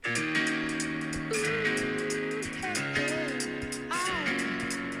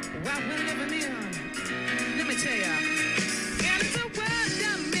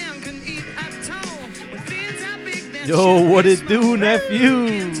Yo, what it do,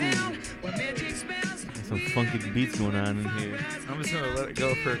 nephew? Some funky beats going on in here. I'm just gonna let it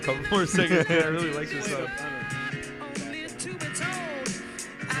go for a couple more seconds. I really like this song.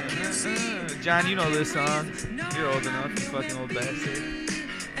 John, you know this song. You're old enough, you fucking old bastard.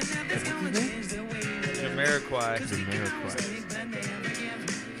 Jamiroquai.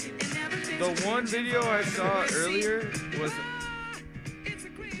 The one video I saw earlier was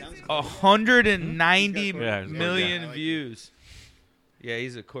 190 million views. Yeah,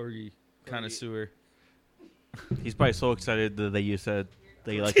 he's a corgi connoisseur. He's probably so excited that you said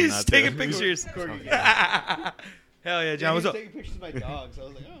that you like him. He's taking pictures. Hell yeah, John. What's up? Taking pictures of my dogs. I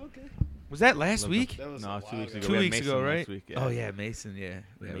was like, oh, okay. Was that last week? That was No, a 2 while weeks ago. 2 We had weeks Mason ago, last right? week, Oh yeah, Mason. Yeah,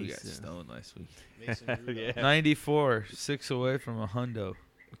 we got Mason. stoned last week. Mason Rudolph. Yeah. 94, 6 away from a hundo.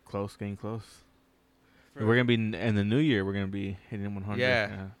 Close, getting close. For- We're gonna be in the new year. We're gonna be hitting 100.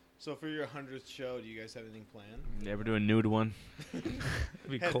 Yeah. So for your 100th show, do you guys have anything planned? Yeah, we're doing nude one. It'd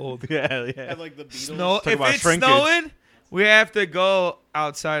be Had- cold. Yeah. Have like the Beatles. Snow. Talk If about it's shrinkage. snowing, we have to go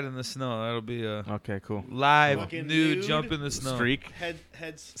outside in the snow. That'll be a Okay, cool. live Fucking nude nude? jump in the snow. Streak.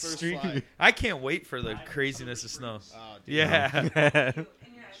 Heads first Streak. fly. I can't wait for the craziness of snow. Oh, dude. Yeah,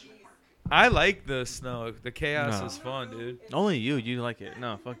 I like the snow. The chaos No. is fun, dude. Only you like it.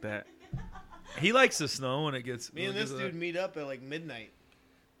 No, fuck that. He likes the snow when it gets. Me and when it this gets dude meet up at like midnight.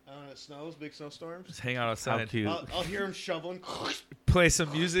 I don't know, it snows, big snowstorms. Just hang out How outside. cute. I'll hear him shoveling. Play some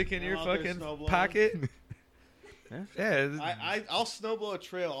music in I'm your out there fucking snowblowing. pocket. Yeah. Yeah, I'll snowblow a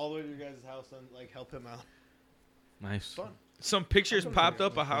trail all the way to your guys' house and like help him out. Nice. Fun. some pictures I'll come popped to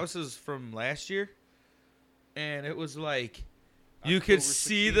up your of houses from last year, and it was like you October could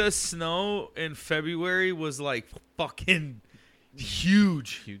see 16th. the snow in February was like fucking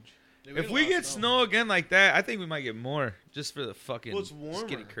huge. Huge. Dude, If had a we lot of get snow again like that, I think we might get more just for the fucking. Well, it's just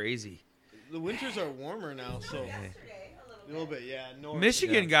getting warmer. crazy. The winters are warmer now, so a little bit, yeah. North,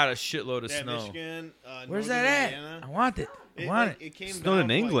 Michigan Yeah. got a shitload of yeah, snow. Michigan. Where's northern that at? Indiana. I want it. I want like, it. It came Snowed down in from,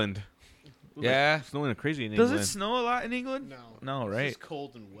 like- England. Yeah. Snowing crazy in Does England. it snow a lot in England? No. No, It's right. just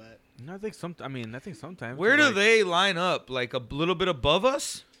cold and wet. No, I think sometimes. Where do like, they line up? Like a little bit above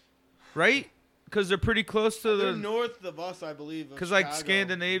us, right? Because they're pretty close to They're the. north of us, I believe. Because like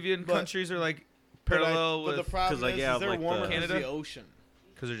Scandinavian But- countries are like But parallel but the with. problem 'cause, like, is, yeah, they're like the- warmer than Canada? the ocean.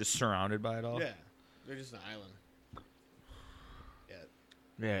 Because they're just surrounded by it all. Yeah, they're just an island.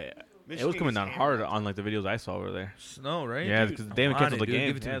 Yeah. It Michigan was coming gets down hammered hard all the on like the videos I saw over there. Snow, right? Yeah, Dude, because I they even want canceled it, the dude. game.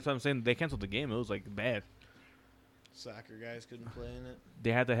 Give it to Yeah, me. that's what I'm saying. They canceled the game. It was like bad. Soccer guys couldn't play in it.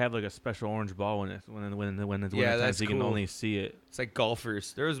 They had to have like a special orange ball when it's winter time, that's so you can cool. only see it. It's like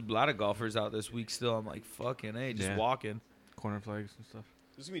golfers. There was a lot of golfers out this week still. I'm like, fucking hey, just Yeah. walking. Corner flags and stuff.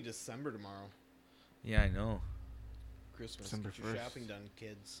 This is gonna be December tomorrow. Yeah, I know. Christmas. December Get your 1st. shopping done,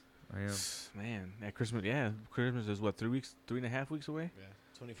 kids. I am. Man, yeah, Christmas. Yeah, Christmas is what 3.5 weeks away. Yeah,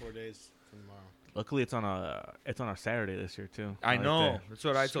 24 days from tomorrow. Luckily, it's on a Saturday this year too. I like know. that. That's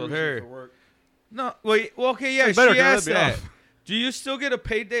what I told Screws you her. for work. No, wait. Well, okay, yeah. Hey, better, She can I asked let me that. off? Do you still get a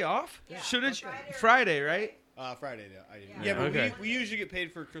paid day off? Yeah, Should on it? Friday or Friday, right? Friday. Yeah, Yeah, but okay. we usually get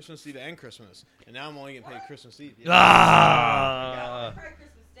paid for Christmas Eve and Christmas, and now I'm only getting paid Christmas Eve. Yeah. Ah. Friday,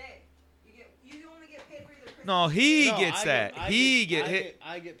 Christmas Day. You only get paid for either Christmas No, he No, gets I that. I he get, get I hit.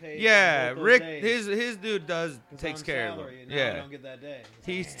 I get paid. Yeah, both those Rick. days, His dude does 'cause takes I'm care of salary, him. and now I Yeah, don't get that day.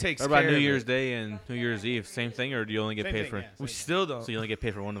 he takes What about care New of Year's it. Day and New Year's Eve? Same thing, or do you only get Same paid thing, for? yeah, We same still don't. So you only get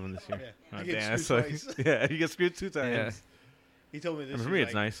paid for one of them this year. Yeah, Oh, you get damn, screwed that's twice. yeah, you get screwed 2 times. Yeah. He told me this. And for he's me,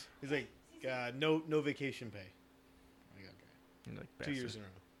 it's like- nice. He's like, no vacation pay. I'm like, okay. You're like, 2 years in a row.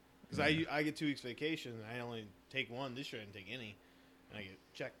 Because I get 2 weeks vacation, and I only take one. This year I didn't take any, and I get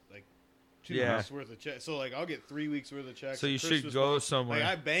checked like 2 Yeah. weeks worth of checks. So like I'll get 3 weeks worth of checks. So you and should Christmas go bonus. somewhere. Like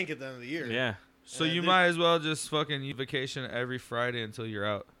I bank at the end of the year. Yeah. So And you this- might as well just fucking use vacation every Friday until you're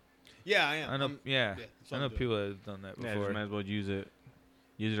out. Yeah, I am. I know. Yeah, that's what I I'm know doing. people that have done that Yeah, before. just might as well use it.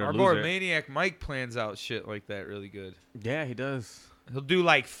 Use it or Our lose boy it. Maniac Mike plans out shit like that really good. Yeah, he does. He'll do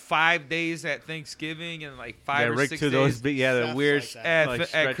like 5 days at Thanksgiving and like 5 yeah, or Rick 6 to those days big, yeah, the Stuff weird. like that. at, like at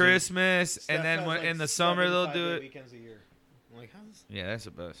stretching. Christmas, Steph and then has, when like, in the summer they'll 75 do day it. Weekends a year. I'm like, Yeah, that's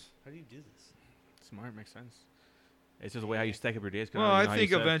the best. how do you do this? Smart, makes sense. It's just the way how you stack up your days. Well, I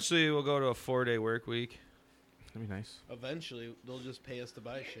think eventually we'll go to a 4-day work week. That'd be nice. Eventually, they'll just pay us to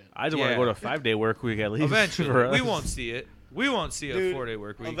buy shit. I just want to Yeah. go to a 5-day work week at least. Eventually, for us. we won't see it. We won't see a Dude, 4-day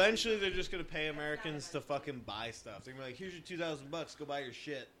work week. Eventually, they're just gonna pay Americans to fucking buy stuff. They're gonna be like, "Here's your $2,000. Go buy your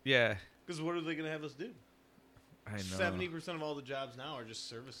shit." Yeah, Because what are they gonna have us do? I know. 70% of all the jobs now are just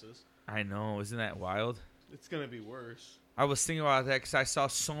services. I know. Isn't that wild? It's gonna be worse. I was thinking about that because I saw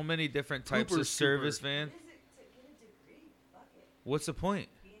so many different types Cooper of service Scooper. van. What is it to get a degree? Fuck it. What's the point?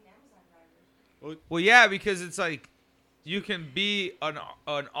 Be an Amazon driver. Well, yeah, because it's like you can be an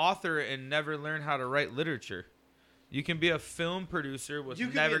author and never learn how to write literature. You can be a film producer with You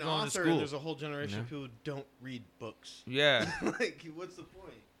could never be an going to author, school. and there's a whole generation Yeah. of people who don't read books. Yeah. Like, what's the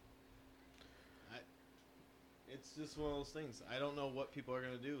point? It's just one of those things. I don't know what people are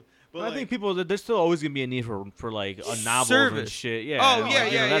gonna do. But I like, think people there's still always gonna be a need for like a novel and Service. shit. Yeah. Oh, like, yeah,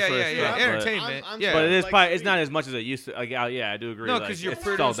 you know, yeah, that yeah, sort of yeah, stuff, yeah. but- Entertainment. I'm yeah. But it is like probably it's read. not as much as it used to. Like, yeah, I do agree. No, like, 'cause you're it's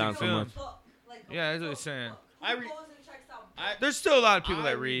dulled producing down so film. much. Yeah, that's what I'm saying. I read- There's still a lot of people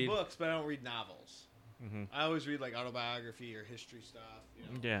I that read. books, but I don't read novels. Mhm. I always read like autobiography or history stuff. You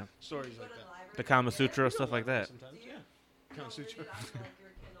know, Yeah, stories like that. the Kama Sutra stuff like that. Sometimes, yeah. Kama Sutra.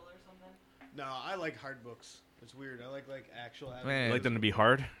 No, I like hard books. It's weird. I like actual. Man. You like them to be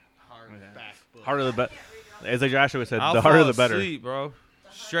hard. hard Yeah. back books. Harder the better. As like Joshua said, I'll the harder fall the better. asleep, bro.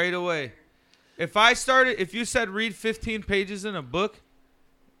 Straight away. If you said read 15 pages in a book,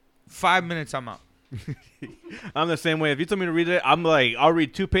 5 minutes, I'm out. I'm the same way. If you tell me to read it, I'm like, I'll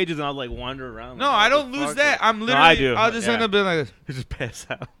read 2 pages and I'll like wander around. No, like, I what don't the lose fuck? that. I'm No, literally. I do. I'll just Yeah. end up being like, Just pass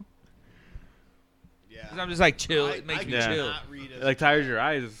out. Yeah. 'cause I'm just like chill. It makes I me Yeah. could chill. not read It like tires your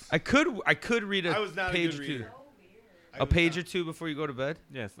eyes. I could read I a was not a page good or two. reader. I A was page not. or two before you go to bed.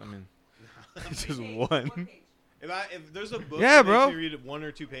 Yes, I mean, it's just one. If there's a book Yeah, that bro. makes me read 1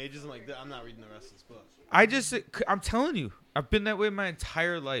 or 2 pages, I'm like, I'm not reading the rest of this book. I'm telling you, I've been that way my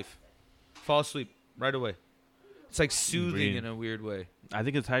entire life. Fall asleep right away. It's like soothing Agreed. in a weird way. I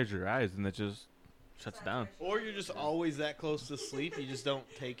think it tires your eyes and it just shuts down. Or you're just always that close to sleep, you just don't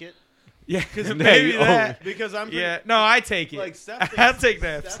take it. Yeah, because Yeah, maybe you- that. Because I'm pretty, Yeah, no, I take it. like Steph. I'll Thinks, take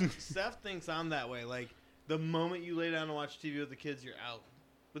that. Steph thinks I'm that way. Like the moment you lay down to watch TV with the kids, you're out.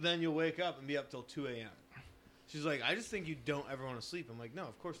 But then you'll wake up and be up till 2 a.m. She's like, I just think you don't ever want to sleep. I'm like, no,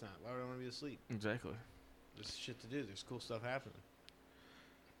 of course not. Why would I want to be asleep? Exactly. There's shit to do. There's cool stuff happening.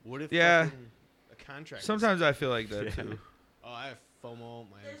 What if Yeah. fucking a contract? Sometimes I feel like that Yeah. too. Oh, I have FOMO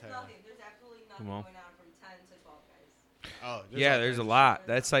my There's entire nothing. life. There's absolutely nothing Well. going on from 10 to 12, guys. Oh, Yeah, all there's a kinds of lot.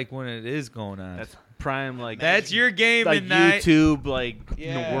 That's like when it is going on. That's prime like That's your game like at night. YouTube like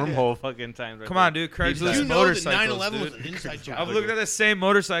Yeah. wormhole fucking times. Right Come there. on, dude. shit. Craigslist Did you know that motorcycles, 9/11 was dude. an inside job? I've looked at the same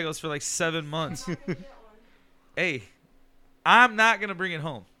motorcycles for like 7 months. I'm not gonna get one. Hey, I'm not gonna bring it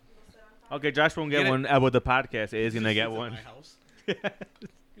home. People sit on fire. Okay, Josh won't Get get it? one with the podcast. Is gonna Just get sits at one. my house. You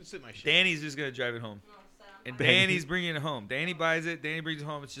can sit in my shit. Danny's just gonna drive it home, You know, set on and fire. Danny's bringing it home. Danny buys it. Danny brings it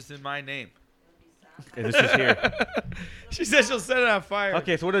home. It's just in my name. It'll be set on And it's just here. She said she'll set it on fire.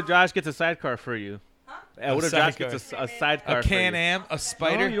 Okay, so what if Josh gets a sidecar for you? Huh? What A if Josh sidecar. gets a sidecar? A for Can you? Am, a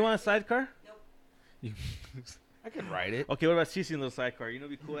Spider. No, you want a sidecar? I could ride it. Okay, what about CC little sidecar? You know,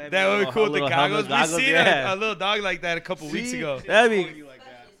 it'd be cool. having That a would be little- cool a with the little goggles. helmet, We seen yeah. a little dog like that a couple weeks See? ago. That'd be You like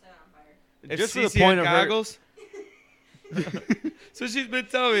that. Especially set on fire. If just to Cece the point had of her, goggles. So she's been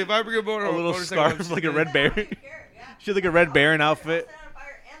telling me if I bring a a little motorcycle, scarf she's like a gonna- red bear. Take care, yeah. She had like a Red Baron outfit. Set on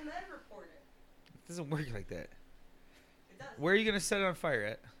fire and then report it. It doesn't work like that. It does. Where are you gonna set it on fire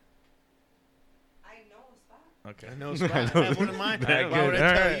at? I know a spot. Okay. I know a spot. I have one in mind. Why Alright, would good.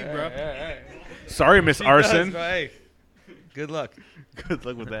 I tell you, bro? Sorry, Miss She Arson. does, but hey, good luck. Good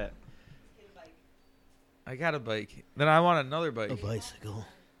luck with that. Get a bike. I got a bike. Then I want another bike. bicycle.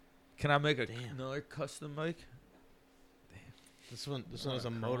 Can I make Damn. another custom bike? This one has a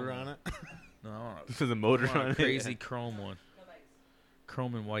motor on it. No, I want This is a motor I want on a it. crazy chrome one. No bikes.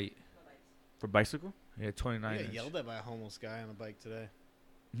 Chrome and white. No bikes. For bicycle? Yeah, I 29 got inch. yelled at by a homeless guy on a bike today.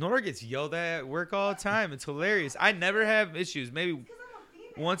 Nora gets yelled at work all the time. It's hilarious. I never have issues. Maybe Because I'm a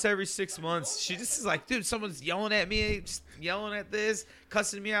female. once every 6 months. She just is like, dude, someone's yelling at me, just yelling at this,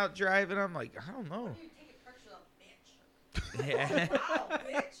 cussing me out driving. I'm like, I don't know. You take it personal, bitch. Yeah. Wow,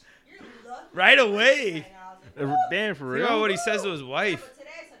 bitch. You're lucky. Right away. And I was like, Damn, for Think real? about what he says to his "Woo." wife. But today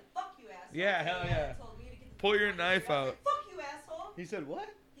I said, fuck you, asshole. Yeah, hell And yeah. he told me to get the Pull fuck your outta here. knife I was out. like, fuck you, asshole. He said, "What?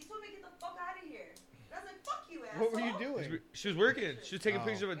 He told me to get the fuck out of here. And I was like, fuck you, asshole. What were you doing?" She was working. She was taking Oh.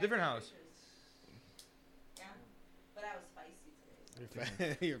 pictures of a different house. Yeah. But I was spicy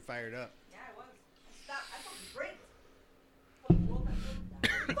today. So. You're fired up. Yeah, I was. Stop. I fucking braked. Fucking rolled my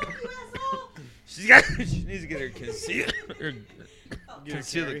window down. Fuck you, asshole. She needs to get her concealer. Get a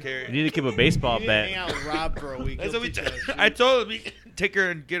Concealer carry. You carry. need to keep a baseball You need to hang bat. out with Rob for a week. That's He'll what we. teach you that shit. I told him take her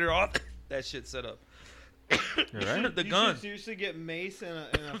and get her off that shit set up. You're right. The You gun. should seriously get Mace and a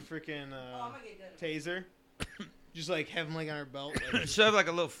freaking Oh, I'm gonna get good. taser. Just like have him like on her belt. Like, Should have like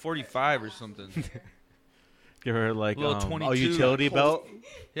a little 45 or something. Give her like Little a 22. utility belt.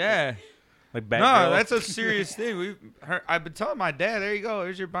 Yeah. Like No, Batgirl. that's a serious thing. I've been telling my dad, there you go.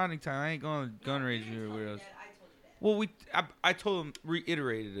 Here's your bonding time. I ain't going to gun range you or weirdos. I told you that. Well, I told him,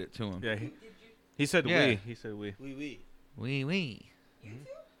 reiterated it to him. Yeah, Did you? he said Yeah. we. He said we. wee. Wee wee. You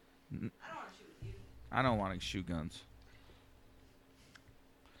too? I don't want to shoot with you. I don't want to shoot guns.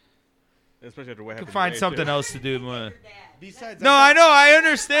 Especially after what You happened. can find today, something too. else to do. Your More. dad. Besides, No, I know. I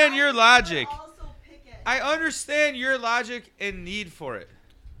understand your logic. I also pick at I understand your logic and need for it.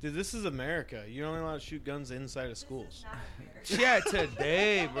 Dude, this is America. You're only allowed to shoot guns inside of This schools. is not America. Yeah,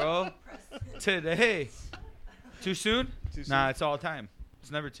 today, bro. Preston. Today. Too soon? Too soon? Nah, it's all time. It's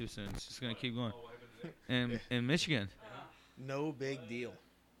never too soon. It's just gonna keep going. In Michigan, No big deal.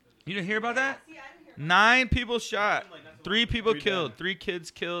 you didn't hear about that? See, I didn't hear 9 people shot, 3 people 3 killed, dead. 3 kids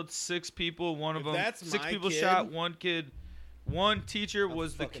killed, 6 people. One of If them, that's 6 my people kid, shot. 1 kid, 1 teacher I'm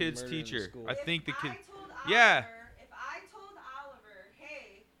was the fucking kid's murdering the teacher. school. I think the kid. Told Yeah. If I told Oliver,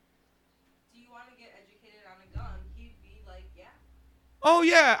 hey, do you want to get educated on a gun? He'd be like, yeah. Oh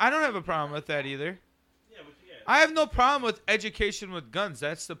yeah, I don't have a problem with that either. I have no problem with education with guns.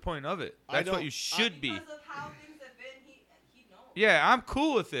 That's the point of it. I That's what don't- you should be. Because of how things have been, he knows. Yeah, I'm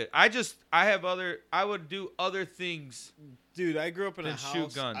cool with it. I would do other things. Dude, I grew up in a Then house.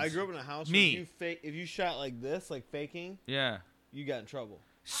 shoot guns. I grew up in a house. Me. Where if you shot like this, like faking, Yeah. you got in trouble.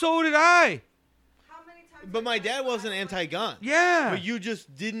 So did I. How many times? But my dad wasn't anti-gun. Yeah. But you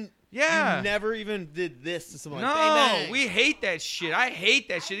just didn't. Yeah. You never even did this to someone. No, like, bang, bang. we hate that shit. I hate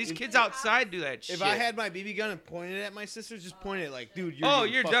that shit. These kids outside do that shit. If I had my BB gun and pointed it at my sisters, just pointed it like, dude, you're. Oh,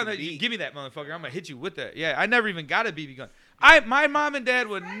 getting you're fucking done. That. beat. Give me that motherfucker. I'm gonna hit you with that. Yeah, I never even got a BB gun. My mom and dad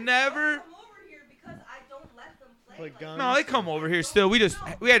would never. Come over here because I don't let them play. Like guns. No, they come over here still. We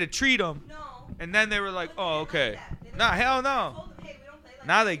had to treat them, No. and then they were like, Because "Oh, they didn't okay." like that. They didn't Nah, like hell that. I no. told them, hey, we don't play like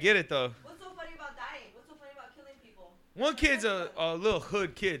Now that. they get it though. What's so funny about dying? What's so funny about killing people? One kid's a little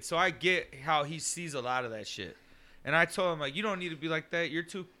hood kid, so I get how he sees a lot of that shit. And I told him like, you don't need to be like that. You're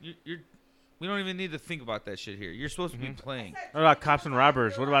too. We don't even need to think about that shit here. You're supposed to be playing. What about cops and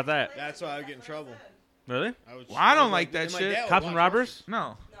robbers? What about that? That's why I would get in trouble. Really? Well, I don't like that and my shit. dad would Cops and watch robbers?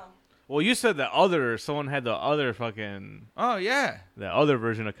 No. No. Well, you said someone had the other fucking, Oh yeah. the other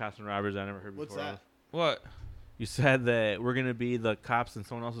version of cops and robbers I never heard What's before. that? What? You said that we're gonna be the cops and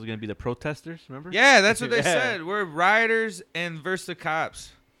someone else is gonna be the protesters. Remember? Yeah, that's what they Yeah. said. We're rioters and versus the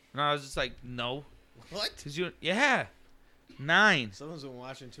cops. And I was just like, no. What? 'Cause yeah. 9. Someone's been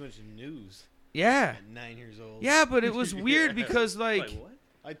watching too much news Yeah. at 9 years old. Yeah, but it was weird because like what?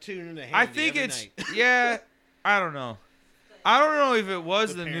 I tune into Handy I think every it's night. yeah. I don't know. I don't know if it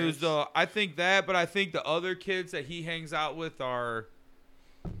was The the news parents. though. I think that, but I think the other kids that he hangs out with are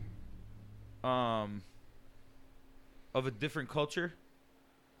of a different culture.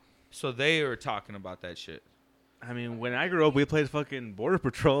 So they were talking about that shit. I mean, when I grew up, we played fucking Border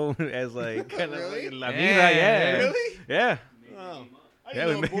Patrol as like kind of Really? like La Yeah. Vida, yeah. Really? Yeah. Oh. I Yeah, didn't know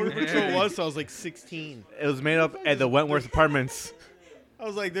we what made- Border Patrol Yeah. was, so I was like 16. It was made up at the Wentworth Apartments. I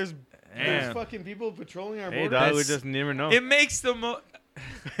was like, there's Damn. fucking people patrolling our Hey, border. dog, we That's- just never know. It makes the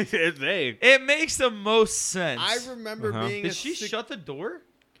Hey. it makes the most sense. I remember Uh-huh. being Did a she six- shut the door?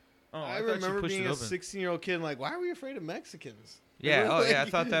 Oh, I thought she remember pushed being it a open. 16-year-old kid and like, why are we afraid of Mexicans? Yeah, oh yeah, I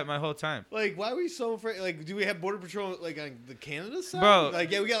Like- thought that my whole time. Like, why are we so afraid? Like, do we have border patrol like on the Canada side? Bro. Like,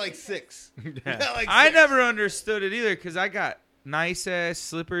 yeah, we got like 6. We Yeah. got, like, I 6. never understood it either because I got nice ass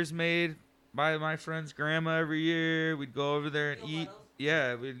slippers made by my friend's grandma every year. We'd go over there and Little eat. Meadows?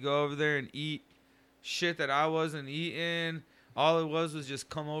 Yeah, we'd go over there and eat shit that I wasn't eating. All it was just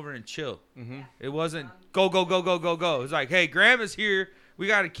come over and chill. Mm-hmm. It wasn't go, go, go, go, go, go. It was like, hey, grandma's here. We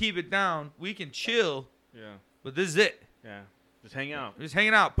got to keep it down. We can chill, Yeah. but this is it. Yeah. Just hang out. We're just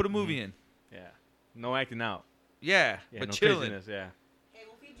hanging out. Put a movie in. Yeah. No acting out. Yeah, Yeah, but no chilling. craziness. Yeah. Hey,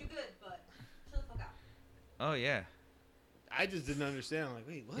 we'll feed you good, but chill the fuck out. Oh, yeah. I just didn't understand. I'm like,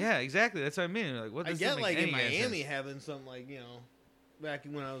 wait, what? Yeah, exactly. That's what I mean. Like, what I does get make like any in sense? Miami having something like, you know, back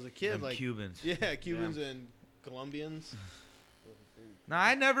when I was a kid, Them like Cubans. yeah, Cubans and Colombians. Now,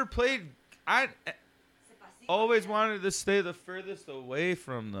 I never played. I always wanted to stay the furthest away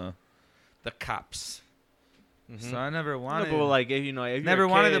from the cops. So I never wanted. No, but like if you know, if you're never a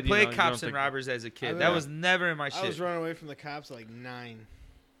wanted kid, to play you know, you cops don't and think- robbers as a kid. I That mean, was never in my I shit. was running away from the cops at like 9,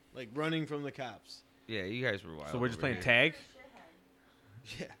 like running from the cops. Yeah, you guys were wild. So we're just over playing here. tag.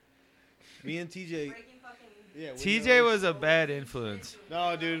 Yeah, me and TJ. Breaking fucking. Yeah, we TJ were- was a bad influence.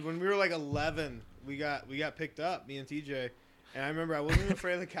 No, dude. When we were like 11, we got picked up, me and TJ, and I remember I wasn't even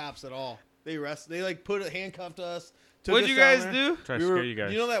afraid of the cops at all. They like handcuffed us. took What'd us you down guys there. do? Try We to were, scare you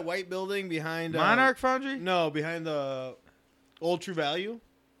guys. You know that white building behind Monarch Foundry? No, behind the old True Value.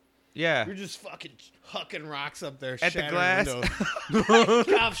 Yeah. We're just fucking hucking rocks up there, At the shattering glass? windows.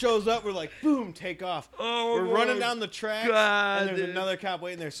 Cop shows up. We're like, boom, take off. Oh, We're running down the tracks, God, and there's dude. another cop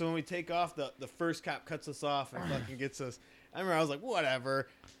waiting there. So when we take off, the first cop cuts us off and fucking gets us. I remember I was like, whatever.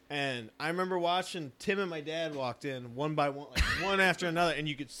 And I remember watching Tim and my dad walked in one by one, like one after another, and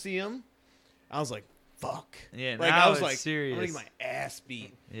you could see them. I was like, fuck. Yeah, Like now I was it's like, serious. I'm gonna get my ass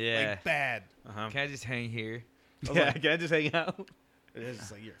beat. Yeah. Like bad. Uh-huh. Can I just hang here? was Yeah, like- can I just hang out? And it's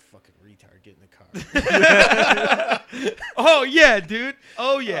just like you're a fucking retard. Get in the car. Oh yeah, dude.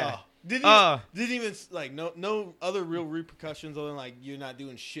 Oh yeah. Oh, didn't even like no other real repercussions other than like you're not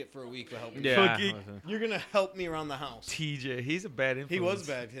doing shit for a week for helping. Yeah. Cookie. You're gonna help me around the house. TJ, he's a bad influence. He was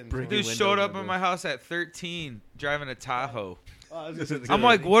bad. Him. Bring Dude Windows showed up windows. at my house at 13 driving a Tahoe. Oh, I was gonna say the I'm good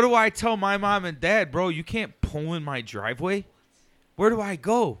like, thing. what do I tell my mom and dad, bro? You can't pull in my driveway. Where do I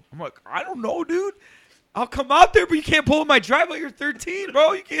go? I'm like, I don't know, dude. I'll come out there, but you can't pull in my driveway. You're 13,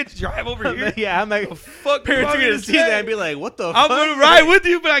 bro. You can't drive over here. Yeah, I'm like, The fuck, parents you are want me gonna to see say? that and be like, "What the I'm fuck?" gonna ride with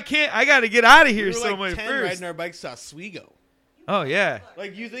you, but I can't. I gotta get out of We here were somewhere like 10 first. riding our bikes to Oswego. Oh yeah.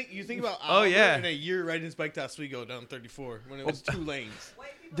 Like you think about Oh, yeah. in a year riding his bike to Oswego down 34 when it was 2 lanes.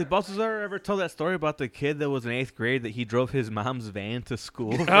 White people Did are Balthazar ever tell that story about the kid that was in 8th grade that he drove his mom's van to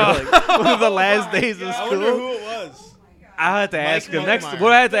school for Oh. like one of the last days of I wonder school? who it was. I had to ask him next. Monkmeyer.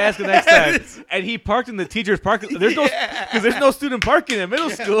 What I had to ask him next time, and he parked in the teacher's parking. There's no Yeah. because there's no student parking in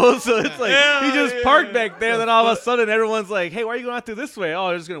middle school, so it's like Yeah, he just yeah, parked yeah. back there. Then all of a sudden, everyone's like, "Hey, why are you going out through this way?" Oh,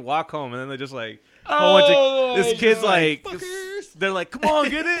 they're just gonna walk home, and then they're just like, whole bunch of, this he's kid's just like, like, "Fuckers." they're like, "Come on,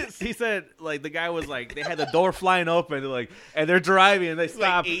 get it." He said, like the guy was like, they had the door flying open, they're like, and they're driving, and they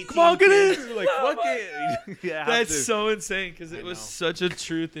stop. 18 Come on, get kids. in. They're like, fuck it. Yeah, That's dude. so insane because I it was know. such a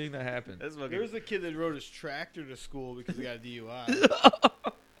true thing that happened. That's fucking. There was the kid that rode his tractor to school because he got a DUI.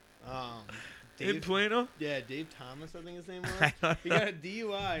 In Dave, Plano? Dave Thomas, I think his name I was. don't He got a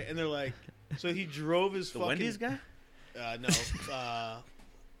DUI, and they're like, so he drove his the fucking. Wendy's guy. No,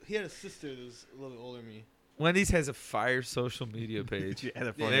 he had a sister that was a little bit older than me. Wendy's has a fire social media page. Yeah, they're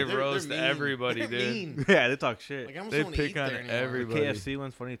Yeah, funny. They they're roast mean. everybody, They're dude. mean. Yeah, they talk shit. Like I almost They don't want to pick eat on there anymore. everybody. KFC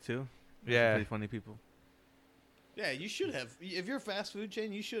one's funny too. Those are Yeah. pretty funny people. Yeah, you should have. If you're a fast food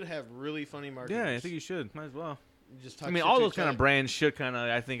chain, you should have really funny marketers. Yeah, I think you should. Might as well. You just I talk mean, shit all to those each kind of other. brands should kind of.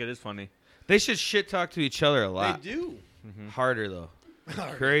 I think it is funny. They should shit talk to each other a They lot. do. Harder though.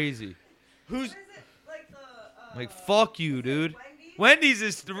 Crazy. Who's What is it? Like the Like fuck you, dude. Wendy's? Wendy's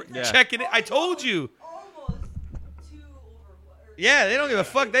is Yeah. checking it. I told you. Almost 2 over. Yeah, they don't give a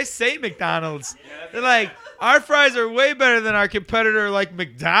fuck. They say McDonald's. They're like, our fries are way better than our competitor, like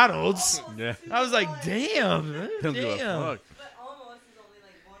McDonald's. Yeah. I was like, damn, They don't give a damn. fuck. But almost is only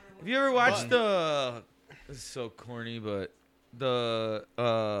like 1 or 1. Have you ever watched the? This is so corny, but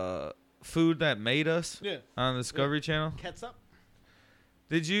the Food That Made Us yeah? on the Discovery Channel. Ketchup.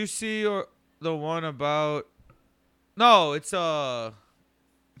 Did you see the one about? No, it's not.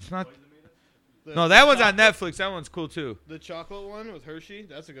 No, that one's on Netflix. That one's cool too. The chocolate one with Hershey.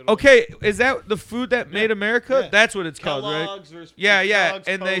 That's a good one. Okay, is that the Food That Made America? Yeah. That's what it's called, right? Kellogg's versus Yeah, yeah, Kellogg's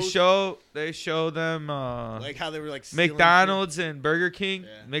and Post, they show them like how they were like stealing McDonald's and Burger King. Yeah.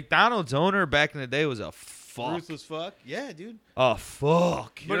 McDonald's owner back in the day was a shit. fuck. Ruthless fuck. Yeah, dude. A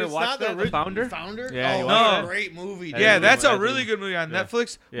fuck. You ever watched that, The Founder? Founder. Yeah, you oh, watched that's that? a great movie. I Dude. Yeah, didn't that's a remember that really dude. good movie on Yeah.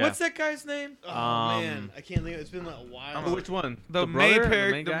 Netflix. Yeah. What's that guy's name? Oh Um, man, I can't think. It's been a while. Oh, which one? The brother? main The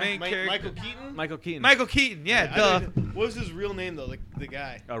character. main The guy? main character. Michael Keaton. Michael Keaton. Michael Keaton. Yeah, I duh. didn't- What was his real name though? The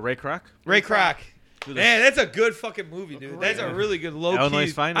guy. Ray Kroc. Ray Kroc. Dude, Man, that's a good fucking movie, dude. Great That's a movie. really good low Illinois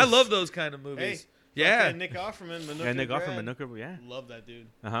key. Finest. I love those kind of movies. Yeah. Okay, Nick Offerman. Manuka Yeah, Nick grad. Offerman. Nooker, yeah. Love that dude.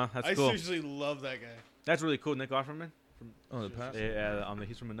 That's I cool. seriously love that guy. That's really cool. Nick Offerman. Oh, the past. Yeah,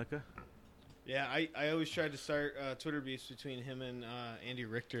 he's from Manuka. Yeah, I always tried to start Twitter beefs between him and Andy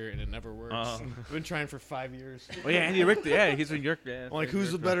Richter, and it never works. Oh. I've been trying for 5 years. Oh yeah, Andy Richter. Yeah, he's from York. Yeah, I'm like,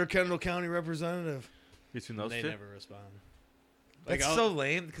 who's the better Kendall County representative? He's from And those they two. never respond. That's I'll- so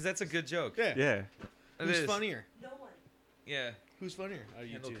lame because that's a good joke. Yeah. Yeah. It Who's is. funnier? No one. Yeah. Who's funnier? Out of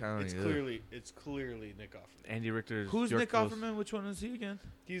you Kendall two? County, it's yeah. clearly Nick Offerman. Andy Richter. Who's Nick Offerman? Which one is he again?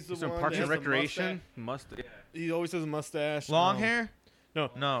 He's the He's from one Parks that and has the Recreation. Must. Yeah. He always has a mustache. Long hair? No.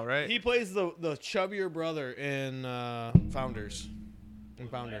 No, right? He plays the chubbier brother in Founders. In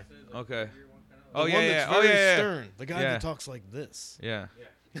Founder. Okay. The Oh one yeah, that's yeah. Oh very yeah, yeah. stern. The guy Yeah. that talks like this. Yeah.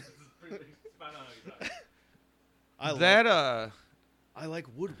 I That like, I like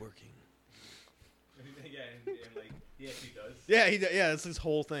woodworking. Yeah, he does. Yeah, yeah, that's his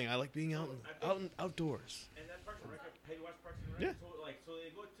whole thing. I like being outdoors. And that Parks and Rec, have you watched Parks and Rec? Yeah. So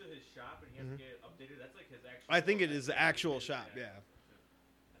they go to his shop and he has to get updated. That's like his actual. I think it is the actual shop. Yeah.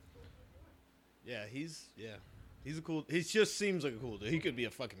 Yeah, he's a cool. He just seems like a cool dude. He could be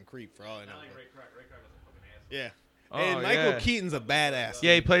a fucking creep for all I know. Not like but- Ray Kroc. Ray Kroc was a fucking ass. Yeah. Oh, And Michael yeah. Keaton's a badass.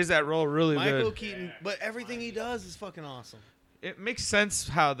 Yeah, he plays that role really Michael good. Keaton, but everything he does is fucking awesome. It makes sense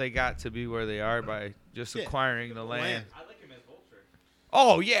how they got to be where they are by just Yeah. acquiring the land. I like him as Vulture.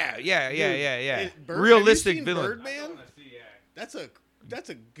 Oh yeah, yeah, Dude, yeah. Have you Realistic seen villain. Birdman? I see. Yeah. That's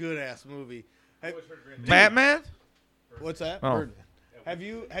a good ass movie. Batman? What's that? Oh. Birdman. Have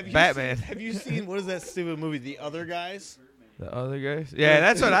you Batman. Have you seen what is that stupid movie, The Other Guys? The other guys? Yeah,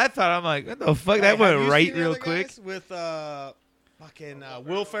 that's what I thought. I'm like, what the fuck? Hey, That have went you right seen The real Other quick. Guys with fucking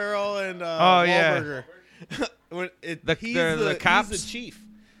Will Ferrell and Oh, yeah. Wahlberger. When The cops? He's the chief.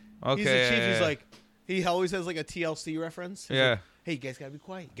 Okay. He's the chief. yeah, He's yeah. like, he always has like a TLC reference. He's Yeah. like, hey, you guys gotta be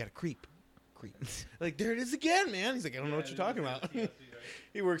quiet. You gotta creep. Like, there it is again, man. He's like, I don't know what you're talking about.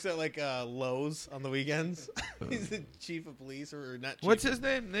 He works at like Lowe's on the weekends. He's the chief of police or not. Chief. What's his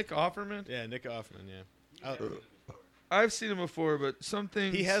name? Nick Offerman? Yeah, Nick Offerman. Yeah. I've seen him before, but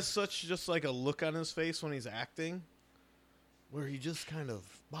something. He has such just like a look on his face when he's acting, where he just kind of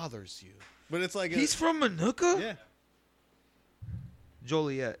bothers you. But it's like He's from Manuka? yeah,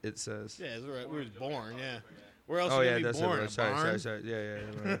 Joliet, it says. yeah. It's right. Where he was born. Yeah. Where else? Oh, would yeah, he be that's born? it. A Sorry, barn? sorry. Yeah.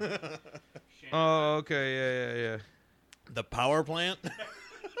 Right. Oh, okay. Yeah. The power plant.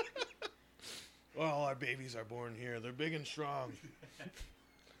 Well, all our babies are born here. They're big and strong.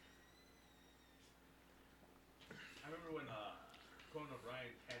 I remember when Conan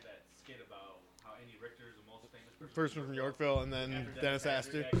O'Brien had that skit about how Andy Richter is the most famous person. First one from Yorkville, and then Dennis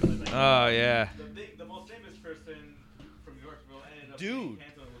Astor. Oh, yeah. The most famous person from Yorkville ended up Dude. being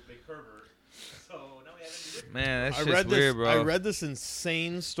canceled with Big Pervert. So now we have Andy Richter. Man, that's I just read this. weird, bro. I read this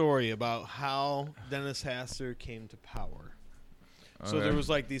insane story about how Dennis Astor came to power. So Okay. there was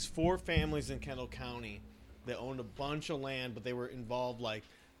like these 4 families in Kendall County that owned a bunch of land, but they were involved like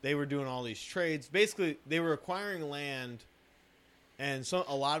they were doing all these trades. Basically, they were acquiring land, and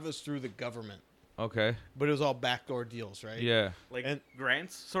a lot of it's through the government, Okay. but it was all backdoor deals, right? Yeah. Like And-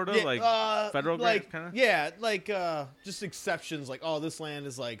 grants, sort of Yeah, like federal like, grants, kind of. Yeah, like just exceptions, like this land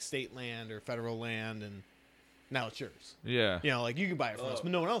is like state land or federal land, and now it's yours. Yeah. You know, like you can buy it from us,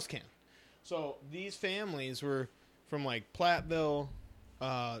 but no one else can. So these families were from like Platteville,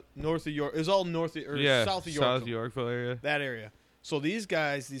 north of York. It was all north of, or Yeah. south of Yorkville, South Yorkville area. that area. So these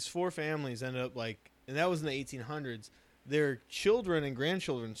guys, these 4 families, ended up like, and that was in the 1800s. Their children and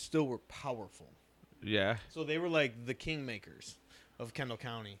grandchildren still were powerful. Yeah. So they were like the kingmakers of Kendall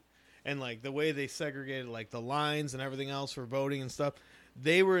County, and like the way they segregated like the lines and everything else for voting and stuff.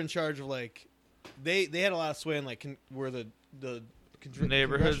 They were in charge of like, they had a lot of sway in like where the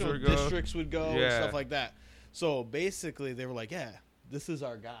Neighborhoods congressional would go. districts would go, and Yeah. stuff like that. So basically, they were like, yeah, this is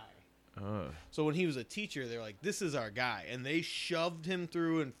our guy. So when he was a teacher, they were like, this is our guy. And they shoved him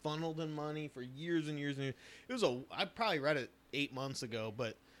through and funneled him money for years and years and years. It was I probably read it 8 months ago,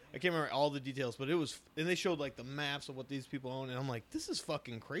 but I can't remember all the details. But it was, and they showed like the maps of what these people own. And I'm like, this is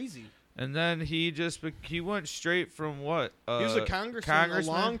fucking crazy. And then he went straight from what? He was a congressman,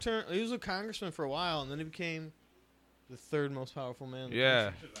 congressman? a long term. He was a congressman for a while, and then he became the 3rd most powerful man. in the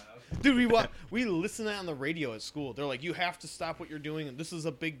Yeah. Dude, we listened to that on the radio at school. They're like, you have to stop what you're doing, and this is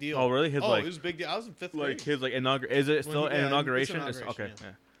a big deal. Oh, really? His, it like- was a big deal. I was in 5th Like grade. his like is it still When he- an yeah, inauguration? it's It's- inauguration, okay. yeah.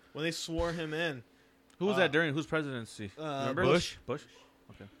 Yeah. When they swore him in. Who was that during? Whose presidency? Remember? Bush. Bush.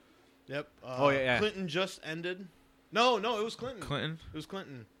 Okay. Yep. Oh, yeah. Clinton just ended. No, it was Clinton. Clinton. It was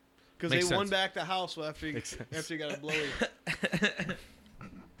Clinton. Because they Makes won sense. back the House after he, Makes sense. after he got a blowy.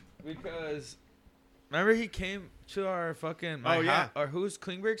 Because remember he came to our fucking Oh, yeah. or who's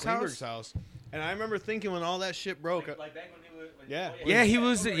Klingberg's Klingberg's house? house. And I remember thinking when all that shit broke, Like back when he was. Yeah. Yeah, he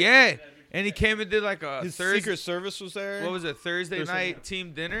was and he came and did like a his Thursday. Secret Service was there. What was it? Thursday Thursday night night.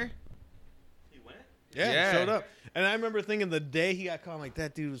 team dinner. He went. Yeah, Yeah. he showed up. And I remember thinking the day he got caught, I'm like,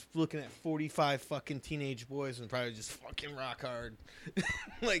 that dude was looking at 45 fucking teenage boys and probably just fucking rock hard.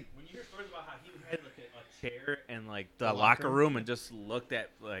 Like, When you hear stories about how he had like a chair and like the The locker locker room and just looked at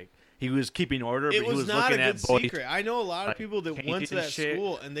like he was keeping order, it but he was was not a looking good at boys. secret. I know a lot of like, people that went to painting that shit.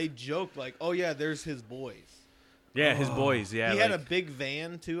 school and they joked, like, oh, yeah, there's his boys. Yeah, his boys. Yeah, he like, had a big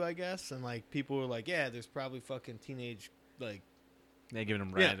van, too, I guess. And, like, people were like, yeah, there's probably fucking teenage, like, they giving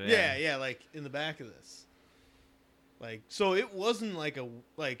him yeah, ride. yeah, like, in the back of this. Like, so it wasn't like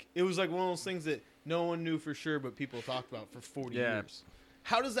it was like one of those things that no one knew for sure, but people talked about for 40 Yeah. years.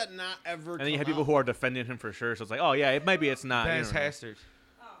 How does that not ever And then you have come people out? who are defending him for sure. So it's like, oh yeah, maybe it's not. you Dennis don't know. Hastert.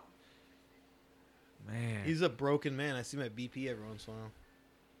 Oh. Man. He's a broken man. I see him at BP every once in a while.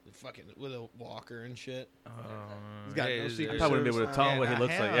 Fucking with a walker and shit. He's got no secret I probably wouldn't be able to tell Yeah, what he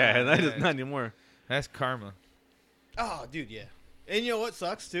looks like. hell, Yeah, that is yeah. not anymore. That's karma. Oh, dude, yeah. And you know what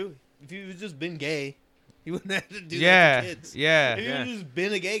sucks, too? If he was just been gay, he wouldn't have to do Yeah. that to kids. Yeah. If he Yeah. would just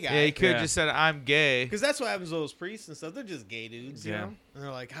been a gay guy. Yeah, he could have Yeah. just said, I'm gay. Because that's what happens to those priests and stuff. They're just gay dudes, you Yeah. know? And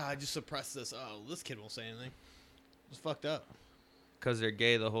they're like, I just suppressed this. Oh, this kid won't say anything. It's fucked up. Because they're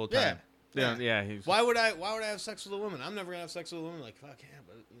gay the whole Yeah. time. Yeah, yeah. He's, Why would I have sex with a woman? I'm never gonna have sex with a woman. Like, fuck yeah,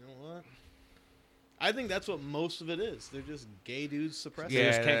 but you know what? I think that's what most of it is. They're just gay dudes suppressing. They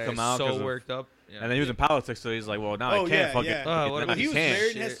Yeah, just can't come out 'cause So of- worked up. Yeah. And then he was in politics, so he's like, well, now Oh, I can't yeah, fucking. yeah. Oh, what Well, about he was can't.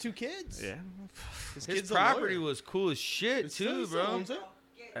 married and has Shit. 2 kids. Yeah. His His kid's a property lawyer. was cool as shit It's too, still bro. owns it.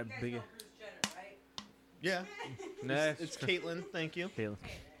 You A guys big- know Bruce Jenner, right? Yeah, Nah, it's Caitlyn. Thank you. Caitlyn.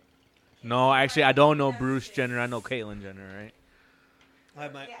 No, actually, I don't know Bruce Jenner. I know Caitlyn Jenner, right?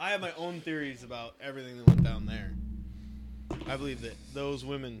 I have my own theories about everything that went down there. I believe that those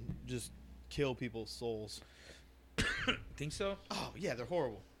women just kill people's souls. Think so? Oh yeah, they're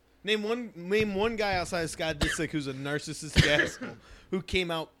horrible. Name one guy outside of Scott Disick who's a narcissistic asshole who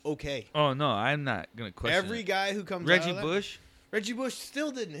came out okay. Oh no, I'm not gonna question Every it. guy who comes Reggie out of that- Bush. Reggie Bush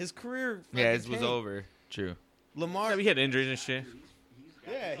still didn't. His career. Yeah, fucking it was tanked. over. True. Lamar. Yeah, he had injuries and shit.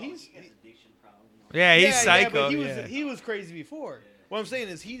 Yeah, he's addiction problem. Yeah, he's yeah, psycho. but he was crazy before. What I'm saying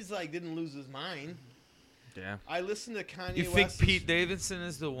is he's like didn't lose his mind. Yeah. I listened to Kanye You think West's- Pete Davidson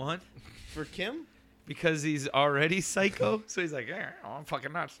is the one for Kim? because he's already psycho? So he's like, yeah, I'm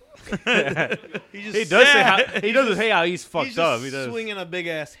fucking nuts. He just He does say Yeah. how he does say how he's fucked he's up. just He does. swinging a big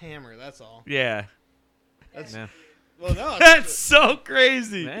ass hammer. That's all. Yeah. That's Yeah. well, no, That's so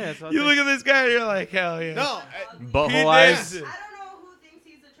crazy. Yeah, that's what You I look at this guy and you're like, hell yeah. no. Butthole Pete eyes. Davidson. I don't know who thinks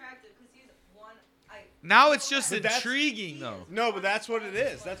he's attractive because he's one. Now it's just But that's- intriguing though. No, but that's what it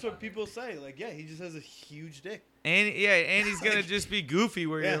is. That's what people say. Like, yeah, he just has a huge dick. And yeah, and he's gonna just be goofy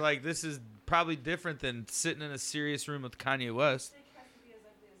where Yeah. you're like, this is probably different than sitting in a serious room with Kanye West. Dick has to be as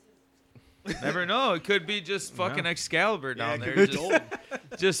ugly as his. Never know. It could be just fucking Yeah. Excalibur down yeah, there. good Just, old.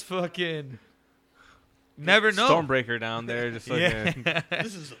 just fucking. Never know. Stormbreaker down there, just like Yeah.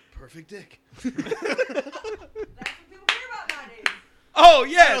 This is a perfect dick. That's what people hear about nowadays. Oh I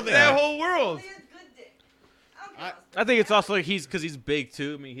yeah, don't think- that whole world. Only a good dick. I don't I- care. I think it's also like because he's big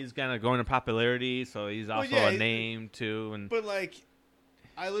too. I mean, he's kind of going to popularity, so he's Well, also yeah, a name too. And But like,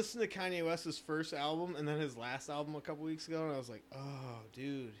 I listened to Kanye West's first album and then his last album a couple weeks ago, and I was like, oh,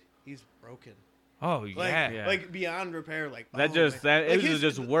 dude, he's broken. Oh Like, yeah. Yeah. like beyond repair. Like that oh, just man. that Like it was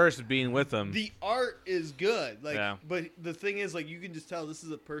his- just worse being with him. The art is good, like, Yeah. but the thing is, like, you can just tell this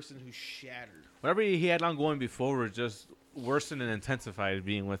is a person who's shattered. Whatever he had ongoing before was just worsened and intensified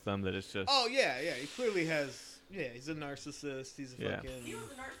being with them. That it's just Oh yeah, yeah, he clearly has. Yeah, he's a narcissist. He's a Yeah. fucking. He was a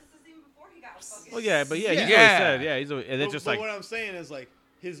narcissist even before he got fucking. well, yeah, but yeah, Yeah. he Yeah. said, yeah, he's a, and it's But, just but like what I'm saying is like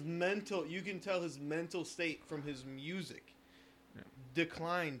his mental. You can tell his mental state from his music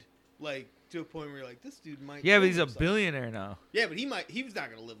declined, like to a point where you're like, this dude might. Yeah, kill but he's a himself. billionaire now. Yeah, but he might. He was not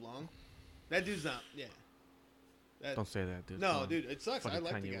gonna live long. That dude's not. Yeah. That, don't say that, dude. no, Come on. dude, it sucks. I Fucking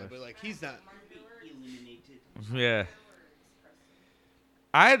like the Kanye guy, West. but like he's not. Yeah.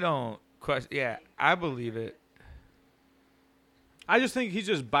 I don't question. Yeah, I believe it. I just think he's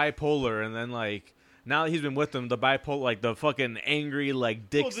just bipolar, and then like now that he's been with them, the bipolar, like the fucking angry, like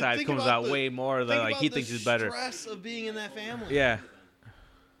dick Well, then side think comes about out the- way more. That Think like about he the thinks he's better. Stress of being in that family. Yeah.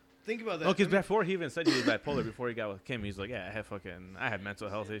 Think about that. No, because I mean, before he even said he was bipolar, before he got with Kim, he's like, yeah, I have mental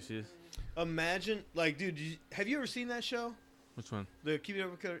health issues. imagine, like, dude, have you ever seen that show? Which one? The Keeping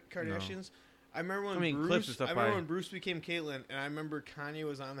Up with Kardashians. I remember when clips and Bruce. stuff I remember I- when Bruce became Caitlyn, and I remember Kanye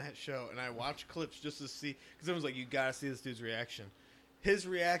was on that show, and I watched clips just to see because I was like, you gotta see this dude's reaction. His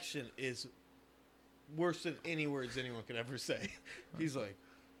reaction is worse than any words anyone could ever say. He's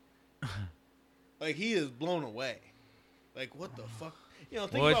like he is blown away. Like, what the fuck? You know,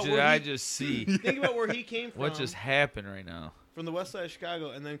 think What about did where I he, just see? think about where he came from. What just happened right now? From the west side of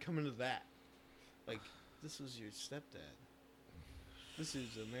Chicago, and then coming to that. Like, this was your stepdad. This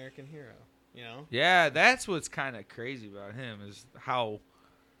is an American hero. You know? Yeah, that's what's kind of crazy about him is how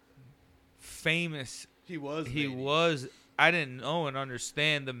famous He was. he baby. was. I didn't know and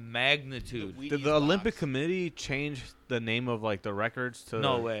understand the magnitude. The Did Wheaties the Olympic box. Committee change the name of like the records to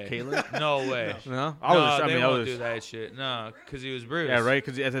No way. Caitlyn? No way. No. No, No, they I won't was, do that shit. No, because he was Bruce. yeah, right.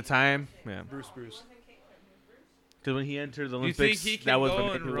 Because at the time, yeah, Bruce. because when he entered the You Olympics, think he can that was go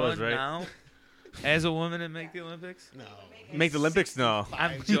when and it run was right. now as a woman and make the Olympics? No. Make the Olympics, no.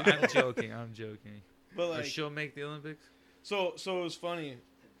 I'm joking. I'm joking. But Or like, she'll make the Olympics? so it was funny.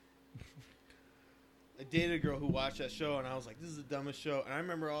 I dated a girl who watched that show, and I was like, "This is the dumbest show." And I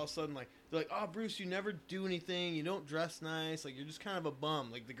remember all of a sudden, like, they're like, "Oh, Bruce, you never do anything. You don't dress nice. Like, you're just kind of a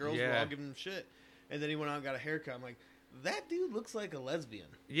bum." Like the girls were Yeah. all giving him shit. And then he went out and got a haircut. I'm like, that dude looks like a lesbian.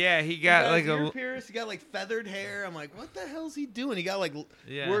 Yeah, he He got like his ear a pierced. He got like feathered hair. I'm like, what the hell's he doing? He got like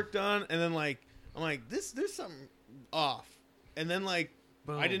yeah. work done, and then like I'm like, there's something off. And then like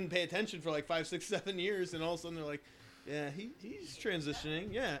I Boom. didn't pay attention for like 5, 6, 7 years, and all of a sudden they're like, yeah, he's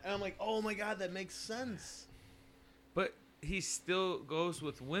transitioning, yeah. And I'm like, oh my god, that makes sense. But he still goes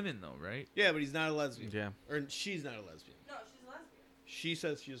with women though, right? Yeah, but he's not a lesbian. Yeah. Or she's not a lesbian. No, she's a lesbian. She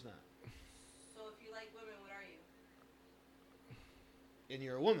says she's not. So if you like women, what are you? And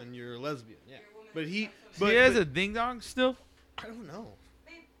you're a woman, you're a lesbian. Yeah. You're a woman. But he, So- but, he has but a ding dong still. I don't know.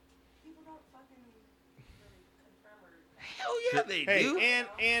 Babe, people don't fucking really confirm or. Hell yeah, they Hey, do.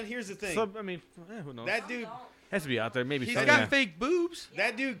 and here's the thing. So, I mean, who knows? That dude, has to be out there. Maybe He's some, got yeah. fake boobs.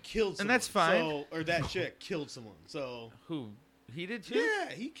 that dude killed someone. And that's fine. So, or that chick killed someone. So Who? He did too.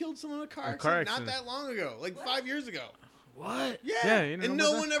 yeah, he killed someone in a car, A car accident not accident. that long ago, like 5 years ago. What? Yeah, Yeah, you didn't and know no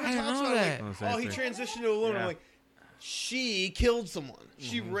about one that? ever I didn't talks know about that. it. Oh, Like, same oh, he thing. transitioned to a woman. Yeah. I'm like, she killed someone.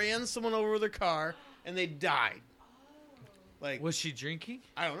 She ran someone over with her car, and they died. Like, Was she drinking?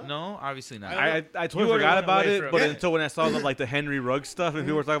 I don't know. No, obviously not. I I totally You would've forgot went about away it, from but it. until when I saw the, like the Henry Ruggs stuff and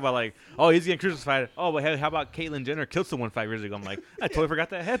people were talking about like, oh, he's getting crucified. Oh, but hey, how about Caitlyn Jenner killed someone 5 years ago? I'm like, I totally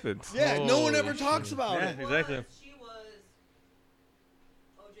forgot that happened. Yeah, no one Holy ever talks about Yeah. it. Exactly. She was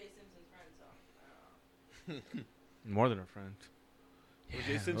O.J. Simpson's friend, so. More than a friend.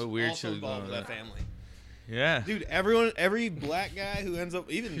 O.J. Simpson what weird also shit was involved going with on. that family. Yeah. Dude, every black guy who ends up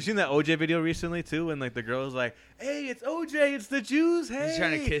even You seen that OJ video recently too? When like the girl was like, "Hey, it's OJ, it's the Jews." Hey, He's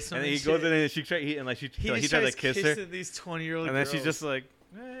trying to kiss him and then and he goes shit. in and she tried, and like he tried to kiss her, these 20-year-old and then she's just like,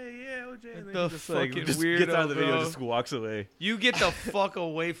 "Hey, yeah, OJ." And then The he just, like, fucking just gets out of the weirdo, video, bro. and just walks away. You get the fuck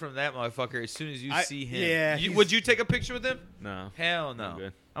away from that motherfucker as soon as you I- see him. yeah, You, he's- would you take a picture with him? No, Hell I'm no.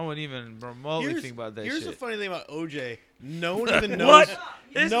 good. I wouldn't even remotely think about that here's shit. the funny thing about OJ. No one even knows. What?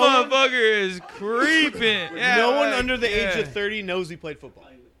 This no one- motherfucker is creeping. Yeah, no one like, under the age yeah. of 30 knows he played football.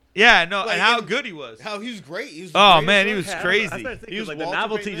 Yeah, no, Like, and how and- good he was. How he was great. He was the Oh greatest man, he one. was Yeah, crazy. I started He thinking, was like the Walter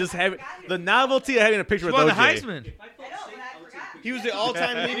novelty, Payton. just having the novelty of having a picture He with won the OJ. Heisman. I know, but I forgot. He was the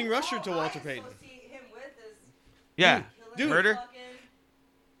all-time leading rusher to All Walter I Payton. associate him with is Yeah, Dude. murder, fucking-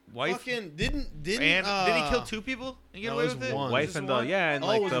 wife, Fucking didn't and did he kill two people and get no, away it was with it? one. Wife Just and one? yeah, and Oh,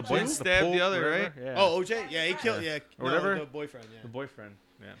 like was the it boy two? Stabbed pool, the other, whatever, right? Yeah. Oh, OJ? Yeah, he killed. Yeah, Or whatever. the boyfriend. Yeah. the boyfriend.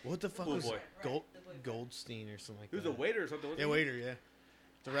 Yeah, What the fuck Pool was boy. Gold, Goldstein or something like he was that? a waiter or something. Yeah, waiter. Yeah,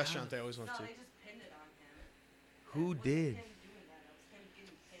 the restaurant they always went No, to. they just pinned it on him. Who It wasn't did? him doing that. It was him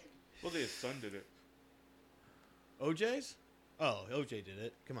getting pinned. Well, his son did it. OJ's? Oh, OJ did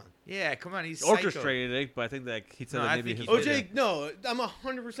it. Come on. Yeah, come on, he's psycho. Orchestrated it, but I think that he said No, that I maybe think his he OJ, no, I'm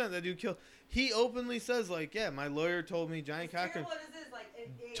 100% that dude killed. He openly says like, yeah, my lawyer told me Johnny Cochran What is this?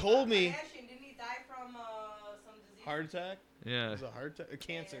 Like, Told me- Kardashian, didn't he die from some disease? heart attack. Yeah. It was a heart attack,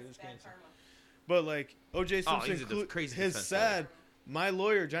 cancer. Yeah, It was bad cancer. karma. But like OJ Oh, Simpson he's a crazy has defense said, my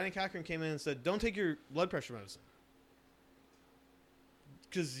lawyer Johnny Cochran came in and said, don't take your blood pressure medicine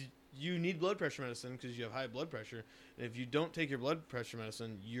because you need blood pressure medicine because you have high blood pressure. And if you don't take your blood pressure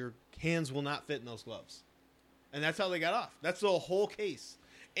medicine, your hands will not fit in those gloves. And that's how they got off. That's the whole case.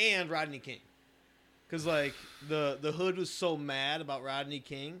 And Rodney King, because like the hood was so mad about Rodney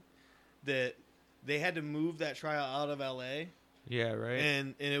King that they had to move that trial out of L.A. Yeah, right.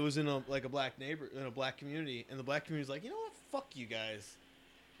 And it was in a black in a black community, and the black community's like, you know what, fuck you guys,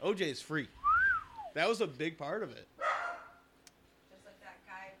 OJ's free. That was a big part of it. Just like that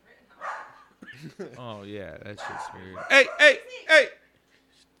guy at Rittenhouse. Oh yeah, that shit's weird. Hey!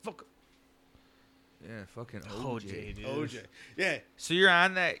 Fuck. Yeah, fucking OJ. dude. OJ, yeah. So you're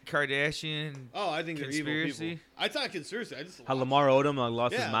on that Kardashian? Oh, I think they're evil Conspiracy? people. It's not conspiracy. I just How Lamar Odom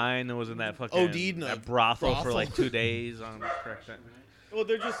lost Yeah. his mind and was in that fucking OD'd in a that brothel for brothel. like 2 days on correct that. well,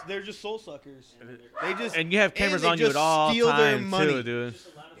 they're just soul suckers. They just And you have cameras they on you just at all steal their times money. too, dude.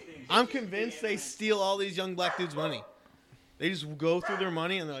 I'm convinced they steal all these young black dudes' money. They just go through their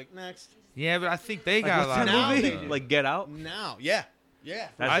money and they're like, next. Yeah, but I think they Like, got a what's lot that now of they movie? do. money. Like Get Out. Now, yeah. That's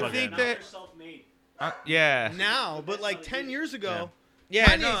I fucking- think Now that- they're self-made. Yeah. Now, but like 10 years ago, Yeah,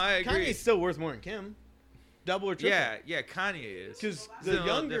 Kanye's, no, I agree. Kanye's still worth more than Kim. Double or triple. Yeah, Kanye is. Because It's in a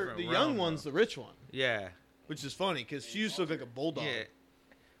little different the realm, young one's the rich one, Yeah. which is funny because she used to look like a bulldog. Yeah.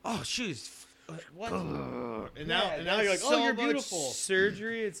 Oh, she's what? And now you're like, oh, you're beautiful.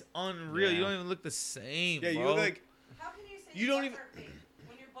 Surgery, it's unreal. Yeah. You don't even look the same. Yeah, you bro. look like How can you say You your don't butts even- are fake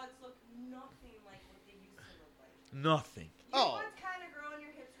when your butts look nothing like what they used to look like? nothing. Your Oh. butts kind of grow and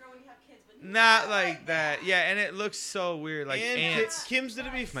your hips grow when you have kids, but Not like that. Yeah, and it looks so weird, like and ants. Kim's did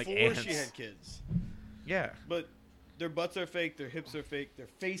it before ants. she had kids, Yeah. but their butts are fake, their hips are fake, their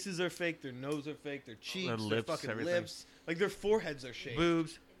faces are fake, their nose are fake, their cheeks, their lips, fucking everything. lips, like their foreheads are shaped.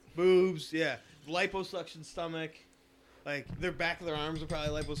 Boobs. Boobs, yeah, liposuction stomach, like their back of their arms are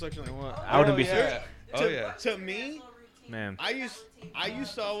probably liposuction. Like what? I wouldn't be yeah. Oh to, yeah. To me, Man. I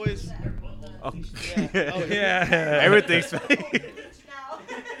used to always. Oh. Yeah. Oh, Yeah. Everything's fake.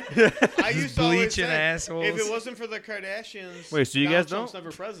 I used to always Bleaching say, assholes. if it wasn't for the Kardashians, Wait, so you Donald guys Trump's don't?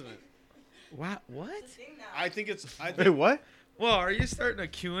 never president. What? What? I think it's. I Wait, think, what? Well, are you starting a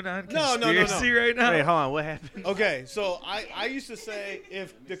QAnon No, conspiracy right now? Wait, hold on. What happened? okay, so I used to say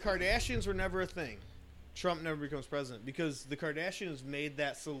if the Kardashians were never a thing, Trump never becomes president because the Kardashians made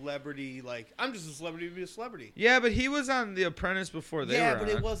that celebrity like I'm just a celebrity to be a celebrity. Yeah, but he was on The Apprentice before they were but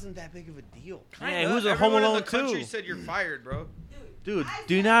on. it wasn't that big of a deal. Yeah, he was a Everyone Home in Alone the country too. said you're fired, bro. Dude, I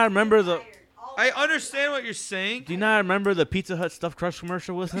do you said not he remember was the? fired. All I of understand what you're saying. Do you not remember the Pizza Hut stuffed crust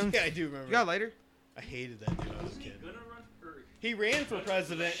commercial with him? Yeah, I do remember. You got a lighter? I hated that dude when I was a kid. He ran for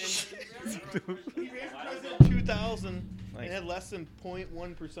president in 2000 Like- and had less than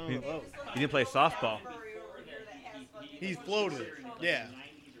 0.1% of the vote. He didn't play softball. He's floated. Yeah.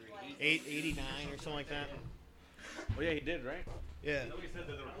 89 or something like that. Oh yeah, he did, right? Yeah. Yeah,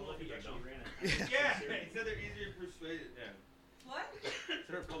 he said they're easier persuaded. What?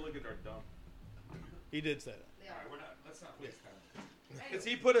 Republicans are dumb. He did say that. Let's not waste time. Because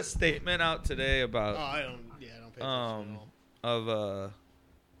he put a statement out today Oh, about I don't pay attention at all. of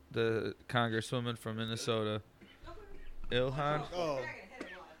the congresswoman from Minnesota, Ilhan. Oh,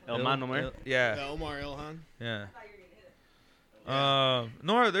 El Man Omer. Yeah, Omar Ilhan. yeah. I thought you were gonna hit it.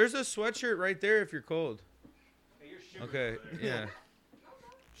 Nora, there's a sweatshirt right there if you're cold. Okay, yeah.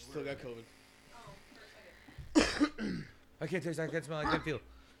 Still got COVID. I can't taste, I can't smell, I can't feel.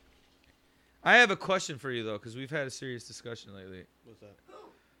 I have a question for you though, because we've had a serious discussion lately. What's that?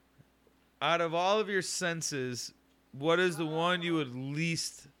 Out of all of your senses, what is the one you would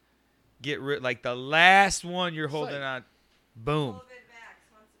least get rid? Like the last one you're holding Sight. on. Boom. COVID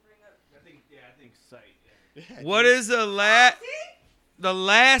Vax wants to bring up. I think sight. What is the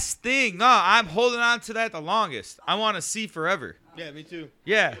last thing? No, I'm holding on to that the longest. I want to see forever. Yeah, me too.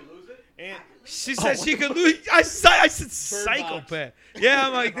 Yeah. And She said she could lose. I said Bird psychopath. Yeah,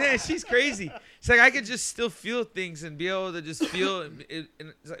 I'm like, man, she's crazy. It's like I could just still feel things and be able to just feel it.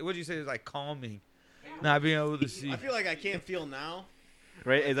 And it's like, what'd you say? It's like calming. Not being able to see. I feel like I can't feel now.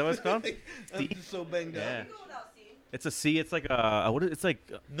 Right? Is that what it's called? I'm just so banged Yeah. up. Go without seeing. It's a C. It's like a what? It's like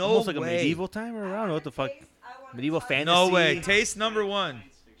No almost like a way. medieval time or I don't know what the fuck. Taste, I want Medieval to touch. fantasy. No way. Taste number one.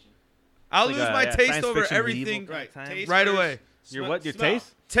 I'll Like lose a, my yeah, taste science over fiction everything medieval Right. time. Taste right first. away. Your what? Your Smell.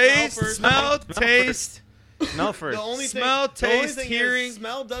 taste? Taste, first. smell, Smell taste. Smell first. The only Smell, thing, the only taste, thing hearing. Is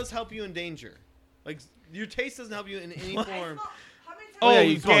smell does help you in danger. Like your taste doesn't help you in any What? I form. smell- how many times Oh, yeah, have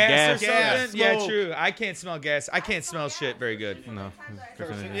you I smell gas or gas. something? Gas, Yeah, smoke. true. I can't smell gas. I can't smell shit very good. No.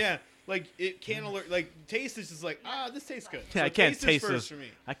 Person, yeah, like it can alert. Like taste is just like this tastes good. Yeah, So I can't taste is taste first this. for me.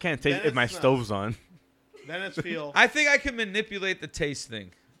 I can't taste Then if my it's smell. stove's on. Then it's feel. I think I can manipulate the taste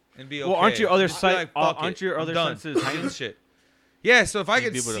thing and be okay. Well, aren't your other I'll be sight? like, fuck aren't it. your I'm other done. senses Doing heightened? shit. Yeah, so if I You'd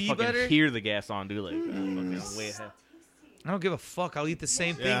could be able to see fucking better, hear the gas on, dude. Like fucking way ahead. I don't give a fuck. I'll eat the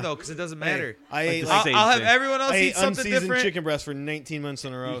same thing Yeah. though, because it doesn't matter. I ate the like, same I'll have thing. everyone else I eat ate something unseasoned different. chicken breast for 19 months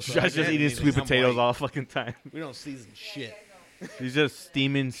in a row. So I Josh just can't eating eat sweet anything. I'm potatoes white. all fucking time. We don't season shit. He's just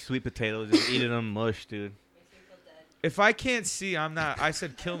steaming sweet potatoes, just eating them mush, dude. Makes me feel dead. If I can't see, I'm not. I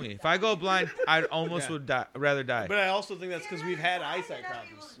said kill me. If I go blind, I'd almost Yeah. would die. Rather die. But I also think that's because we've had eyesight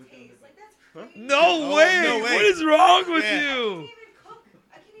problems. No Oh, way. no way. What is wrong with Yeah. you?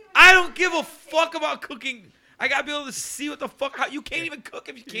 I don't give a fuck about cooking. I gotta be able to see what the fuck. How, you can't even cook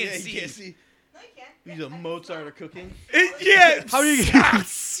if you can't Yeah, see. you can't see. No, you can't. He's a Mozart of cooking. Yeah. How do you-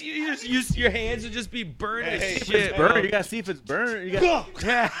 You just use your hands would just be burned as Hey, shit. Burn. bro. You gotta see if it's burnt. You got.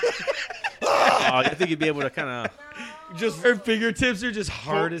 Yeah. Oh, I think you'd be able to kind of. Just Her fingertips are just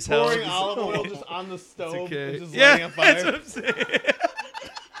hard as hell. pouring Just- olive oil just on the It's stove. okay. And just Yeah, lighting on fire. that's what I'm saying.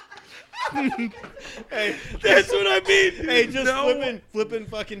 Hey, That's what I mean. hey, just No. flipping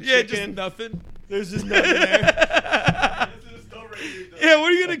fucking Yeah, just chicken. nothing. There's just nothing there. Yeah,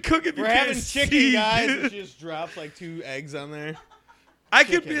 what are you gonna cook if you We're can't having chicken, see, guys. dude? And she just drops like 2 eggs on there. I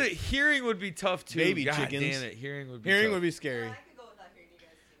could be chicken. like, hearing would be tough too. Baby God chickens. damn it, hearing would be. Hearing tough. would be I scary. could go without hearing you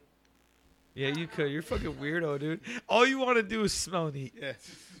guys too. Yeah, you could. You're fucking weirdo, dude. All you want to do is smell and eat. Yeah,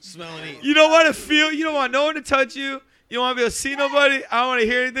 smell and eat. You don't want to feel. You don't want no one to touch you. You don't want to be able to see nobody. I don't want to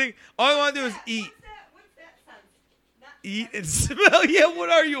hear anything. All I want to do is eat. What's that sense? Not Eat and smell. Yeah, what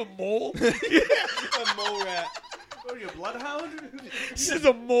are you, a mole? A mole rat. What are you, a bloodhound? She's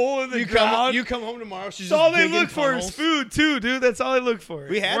a mole in the You ground. come home tomorrow. She's That's all just they digging look for tunnels. is food, too, dude. That's all they look for.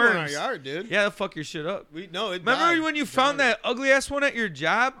 We had one in our Worms. yard, dude. Yeah, they'll fuck your shit up. We no. It Remember died. when you found that ugly ass one at your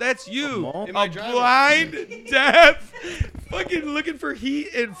job? That's you. mole? In my A driveway. blind, deaf, fucking looking for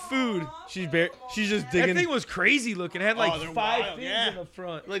heat and food. She's just That digging thing was crazy looking. It had like Oh, they're 5 wild, things yeah. in the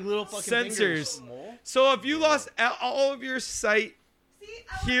front. like little fucking Sensors. fingers. So if you lost all of your sight, See,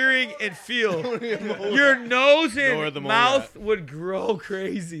 I want hearing, the and mole feel, Your your nose Nor and the mole mouth rat. would grow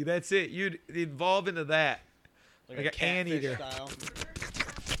crazy. That's it. You'd evolve into that. like like a an anteater. catfish style.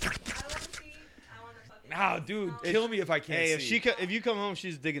 I want to see. I want to fucking. Nah, dude, see. kill me if I can't Hey, see. if you come home,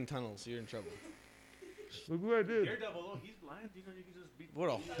 she's digging tunnels. You're in trouble. Look what I did. Daredevil, oh, he's blind. You know, you can just beat. What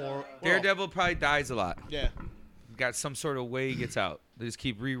a horror. Daredevil probably dies a lot. Yeah. Got some sort of way he gets out. They just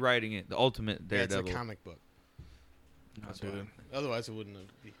keep rewriting it. The ultimate Yeah, it's Daredevil. a comic book. That's why. dude. Otherwise, it wouldn't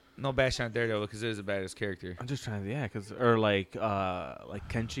be. No bash on Daredevil because it is a badass character. I'm just trying to, yeah, cause or like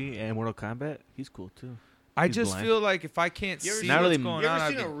Kenshi and Mortal Kombat, he's cool too. I He's just blind. feel like if I can't You ever see Not what's really- going You on, ever I'd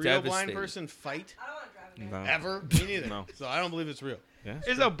seen be a real devastated. blind person fight? I don't want to drive a No. man. Ever? Me neither. No. So I don't believe it's real. Yeah.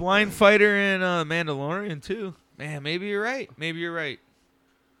 There's a blind fighter in Mandalorian too. Man, maybe you're right. Maybe you're right.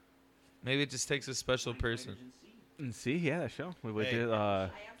 Maybe it just takes a special person. And see, yeah, that show. We Hey.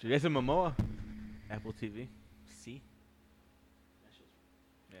 did Jason Momoa, Apple TV. See.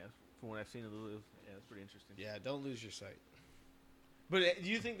 Yeah, from what I've seen, that's pretty interesting. Yeah, don't lose your sight. But do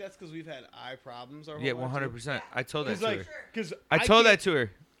you think that's because we've had eye problems? Our whole Yeah, lives? 100%. I told that Because to like, her. because I told that to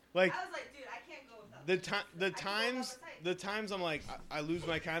her. like I was like, dude, I can't go without the this. time, I can't go without the times I'm like, I lose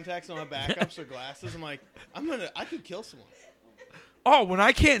my contacts and my backups or glasses. I'm like, I could kill someone. Oh, when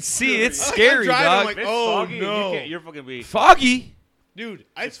I can't see, it's I'm scary, driving, dog. I'm like, If it's oh, foggy, no. you can't, you're fucking be. Foggy. Dude,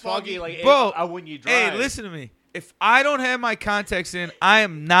 It's foggy, like Bro, when you drive. Hey, listen to me. If I don't have my contacts in, I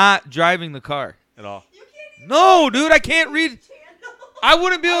am not driving the car. At all. You can't even No, dude, I can't read. channel. I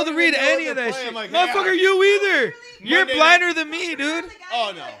wouldn't be able to don't read even know any what of they're that playing. shit. I'm like, Motherfucker, yeah. you either. You're Monday blinder than me, dude.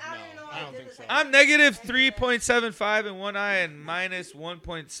 Oh, no, I don't think so. I'm negative 3.75 in one eye and minus 1.75 Oh,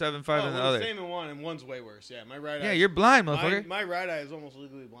 in the we're the other. same in one, and one's way worse. Yeah, my right eye. Yeah, you're blind, motherfucker. my right eye is almost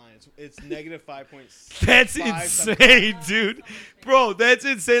legally blind. It's negative 5.6. That's 5.75. insane, dude. Bro, that's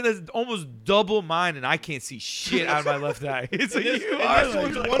insane. That's almost double mine, and I can't see shit out of my left eye. It's like, this- you and are this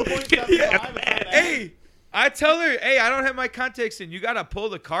like, one's 1.75. It's not bad. hey, I tell her, hey, I don't have my contacts in. You got to pull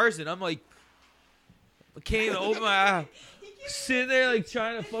the cars in. I'm like, I can't even open my eye. Sitting there, like,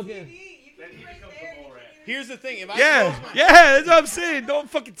 trying to fucking. Here's the thing: if I Yeah, close my, yeah, that's what I'm saying. Don't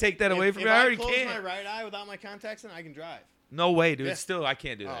fucking take that away from if me. I already close can't. my right eye without my contacts in, I can drive. No way, dude. Yeah. Still, I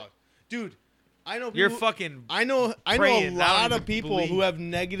can't do that. Oh, dude, I know. You're people- fucking. I know a praying. I don't lot even of people believe. who have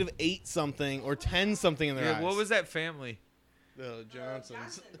negative 8 something or 10 something in their Yeah, eyes. what was that family? The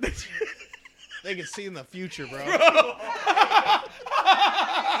Johnsons? They can see in the future, bro.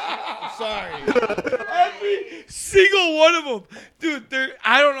 I'm sorry. Every single one of them, dude.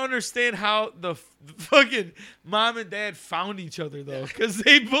 I don't understand how the fucking mom and dad found each other though, because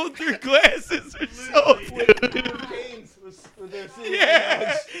they both their glasses are so. Yeah.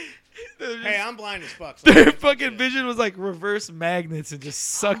 They're just- Hey, I'm blind as fuck. So their fucking vision was like reverse magnets and just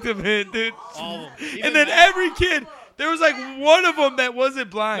sucked them in, dude. all of them. Even And then Matt- every kid, there was like one of them that wasn't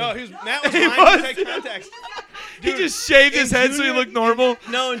blind. No, Matt was He blind. was. He had contacts. He just shaved his in head so he junior- looked normal.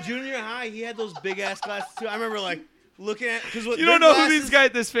 No, in junior high, he had those big ass glasses too. I remember like looking at because You don't know who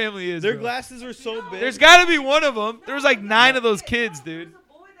this family is. Their bro. glasses were so big. There's got to be one of them. There was like 9 of those kids, dude.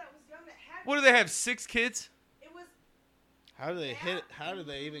 What do they have? 6 kids? It was How do they hit it? How did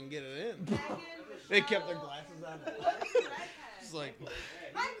they even get it in? They kept their glasses on. It's like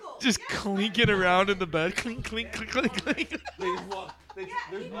Michael. Just clinking around in the bed. Clink, clink, clink, clink, clink. they just walk.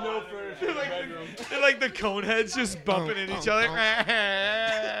 There's no furniture in the bedroom. They're like the cone heads just bumping into each other.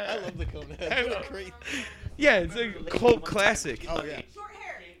 I love the cone head. I They're know. great. Yeah, it's a cult classic. Oh yeah. Short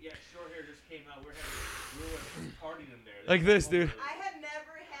hair. Yeah, short hair just came out. We were partying in there. Like this, dude. I had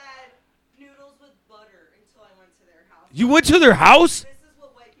never had noodles with butter until I went to their house. You went to their house? This is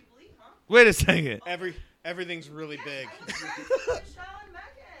what white people eat, huh? Wait a second. Everything's really big. I used to with Michelle and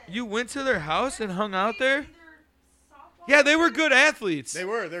Megan. You went to their house and hung out there? Either softball Yeah, they were good athletes. They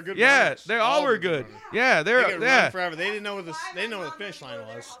were. They're good. Yeah, runners. they all were good. runners. Yeah, They they're could run yeah. forever. They didn't know where Well, they didn't know where the my finish mom line let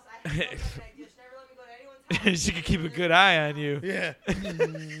me go to their was. house. I had no idea. She never let me go to anyone's house. She could keep a good eye on you. Yeah.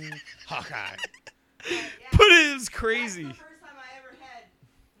 Hawkeye. Yeah. But it was crazy. That's the first time I ever had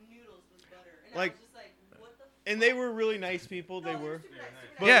noodles with butter. And Like- I was just like, what the And they were really nice people. They No, were. super nice,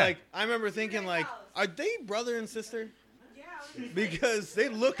 super But nice. Yeah. like I remember thinking like, are they brother and sister? Yeah, I was just Because they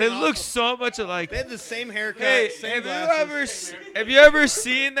look. They awful. look so much alike. They had the same haircut. Hey, same have you glasses. ever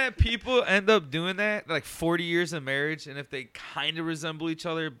seen that people end up doing that? Like 40 years of marriage, and if they kind of resemble each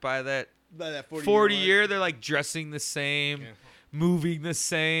other by that By that 40 mark. year, they're like dressing the same, Yeah. moving the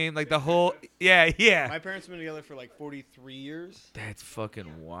same, like the whole. Yeah. My parents have been together for like 43 years. That's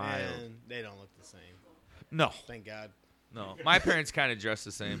fucking wild. And they don't look the same. No, Thank God. no. My parents kind of dress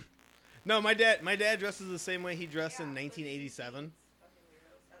the same. No, my dad dresses the same way he dressed in 1987.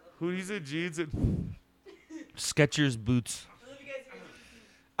 Who these are jeans and Skechers boots. Will you guys hear-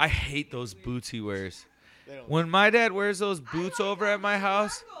 I hate those boots he wears. They don't. When my dad wears those boots I like over that at my with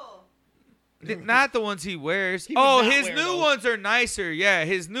house, Sparkle. not the ones he wears. He would Oh, not his wear new those. ones are nicer. Yeah,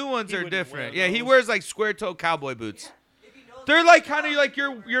 his new ones He are wouldn't different. wear Yeah, he those. wears like square toe cowboy boots. If you know They're like kind of like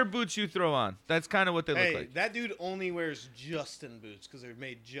your boots you throw on. That's kind of what they Hey, look like. that dude only wears Justin boots because they're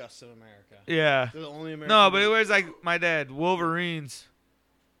made just in America. Yeah. They're the only American. No, but it boots. wears like my dad Wolverines.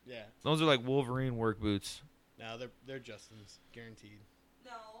 Yeah. Those are like Wolverine work boots. No, they're Justin's, guaranteed.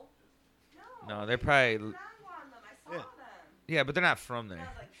 No. No, they're probably- Brand on them. I saw Yeah. them. Yeah, but they're not from And I there.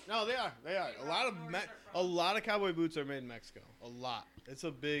 was like, No, they are. They are. A lot of cowboy boots are made in Mexico. A lot. It's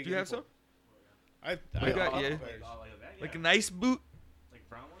a big. Do you have some? I got- yeah. Like a nice boot. Like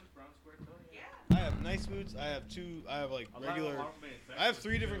brown ones, brown square toe. yeah. I have nice boots. I have two. I have like regular. I have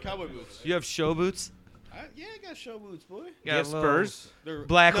 3 different cowboy boots. You have show boots. Yeah, I got show boots, boy. You have little Spurs? They're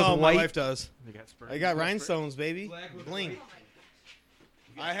Black no, with my white? wife does. They got Spurs. I got rhinestones, baby. Bling.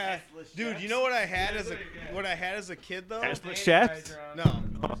 I had, dude. You know what I had as a kid though? Assless chaps? No.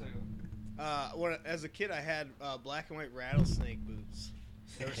 As a kid, I had black and white rattlesnake boots.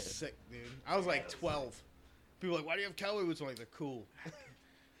 They were sick, dude. I was like 12. People were like, why do you have cowboy boots? I'm like, they're cool.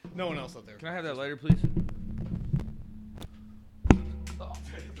 No one else out there. Can I have that lighter, please?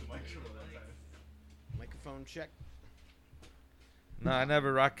 Microphone check. No, I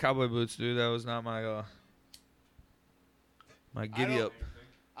never rocked cowboy boots, dude. That was not my giddy don't- up.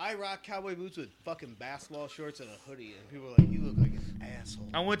 I rock cowboy boots with fucking basketball shorts and a hoodie, and people are like, you look like an asshole.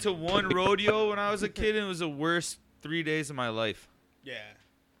 I went to one rodeo when I was a kid, and it was the worst 3 days of my life. Yeah.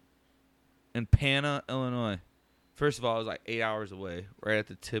 In Pana, Illinois. First of all, it was like 8 hours away, right at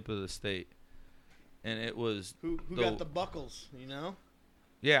the tip of the state. And it was, Who got the buckles, you know?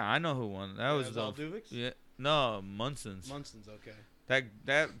 yeah, I know who won. That was all the, Duvix? yeah, no, Munson's. Munson's, okay.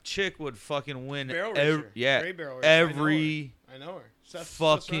 That chick would fucking win Barrel every, racer. yeah, Great barrel racer. every I know her. Seth's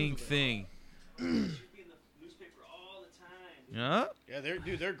fucking friends with her. thing. Should be in the newspaper all the time. Yeah,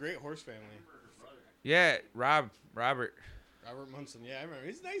 Yeah, they're a great horse family. yeah, Robert. Robert Munson, yeah, I remember.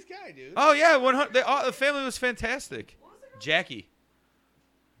 He's a nice guy, dude. Oh yeah, 100. The family was fantastic. Jackie,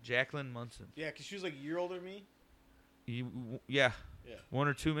 Jacqueline Munson. Yeah, because she was like a year older than me. Yeah, Yeah. 1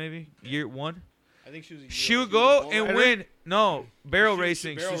 or 2 maybe. Year 1. I think she was a year She older. would go bull and rider. win. No, barrel She-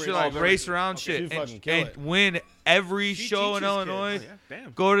 racing. barrel She should racing. like Oh, race barrel around racing. shit She'd fucking and, kill and it. win every She show in teaches Illinois. kids. Oh, yeah,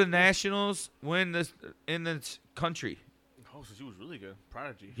 damn. Go to nationals. Win this in the country. Oh, so she was really good.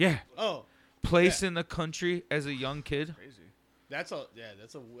 Prodigy. Yeah, Oh, place in the country as a young kid. Crazy. that's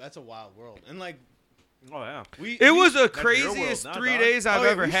a wild world. And like Oh, yeah. It was the That's real world craziest now, 3 dog. days I've Oh, yeah,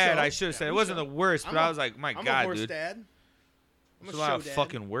 ever we had. show. I should have said Yeah, it we wasn't show. the worst, but I'm I a- was like, my I'm a God, horse dude, dad. I'm it's a a lot show of dad.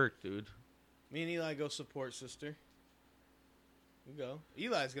 fucking work, dude. Me and Eli go support sister. We go.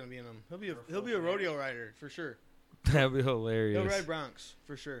 Eli's gonna be in them. He'll be a rodeo rider for sure. That'd be He'll hilarious. ride Bronx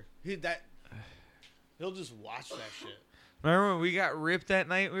for sure. He'll just watch that shit. Remember when we got ripped that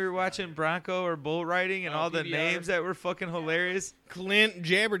night? We were watching Bronco or bull riding, and Oh, all the PBR. names that were fucking hilarious. Clint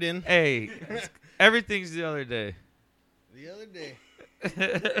Jabberden. Hey, everything's the other day. The other day.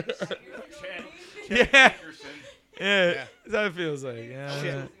 Yeah, yeah, Yeah. that's how it feels like. Yeah, Shit.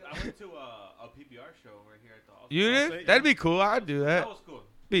 yeah. I went to a PBR show over here at the All You I'll did? say, That'd yeah. be cool. I'd do That that. was cool.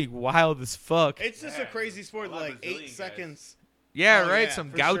 Be wild as fuck. It's just a Yeah, crazy sport, a lot of like 8 Brazilian guys. seconds. Yeah, Oh, right. yeah,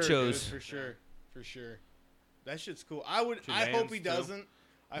 Some for sure, dude, gauchos. for sure. That shit's cool. I hope he Shenanigans, too. doesn't.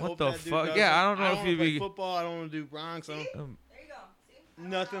 I What hope the that dude fuck? doesn't. Yeah, I don't know if wanna he'd play be- football. I don't want to do Bronx. I don't, Um, There you go. See?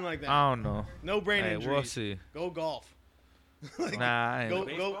 nothing like that. I don't know. No brain Hey, injuries. we'll see. Go golf. Like, Nah, I go ain't.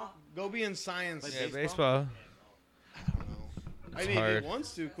 Baseball? go be in science. Like Yeah, baseball? baseball. I don't know. I It's mean, if hard. he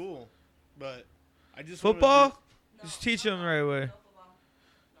wants to, cool. But I just Football? wanna No. Just teach him the right way. No football.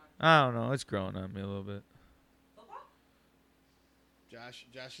 I don't know. It's growing on me a little bit. Football? do-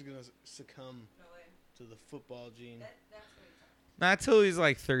 Josh is gonna succumb No way. to the football gene. That's gonna be tough. Not till he's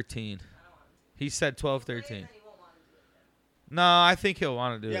like 13. I don't want him He said 12, to. Play it, 13. then he won't want to do it then. No, I think he'll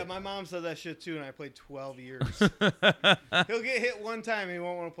want to do Yeah, it. my mom said that shit too, and I played 12 years. He'll get hit one time, and he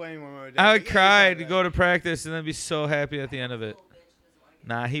won't want to play anymore. My dad's I would like, "Yeah, cry you're to fine, go Dad." to practice and then be so happy at the end of it. Little bitch doesn't want to get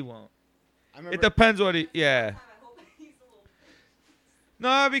Nah, he won't. I remember, It depends what he. Yeah. time. I hope he's a little bitch.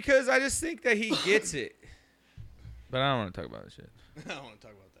 No, because I just think that he gets it. But I don't want to talk about this shit. I don't want to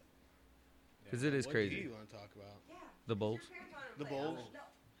talk about that. Because it is What crazy. do you want to talk about? Yeah. The Bulls. Your parents want him to The play. I Bulls? don't know.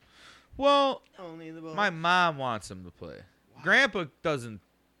 Well, Only the my mom wants him to play. Wow. Grandpa doesn't.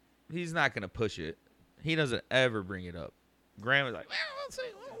 He's not going to push it. He doesn't ever bring it up. Grandma's like, well, let's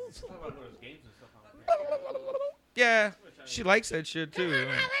see. Talk about those games and stuff. Yeah, she likes that shit too.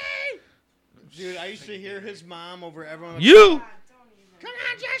 Dude, I used to hear his mom over everyone. You God, don't even. Come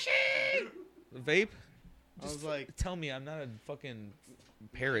on, Joshy! vape? I was like, Tell me I'm not a fucking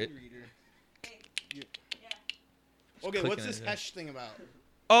parrot. Hey. You- Yeah. okay, what's clicking this it, Hesh thing about?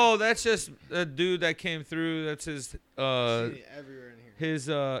 Oh, that's just a dude that came through. That's his See it everywhere in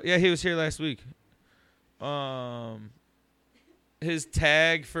here. yeah, he was here last week. his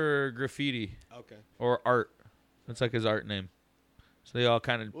tag for graffiti Okay. or art. That's like his art name. So they all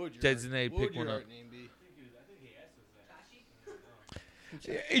kind of What would your designate, art, what pick would your one up. art name be?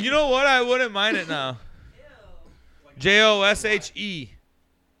 You know what? I wouldn't mind it now. Joshe.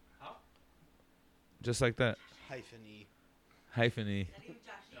 Just like that. Hyphen E. Hyphen E.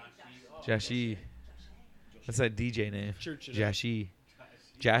 Josh E. That's that DJ name. Church it up. Josh E.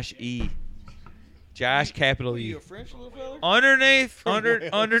 Josh E. Josh capital What are E. you, a French little fella? Underneath. From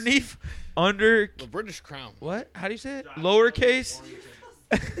Wales. Under. The British Crown. What? How do you say it? Lowercase.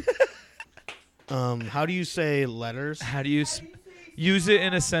 How do you say letters? How do you use it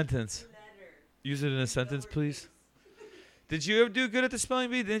in a sentence? Use it in a sentence, please. Did you ever do good at the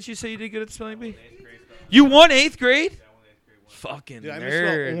spelling bee? Didn't you say you did good at the spelling bee? You won 8th grade? Fucking Dude, I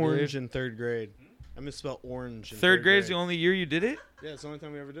nerd, misspelled orange dude. in 3rd grade. I misspelled orange in 3rd grade's the only year you did it? Yeah, it's the only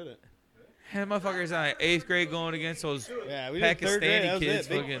time we ever did it. Hey, motherfuckers on 8th grade going against those Yeah, we did 3rd grade. That Pakistani was kids. it.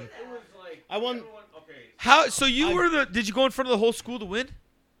 Big- Fucking. I won. How? So you were the? Did you go in front of the whole school to win?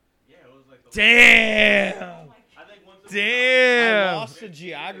 Yeah, it was like Damn. I think once I Damn. lost the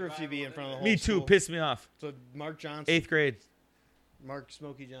geography bee in front of the whole Me too. school. Pissed me off. So Mark Johnson. 8th grade. Mark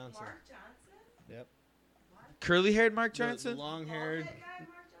Smokey Johnson. Mark Johnson? Yep. Curly-haired Mark The Johnson? long-haired. That guy, Mark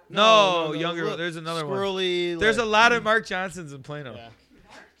Johnson? No, the younger. little There's another one. squirrely, There's a like- lot of Mark Johnsons in Plano. Yeah.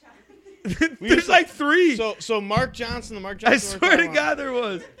 Mark Johnson. There's like 3. So Mark Johnson, the Mark I Johnson. we're swear to talking God, about, there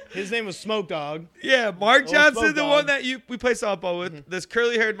was. his name was Smoke Dog. Yeah, Mark Old Johnson, Smoke the Dog. one that we play softball with. This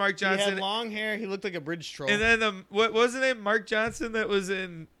curly-haired Mark He had Johnson, long hair. He looked like a bridge troll. and then what was the name? Mark Johnson that was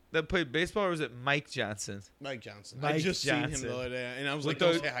in that played baseball, or was it Mike Johnson? Mike Johnson. Mike I just seen Johnson. him the other day, and I was With like,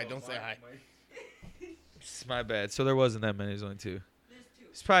 "Don't those- say hi. Don't say hi." It's my bad. So there wasn't that many. There's only 2. There's 2.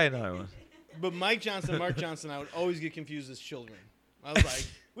 It's probably another one. But Mike Johnson, and Mark Johnson, I would always get confused as children. I was like,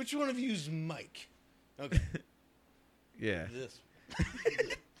 "Which one of you is Mike?" Okay, Yeah. this.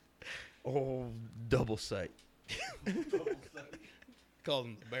 Oh, double sight. Called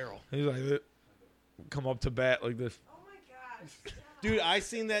him the barrel. He's like, "Look." Come up to bat like this. Oh my gosh. Dude, I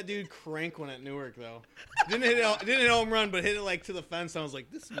seen that dude crank one at Newark though. Didn't hit a home run, but hit it like to the fence. I was like,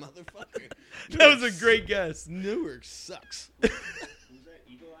 "This motherfucker." That was a great guess. Newark sucks. who's that?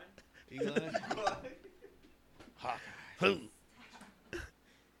 Eagle Eye? Eagle Eye? Hawkeye. Looking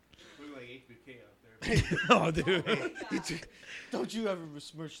like HBK out there. Oh, dude. Don't you ever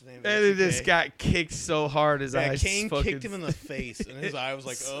besmirch the name of And he HBK. just got kicked so hard his Yeah, eyes Kane fucking kicked him in the face, and his eye was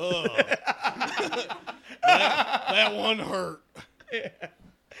like, "Oh, that one hurt."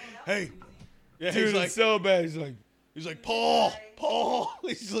 Hey, yeah, Dude, he's like, it's so bad. He's like, Paul.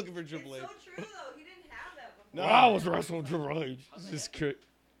 He's looking for Triple H. It's so true, though. He didn't have that before. No, I was wrestling Triple H. Just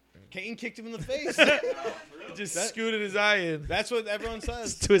Kane kicked him in the face. just That- scooted his eye in. That's what everyone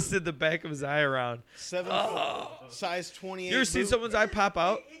Just says. twisted the back of his eye around. 7 size 28. You ever seen boot. someone's eye pop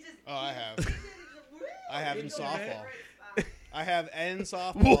out? It just, Oh, I have. I have in softball. I have in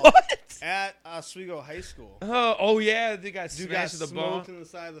softball What? at Oswego High School. Oh yeah, they got Dude got smashed with the ball. smoked in the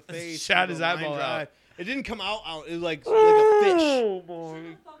side of the face. Shot with his a line eyeball drive. out. It didn't come out. It was like a fish. Oh boy,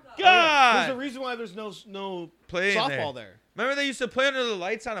 There's a God! reason why there's no Play in softball there. Remember they used to play under the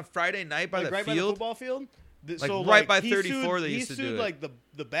lights on a Friday night by Like the right by the field? football field. Like, right by he 34 sued, they he used to do sued it. like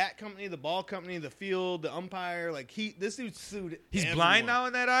the bat company, the ball company, the field, the umpire. Like this dude sued. He's everyone. blind now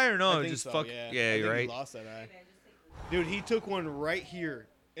in that eye, or I no? think Just so, fuck. Yeah, I Yeah, think you're he right. lost that eye. Dude, he took one right here,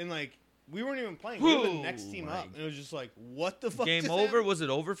 and like we weren't even playing. We were the Whoa, next team my up, and it was just like, what the fuck? Game just over? happened? Was it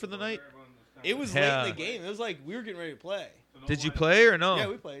over for the night? It was Yeah. late in the game. It was like we were getting ready to play. Did you play or no? Yeah,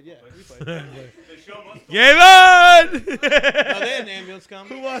 we played. Yeah, we played. Game on! No, they had an ambulance come.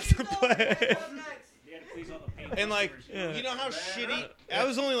 Who wants to play? And like, you know how shitty? I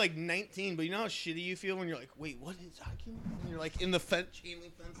was only like 19, but you know how shitty you feel when you're like, wait, what is hockey? And you're like in the fence, chain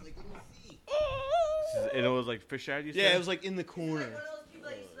link fence, like in the sea. And it was like fish eye, you said? Yeah, it was like in the Like corner. one of those people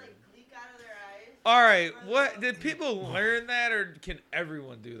that used to like leak out of their eyes. All right, what did people learn that, or can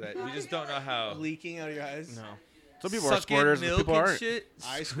everyone do that? We just don't know how. Leaking out of your eyes. No. Some people are Sucking squirters, and milk people and aren't. shit.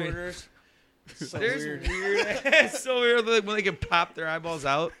 Eye squirters. So There's weird. it's so weird like, when they can pop their eyeballs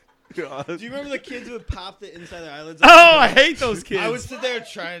out. Do you remember the kids who would pop the inside of their eyelids? Oh, I hate those kids. I would sit there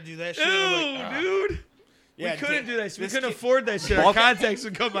trying to do that shit. Ew, I'm like, "Ah." dude. Yeah, we couldn't do that shit. We this couldn't kid- afford that shit. Our Baltimore- contacts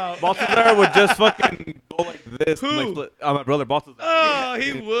would come out. Baltazar would just fucking go like this. Who? And like flip. My brother Baltazar. Oh,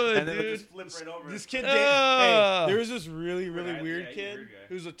 he would, and then it dude. just flip right over. This kid, Ugh. hey, there was this really Yeah, weird yeah, kid weird guy.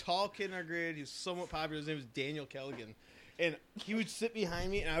 who was a tall kid in our grade. He was somewhat popular. His name was Daniel Kelligan. And he would sit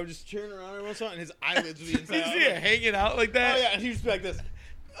behind me, and I would just turn around every once in a while, and his eyelids would be You inside. see it hanging out like Oh, that? yeah, and he would be like this.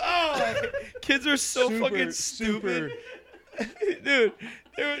 Oh, kids are so Super, fucking stupid. Dude,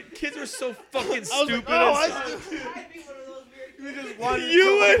 kids are so fucking I was like, stupid. oh, It's- I- I'd be one of those weird You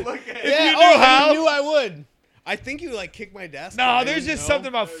would. Yeah. If you knew Oh, how. I knew I would. I think you like kick my desk. No, I there's didn't just know. something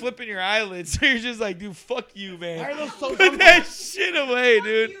about flipping your eyelids. So you're just like, dude, fuck you, man. Why are those so Put that shit away,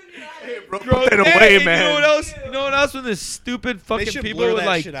 dude. Bro, Throw put that that- away, and man. You know what else? You know what else? When the stupid They fucking should people blur would that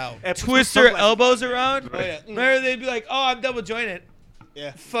like shit out. twist their elbows around. Oh, yeah. Remember they'd be like, "Oh, I'm double jointed."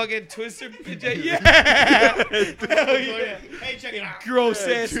 Yeah. Fucking twister. Yeah. Hell yeah. Hey, check it out. Gross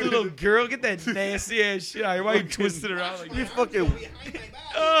ass little girl. Get that nasty ass shit out of here. Why you twisting around like You that? fucking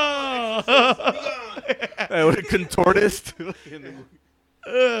Oh. what a contortist.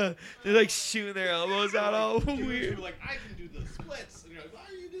 They're like shooting their elbows out all weird. Like, I can do the splits. And you're like, why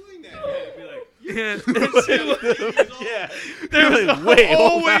are you doing that? Yeah, Yeah, that shit was- Yeah. there was Like, wait,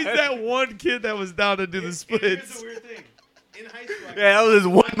 hold always on. that one kid that was down to do the Here's splits. the weird thing. In high school, I Yeah, that was his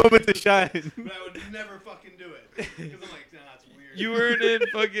one moment to shine. but I would never fucking do it. Because I'm like, nah, that's weird. You weren't in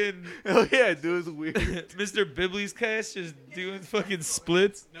fucking Oh yeah, dude, it's weird. Mr. Bibley's class just doing fucking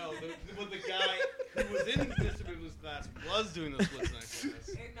splits. No, the guy who was in Mr. Bibley's class was doing the splits in that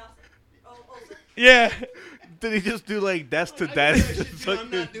class. Eric Nelson. Oh, sir. Yeah. Did he just do like desk to I desk? did that shit too,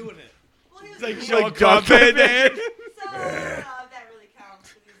 I'm not doing it. Well, he was It's like like, Sean Like John Conrad, Conrad. man. so that really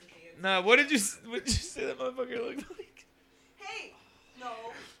counts. 'cause he was a dance. Nah, what did you say that motherfucker looked like? Hey, no.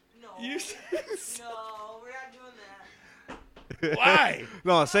 You said No, we're not doing that. why?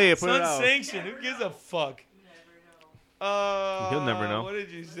 No, say it. It's Put it out. unsanctioned. Who gives a fuck? You never know. He'll never know. What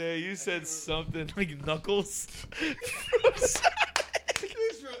did you say? You said something like Knuckles.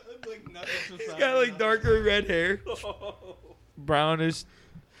 He's got like darker red hair, brownish.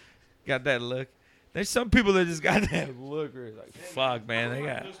 Got that look. There's some people that just got that look where it's like, fuck, man. They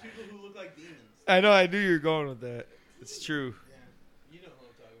got. Those people who look like demons. I know. I knew you were going with that. It's true. Yeah. You know who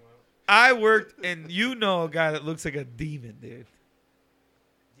I'm talking about. I worked, and you know a guy that looks like a demon, dude.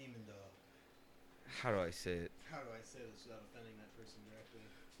 Demon dog. How do I say it? How do I say this without offending that person directly?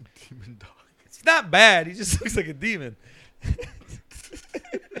 Demon dog. It's not bad. He just looks like a demon. Yeah,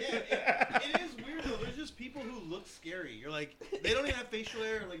 it is weird though. There's just people who look scary. You're like, they don't even have facial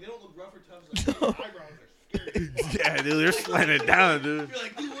hair. Like, they don't look rough or tough. Like, their eyebrows are scary. Yeah, dude, they're slanted down, dude. You're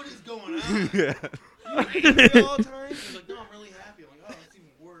like, dude, what is going on? Yeah. You angry all the time? He's like, no, I'm really happy. I'm like, oh,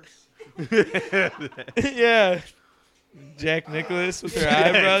 that's even worse. Yeah. Jack Nicholas with their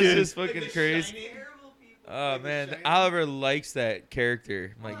eyebrows dude. just fucking Like the crazy. Shining. Terrible people. Oh man, Oliver likes that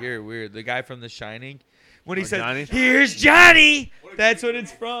character. I'm like, you're weird. The guy from The Shining. When he Oh, says, Johnny? "Here's Johnny," What a that's great what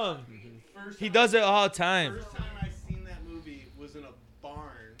it's from. First He time- does it all the time. First time I seen that movie was in a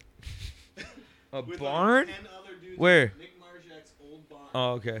barn. A with barn? Like 10 other dudes. Where? Nick Marjak's old barn.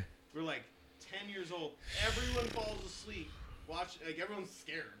 Oh, okay. We're like 10 years old. Everyone falls asleep. Watch, like everyone's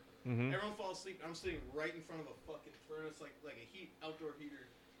scared. Mhm. Everyone falls asleep. I'm sitting right in front of a fucking furnace, like a outdoor heater,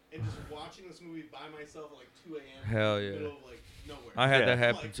 and just watching this movie by myself at like 2 a.m. Hell in yeah. the middle of like nowhere. I had Yeah. that I'm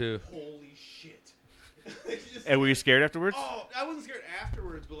happen like, too. Holy shit. It's just And were you like- scared afterwards? Oh, I wasn't scared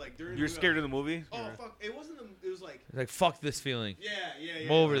afterwards, but like during. You were the scared in the movie? Oh fuck! It wasn't. It was like. It's like, fuck this feeling. Yeah.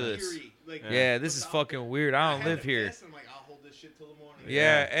 I'm over like, this. eerie, like, Yeah, this is what's out fucking there. weird. I don't had live to here. piss, and I'm like, I'll hold this shit till the morning.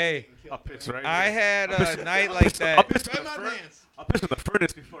 Yeah, hey. I'll piss right I here. had I'll piss- a night I'll like piss- I'll that. piss in Grab the my fur- pants. I'll piss in the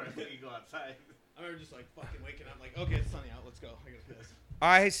furnace before I let you go outside. I remember just like fucking waking up, like, okay, it's sunny out. Let's go. I gotta piss.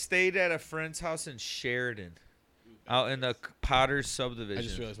 I stayed at a friend's house in Sheridan, out in the Potters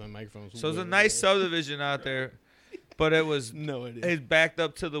subdivision. realized my microphone was. So it's a nice subdivision out there, but it was No idea. it's backed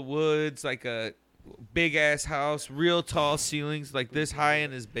up to the woods, like a big ass house, real tall ceilings, like this high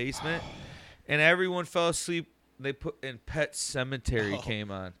in his basement, and everyone fell asleep. They put in Pet Cemetery Oh. came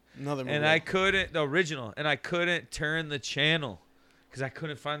on, Another movie. and I couldn't the original, and I couldn't turn the channel because I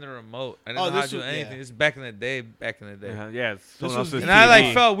couldn't find the remote. I didn't Oh, know how this to do was- anything. yeah. This is back in the day. Back in the day. Yeah, someone was else's And I like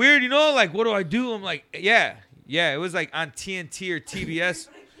TV. felt weird, you know, like what do I do? I'm like, yeah, it was like on TNT or TBS.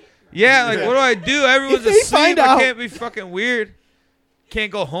 Yeah, like what do I do? Everyone's If they asleep. find I out- can't be fucking weird.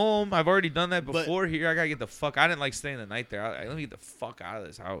 Can't go home. I've already done that But- before here. I gotta get the fuck. I didn't like staying the night there. Let me get the fuck out of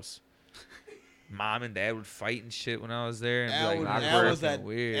this house. Mom and dad would fight and shit when I was there, and Al, be like, Al was fucking that.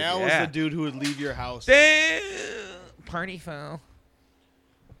 weird. Al yeah. was the dude who would leave your house. Damn, party foul.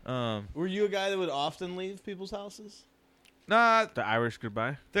 Were you a guy that would often leave people's houses? Nah, The Irish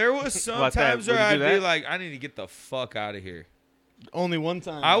goodbye. there was About that, sometimes would where you I'd do be that? like, I need to get the fuck out of here. Only one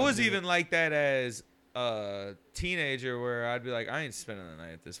time. I was did even it. like that as a teenager where I'd be like, I ain't spending the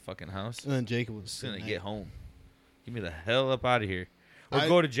night at this fucking house. And then Jacob was just gonna sitting get there. home. Get me the hell up out of here. Or I-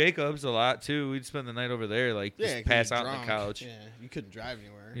 go to Jacob's a lot too. We'd spend the night over there, like Yeah, just 'cause pass you're out on the drunk. couch. Yeah, you couldn't drive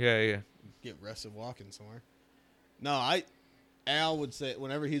anywhere. Yeah. Get rested walking somewhere. No, Al would say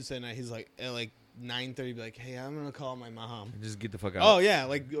whenever he'd say night, he's like, 9:30, be like, "Hey, I'm gonna call my mom." Just get the fuck out. Oh yeah,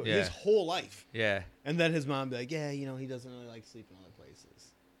 like Yeah. his whole life. Yeah. And then his mom be like, "Yeah, you know, he doesn't really like sleeping other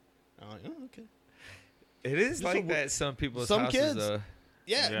places." I'm like, "Oh, okay." It is Just like a- that. Some people's some houses, kids. though.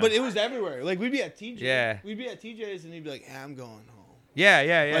 Yeah, Yeah. but it was everywhere. Like we'd be at TJ. Yeah. We'd be at TJ's and he'd be like, "Yeah, I'm going home." Yeah. Like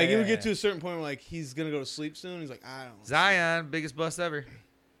it yeah, would get yeah. to a certain point where like he's gonna go to sleep soon. He's like, "I don't." wanna Zion, biggest bust ever. sleep."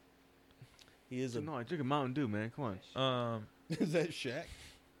 He is a. No, I drink a Mountain Dew, man. Come on. Is that Shaq?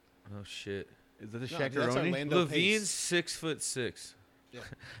 Oh shit. Is that the No, dude, that's Shaq-a-roni? Orlando Levine's Pace. 6'6".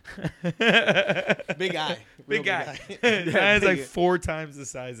 Big guy. Real Big guy. guy. Zion's like big. 4 times the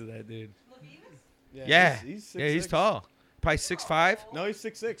size of that dude. Levinas? Yeah. He's Yeah, he's 6'6". tall. Probably 6'5". No, he's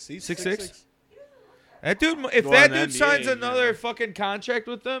 6'6". He's 6'6"? That dude, if Well, that in the dude signs NBA, another yeah. fucking contract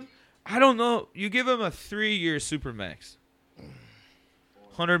with them, I don't know. You give him a 3-year supermax.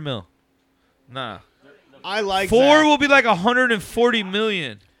 100 mil. Nah. I like 4 Zach. will be like 140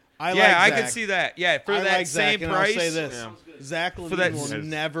 million. I Yeah, like I Zach. can see that. Yeah, for I that like Zach, same and price. I'll say this: Yeah. Zach For Levine that- will Yes.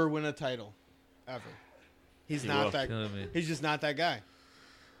 never win a title, ever. He's He not will. that. Killing me. He's just not that guy.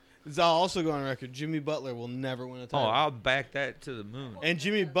 I'll also go on record: Jimmy Butler will never win a Oh, title. I'll back that to the moon. And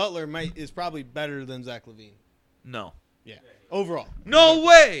Jimmy Butler is probably better than Zach Levine. No. Yeah, overall. No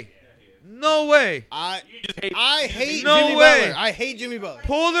way. No way. I hate- hate No Jimmy way. Butler. I hate Jimmy Butler.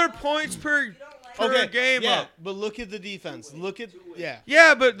 Pull their points per game yeah, up. but look at the defense. Look at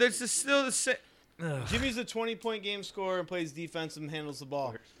Yeah, but this is still the same. Jimmy's a 20-point game scorer and plays defense and handles the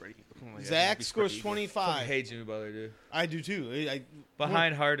ball. Yeah, Zach he's scores pretty- 25. I hate Jimmy Butler, dude. I do too.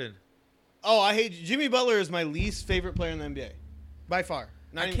 Behind Harden. I hate Jimmy Butler is my least favorite player in the NBA, by far.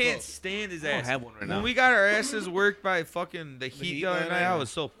 Not I even can't close. stand his I don't ass. have one right When now. we got our asses worked by fucking the Heat Heat the other the other night, I night. was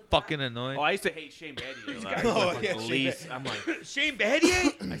so fucking annoyed. Oh, I used to hate Shane Battier. Like, Oh, like, yeah, the Shane least. I'm like, Shane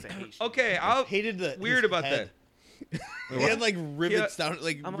Battier? I used to hate Shane. Okay, I'll Hated the weird his about head. that. He had like rivets down,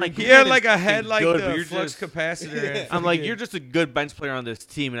 like I'm like, He You're had just like a head like good, but the you're flux just- capacitor. Yeah. I'm like, you're just a good bench player on this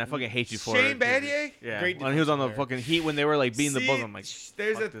team, and I fucking hate you for it. Shane Battier? Yeah, Great when he was on the defensive fucking Heat when they were like beating the See, Bulls, I'm like,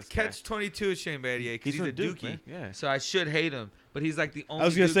 there's fuck a this guy. catch-22 with Shane Battier because he's from a Duke, dookie. man. Yeah. So I should hate him, but he's like the only. I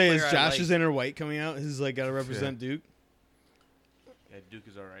was gonna Duke say, player is I Josh's like. inner white coming out? He's like got to represent Duke. Yeah, Duke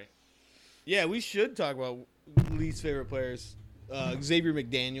is all right. Yeah, we should talk about least favorite players. Xavier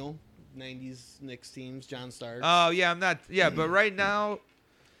McDaniel, 90s Knicks teams. John Starks. Oh yeah, I'm not. Yeah, but right now,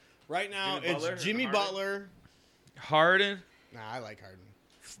 right now, Jimmy it's Butler, Jimmy Harden? Butler. Harden. Nah, I like Harden.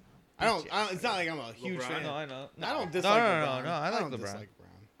 I don't. It's not like I'm a huge LeBron? fan. No, I know. I don't No, dislike no, LeBron. no. I like don't LeBron. dislike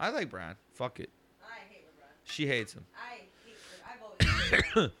LeBron. I like Brown. Fuck it. I hate LeBron. She hates him. I hate LeBron.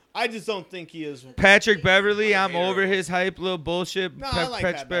 I've always I just don't think he is. Patrick Beverly, I'm hate over him. his hype little bullshit. No, I like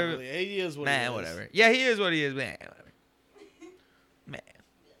Pat Beverly. He is what he Man, is. whatever. Yeah, he is what he is. Man, whatever. Man.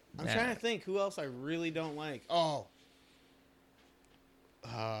 I'm Nah. trying to think who else I really don't like. Oh.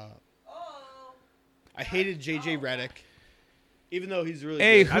 oh. I hated JJ Redick. Even though he's really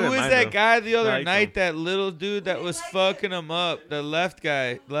Hey, good. I who didn't was mind that him. guy the other I liked night? him. That little dude that was fucking him up. The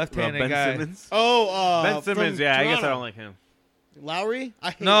left-handed Ben guy. Simmons. Oh, Ben Simmons. from Yeah, I guess I Toronto. don't like him. Lowry?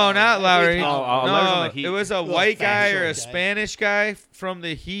 I hate No, Lowry. not I hate Lowry. Lowry. Oh, Lowry's on No, the Heat. it was a Little white fat guy or a short guy. Spanish guy from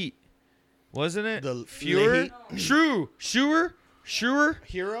the Heat, wasn't it? The Fuhrer, Heat? Schuer,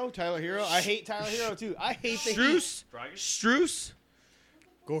 Hero? Tyler Hero? I hate Tyler Hero, too. I hate the Heat. Struce,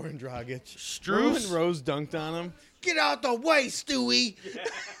 Goran Dragic. Struce. When Rose dunked on him. Get out the way, Stewie.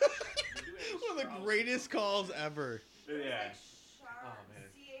 One of the greatest calls ever. Yeah.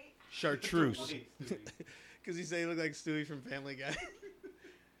 Chartreuse. Because he said he looked like Stewie from Family Guy.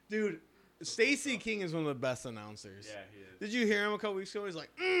 Dude, Stacey King is one of the best announcers. Yeah, he is. Did you hear him a couple weeks ago? He's like,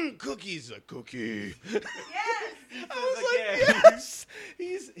 cookies, a cookie. Yes. I was like, yeah.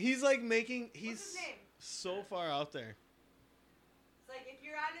 yes. He's like making. What's He's his name? so far out there. It's like if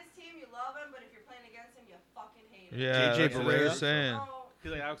you're on his team, you love him, but if you're playing against him, you fucking hate him. Yeah, JJ that's what they were Barea. saying. No,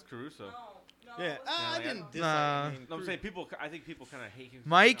 He's like Alex Caruso. no, no. Yeah, I like, didn't I- dislike Nah. him. No, I'm saying people. I think people kind of hate him.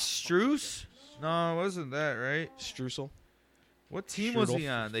 Mike No, Struce? No, it wasn't that right? Streusel. What team was he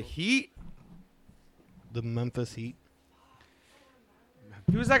Strudel. on? The Heat? The Memphis Heat.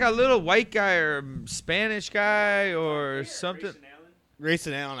 He was like a little white guy or Spanish guy or something. Grayson Allen?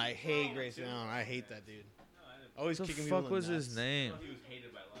 Grayson Allen. I hate Grayson Allen. I hate that dude. Always What the kicking people fuck in the was his nuts. name? He was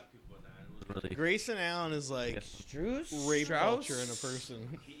hated by a lot of people. And that was really. Grayson Allen is like Struce? rape Strauss? culture in a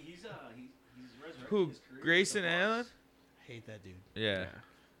person. He's resurrected Who? his career Grayson so far. Allen? Hate that dude. Yeah.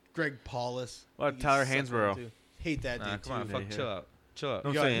 Greg Paulus. What about He Tyler sucks Hansborough? too. Hate that Nah, dude come on, too. fuck, Yeah. chill out. Chill out.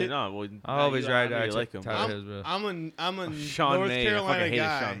 I'm got saying hit- no. Well, I always you, ride I out really like him. Tyler Hansbrough. I'm a Sean North May. I Carolina fucking hated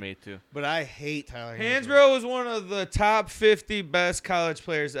guy, Sean May too. but I hate Tyler Hansbrough was one of the top 50 best college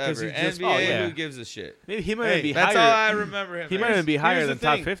players 'Cause ever. he just- NBA, oh, yeah. who gives a shit? Maybe he might Hey, even be That's higher. all I remember him. He as. might even be higher Here's than the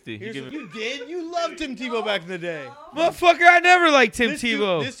top thing. 50. Here's He what give- you did. You loved Tim Tebow back in the day. Motherfucker, I never liked Tim This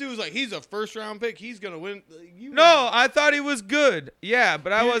Tebow. This dude was like, he's a first round pick. He's gonna win. You No, I thought he was good. Yeah,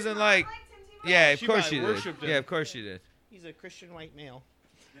 but I wasn't like. Yeah, of She course probably you did. worshipped him. Yeah, of course you did. he's a Christian white male.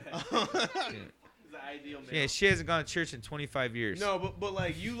 The ideal male. Yeah, she hasn't gone to church in 25 years. No, but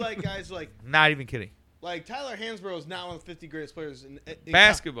like you like guys like Not even kidding. Tyler Hansbrough is not one of the 50 greatest players in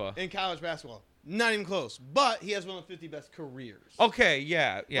Basketball. in college basketball. Not even close. But he has one of the 50 best careers. Okay,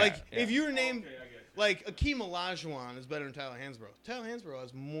 yeah. like yeah. if you were named Okay, I get it. like Akeem Olajuwon is better than Tyler Hansbrough. Tyler Hansbrough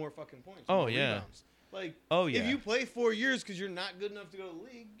has more fucking points. Oh, more yeah. rebounds. Like Oh, yeah. if you play 4 years because you're not good enough to go to the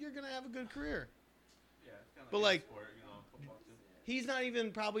league, you're gonna have a good career. Yeah, it's kinda But, any like- sport, you know, football too. He's not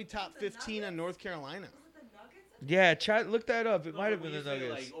even probably top 15 on North Carolina. Yeah, look that up. It No, might have but been the when you say,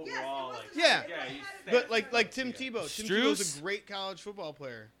 Nuggets. Like, Yes, it overall, was like, the Yeah. Nuggets. he's But fast. like Tim Tebow. Tim Strus? Tebow's a great college football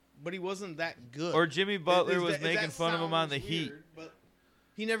player, but he wasn't that good. Or Jimmy Butler Is was that- making that fun of him on the sounds Heat. weird, but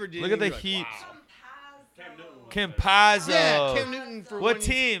he never did. Look at the anything Heat. like, wow. Cam Newton was Campazzo. Yeah, Cam Newton for What one-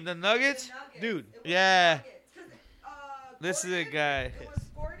 team? The Nuggets? Dude. Yeah. This is a guy.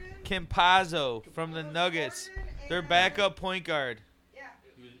 Campazzo from the Nuggets. Their backup point guard. Yeah.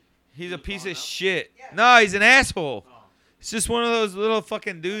 He's a piece of shit. No, he's an asshole. He's just one of those little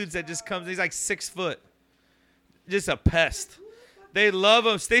fucking dudes that just comes. He's like 6 foot. Just a pest. They love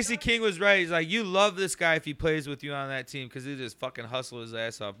him. Stacey King was right. He's like, you love this guy if he plays with you on that team because he just fucking hustle his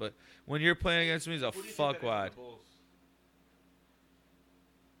ass off. But when you're playing against him, he's a fuckwad.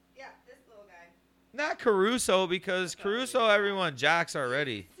 Yeah, this little guy. Not Caruso because Caruso, everyone jocks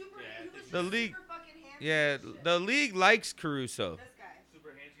already. Super, he was The super league- fucking handsome Yeah, and shit. the league likes Caruso. This guy. super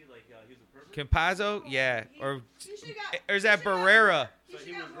handsy, like he was a perfect. Campazzo, yeah, or He should've got- or is that he should've got- Barrera? He So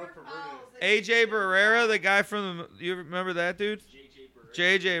should've he got was more real perverted. fouls than AJ he did. Barrera, the guy from the. You remember that dude?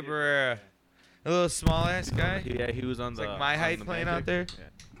 JJ Barrera, a little small ass guy. Yeah, he was on It's the. like my on height the playing Magic. out there. Yeah.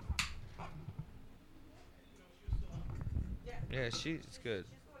 Yeah, she's good.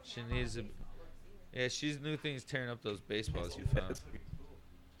 She needs a. Yeah, she's new things tearing up those baseballs you found. My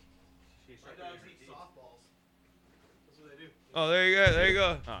dogs eat softballs. That's what they do. Oh, there you go. There you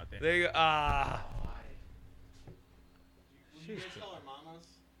go. Oh, damn. There you go. Ah. You guys call her mamas?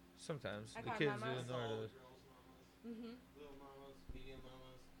 Sometimes I the call kids mamas. do ignore those. Girls mamas, Mhm. little mamas, medium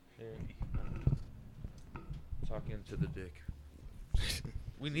mamas. Here. Talking to the dick.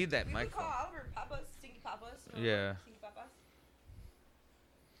 We need that We would call microphone. Oliver Papas, Stinky Papas. Yeah. Stinky Papas.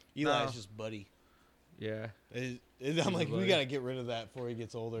 Eli's No. just buddy. Yeah. I'm like, we buddy. gotta get rid of that before he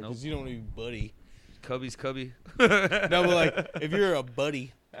gets older, because Nope. you don't want to be buddy. Cubby's cubby. No, but like, if you're a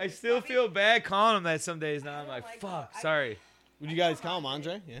buddy, I still feel bad calling him that some days now. I'm don't like, like fuck, that. sorry. would you guys call him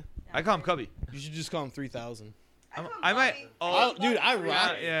Andre? Yeah. I call him Cubby. You should just call him 3000. I'm- call him I might- Bobby. oh, dude, I Bobby.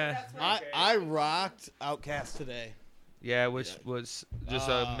 rock- yeah. That's what I rocked Outcast today. Yeah, which was just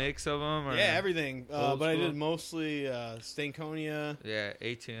a mix of them. Or Yeah, everything. Old But I school? did mostly Stankonia. Yeah,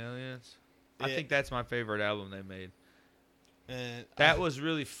 18 Aliens. I Yeah. think that's my favorite album they made. And That was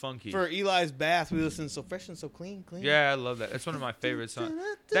really funky. for Eli's bath. We listened to So Fresh and So Clean. Yeah, I love that. That's one of my favorite songs.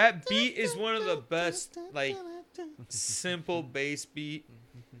 That beat is one of the best, like, simple bass beat.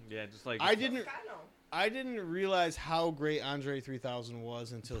 Yeah, just like. I didn't. Scano. I didn't realize how great Andre 3000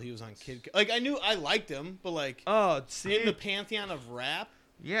 was until he was on Kid. Like I knew I liked him, but like Oh, see? in the pantheon of rap,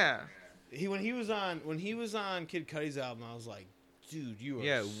 Yeah. when he was on Kid Cudi's album, I was like, dude, you are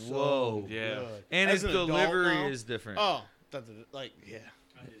Yeah, so whoa. Yeah. good. And As his an adult delivery now- is different. Oh, like yeah.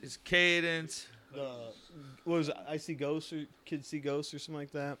 His cadence. What was it, I See Ghosts or Kids See Ghosts or something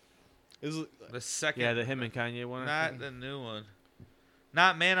like that? It was The second. Yeah, the him and Kanye one. I Not think. the new one.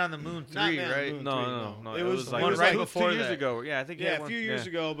 Not Man on the Moon 3, Not Man on the right? Moon. No. It It was was the like one right two before years that. ago. Yeah, I think. yeah, a few years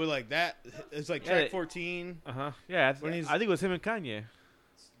ago, but like that, it's like Yeah, track it- 14. Uh huh. Yeah, When he's- I think it was him and Kanye.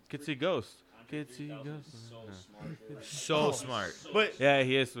 Could see Ghost. Could see Ghost. So smart. But Yeah,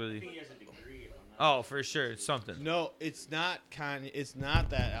 he is really. He has a degree, if I'm not Oh, for sure. It's something. no, it's not Kanye. It's not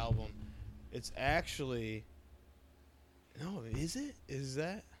that album. It's actually. No, is it? Is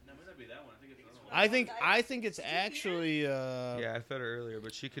that? No, it might not be that one. I think it's another one. I think it's actually. Yeah, I fed her earlier,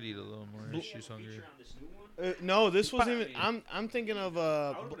 but she could eat a little more if she's hungry. Feature on this new one? No, this wasn't even. I'm thinking of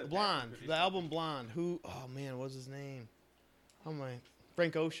would've been a Blonde, bad the album Blonde. Who? Oh man, what's his name? Oh my,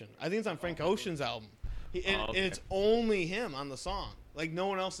 Frank Ocean. I think it's on Frank Ocean's album. And okay. it's only him on the song. Like no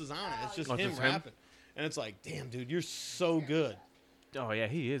one else is on it. It's just Oh, him just him? rapping. And it's like, damn, dude, you're so good. Oh yeah,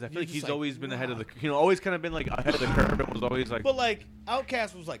 he is. I feel You're like just he's like, always been ahead of the. wow. Always kind of been like ahead of the curve. It was always like. But like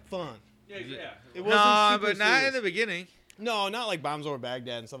Outkast was like fun. Yeah. It wasn't No, super but not in serious. the beginning. No, not like Bombs Over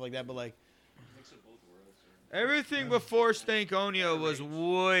Baghdad and stuff like that. But like, Everything before Stankonia was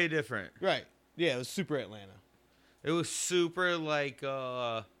way different. right? Yeah, it was super Atlanta. It was super like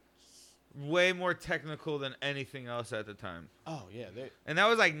way more technical than anything else at the time. Oh yeah, And that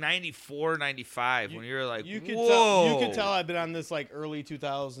was like 94, 95 when you were like, you could whoa. you could tell I've been on this like early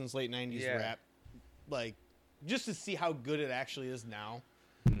 2000s, late 90s Yeah. rap, like just to see how good it actually is now.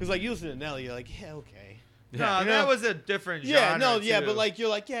 Because like you listen to Nelly, you're like, yeah, okay. No, You that know? was a different genre. Yeah, no, yeah, too. but like you're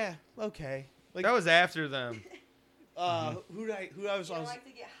like, yeah, okay. Like that was after them. who I was You don't like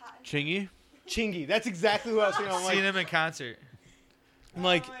to get hot and Chingy. Chingy. That's exactly who I was thinking. I'm Seen like, them in concert. I'm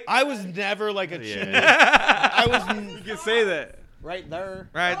like I was never like a Chingy. Yeah. I was You can say that. right there.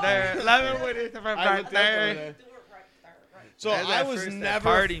 Right there. Love it when it's I right looked up over there. there. do it right there, right. So That's I that was first, that never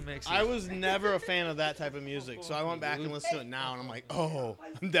party mixes. I was never a fan of that type of music. So I went back and listened to it now, and I'm like, oh,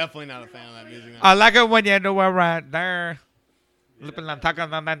 I'm definitely not a fan of that music now. I like it when you do it right there. Looking like talking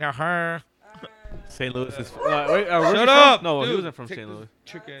about your hair. St. Louis is. Wait, where's he Shut from? up. No, he dude. wasn't from Take St. the Louis.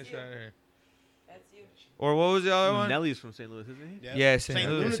 Chicken inside here. That's you. Or what was the other one? Nelly's from St. Louis, isn't he? Yeah, St. St.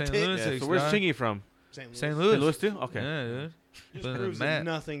 Louis. St. Lunatic. Louis. Yeah, so where's Chingy from? St. St. Louis. Louis. St. Louis too? Okay. Yeah, dude. Just But proves Matt-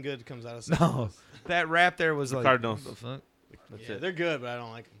 that nothing good comes out of St. No, Louis. that rap there was like Cardinals. what the fuck? That's Yeah, it. they're good, but I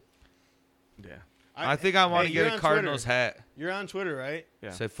don't like them. Yeah. I think I want to you're get a on Cardinals Twitter. hat. You're on Twitter, right?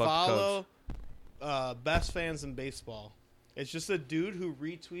 Yeah. Say fuck the Follow best fans in baseball. It's just a dude who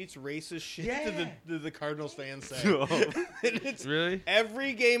retweets racist shit to the Cardinals fans say. and it's Cubs. Really?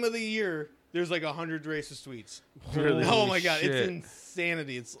 every game of the year. There's like 100 racist tweets. Really? Oh my god, shit. it's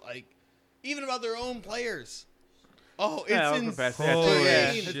insanity. It's like even about their own players. Oh, it's Yeah, insane. yeah, Twitter. Yeah,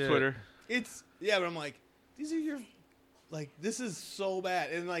 Holy it's shit. Twitter. It's but I'm like, these are your like this is so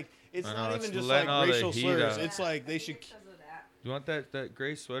bad. And like it's I know, not it's even just letting like all the racial heat slurs. out. It's like they should Because of that. You want that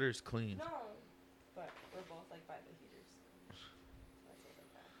gray sweater's clean. No, but we're both like by the heaters.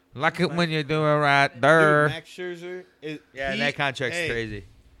 That's what Like it when you do it right Dude, there. Max Scherzer Yeah, that contract's crazy.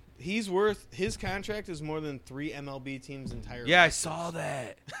 He's worth his contract is more than 3 MLB teams entire. Yeah, I rosters. saw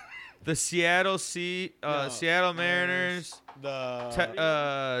that. The Seattle No, Seattle Mariners.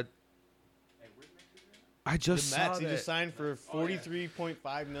 The I just the saw Mets. He that just signed for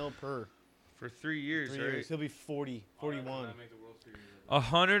 43.5 mil per for 3 years, 3 right? years. He'll be 41.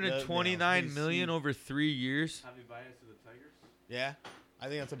 129 Yeah, million see. over 3 years. Yeah, I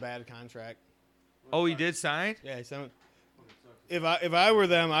think that's a bad contract. Oh, he did sign? Yeah, he signed. If I were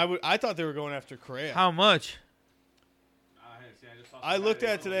them, I thought they were going after Correa. How much? I looked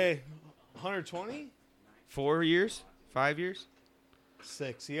at today, 120, 4 years? 5 years?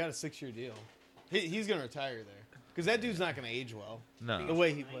 6. He got a 6-year deal. He's gonna retire there because that dude's not gonna age well. The No.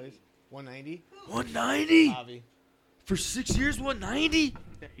 way he plays, 190. 190 Javi. for 6 years. 190.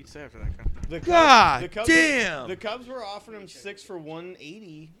 Yeah, he's sad for that contract. The Cubs, God the Cubs, damn. The Cubs were offering him 6 for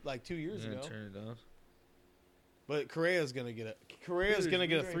 180 like 2 years Yeah, ago. turn it down. But Correa's gonna get a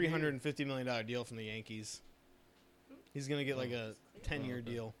 $350 million deal from the Yankees. He's gonna get like a 10-year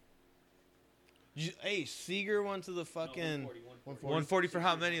deal. Hey, Seager went to the fucking 140 for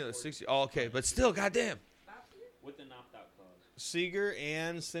how many of those? 60. Oh, okay, but still, goddamn. With an opt-out clause. Seager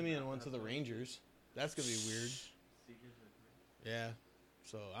and Simeon went to the Rangers. That's gonna be weird. Yeah.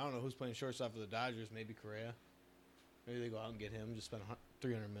 So I don't know who's playing shortstop for the Dodgers. Maybe Correa. Maybe they go out and get him. Just spend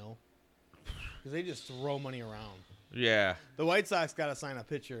 300 mil. Because they just throw money around. Yeah. The White Sox got to sign a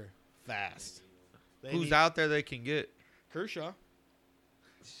pitcher fast. They Who's need out there they can get? Kershaw.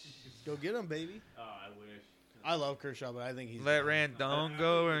 Go get him, baby. Oh, I wish. I love Kershaw, but I think he's. Let Randon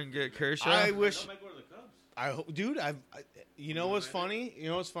go and get Kershaw. I wish. That might go to the Cubs. Dude, you know what's funny? You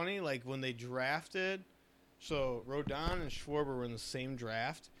know what's funny? Like when they drafted, so Rodon and Schwarber were in the same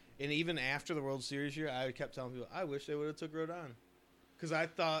draft, and even after the World Series year, I kept telling people, I wish they would have took Rodon, because I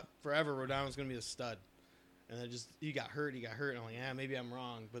thought forever Rodon was going to be a stud, and then he got hurt, and I'm like, yeah, maybe I'm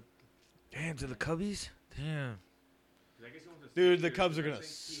wrong, but Damn, to the Cubbies? Damn. I guess he wants to stay dude, the here Cubs are because going I to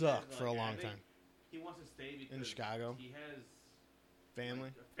think he suck has, for a like, I long think time. He wants to stay because In Chicago? he has Family.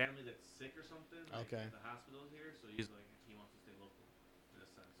 like, a family that's sick or something. Like, Okay. at the hospital here, so he's like he wants to stay local in a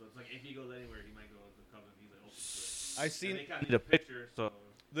sense. So it's like if he goes anywhere, he might go to the Cubs. And he's like, open to it. I And seen they kind of need a pitcher, so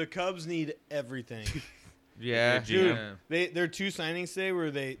the Cubs need everything. Yeah. Dude, yeah. their 2 signings today where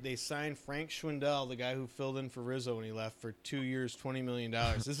they signed Frank Schwindel, the guy who filled in for Rizzo when he left, for 2 years, $20 million.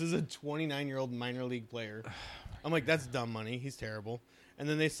 This is a 29-year-old minor league player. I'm like, that's dumb money. He's terrible. And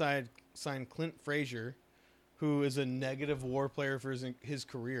then they signed Clint Frazier, who is a negative WAR player for his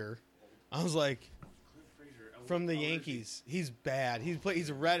career. I was like, Clint Frazier. from the Yankees. He's bad. He's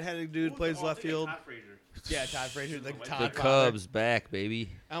a redheaded dude. Plays left field. Todd Frazier. Yeah, Todd Frazier. The The Todd The father. Cubs back, baby.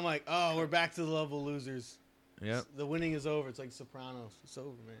 I'm like, oh, we're back to the level of losers. Yep. The winning is over. It's like Sopranos. It's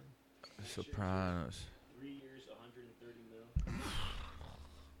over, man. Sopranos. 3 years, 130 mil.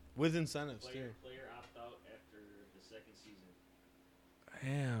 With incentives too. Player opt out after the second season.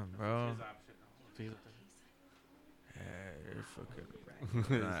 Damn, bro. His option. Yeah, you're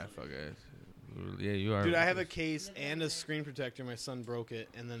fucking. Nah, fuck it. Yeah, you are. Dude, I have a case and a screen protector. My son broke it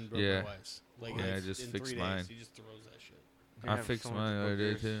and then broke Yeah. my wife's. Like, Yeah, I it's just in fixed 3 days, mine. He just throws that shit. I fixed mine the other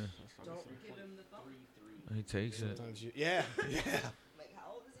day too. Don't give him the phone. He takes it. Sometimes you, yeah, yeah. Like,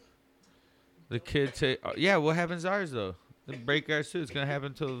 how old is he? The kid take. Yeah, what happens to ours though? They break ours too. It's gonna happen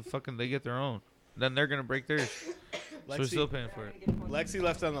until fucking they get their own. Then they're gonna break theirs. So we're still paying for it. Lexi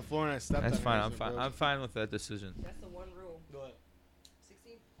left on the floor and I stepped That's on fine. her. I'm fine. I'm fine with that decision. That's the one rule. What?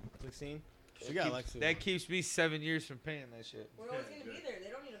 16. 16? She got Lexi. That keeps me 7 years from paying that shit. We're always gonna be there. They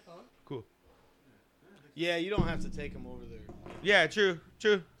don't need a phone. Cool. Yeah, you don't have to take them over there. Yeah, true.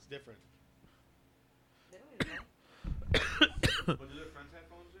 It's different. They don't need a phone. But do their friends have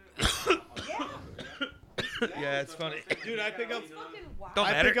phones yet? Yeah. Yeah, it's funny. Dude, I pick up. It's fucking wild. Don't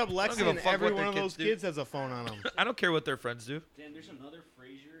I matter. pick up I don't Lexi give a and fuck every what one their of those kids do. kids has a phone on them. I don't care what their friends do. Damn, there's another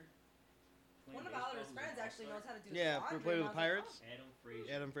Frazier. One of Oliver's friends actually knows how to do Yeah, laundry, play with and the I was like, Pirates. Adam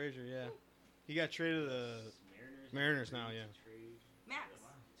Frazier. Adam Frazier, yeah. He got traded to the Mariners now, yeah. oh, Max,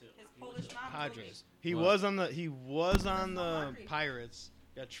 his Polish mom. told me. Padres. He What? was on the Pirates.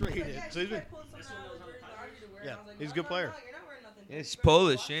 Got He's like, traded. yeah, So she he's been. tried pulling something out of the dirty laundry to wear, Yeah, and I was like, he's a no, good no, player. no, you're not wearing nothing. Yeah, Don't she's wear it.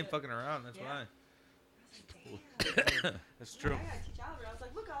 Polish. Wash She ain't it. fucking around. That's Yeah. why. I was like, damn. That's Yeah, true. I gotta teach Oliver. I was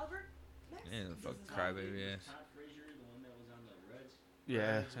like, look, Oliver. Max Yeah, the does fucking this all crybaby day. ass. Todd Frazier, the one that was on the Reds. Yeah,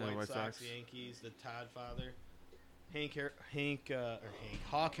 Reds, and White Sox, Yankees, the Todd father.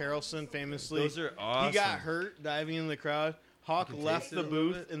 Hawk Harrelson, famously. Those are awesome. He got hurt diving in the crowd. Hawk You can left taste it the a little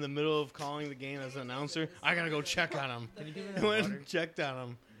booth bit? in the middle of calling the game as an announcer. I gotta go check on him. Can you give me He that went water? and checked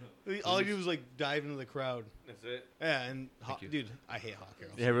on him. All he did was like dive into the crowd. That's it. Yeah, and Thank you. Dude, I hate Hawk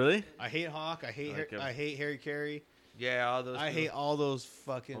Harrelson. Yeah, really? I hate Hawk. I hate I like him. I hate Harry Carey. Yeah, all those. I people. hate all those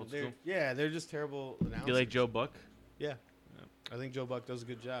fucking. Old They're, school? yeah, they're just terrible announcers. You like Joe Buck? I think Joe Buck does a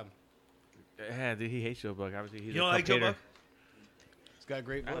good job. Yeah, dude, he hates Joe Buck. Obviously, he's You a don't like Joe Cub Buck? He's got a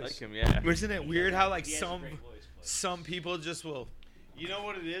great hater. voice. I like him, yeah. Isn't it weird how like He has a some great voice, but- some people just will? You know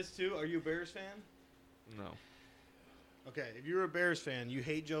what it is too? Are you a Bears fan? No. Okay, if you're a Bears fan, you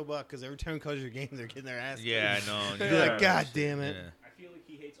hate Joe Buck because every time he calls your game, they're getting their ass. Yeah, kicked. I know. They're Yeah. like, God damn it. Yeah. I feel like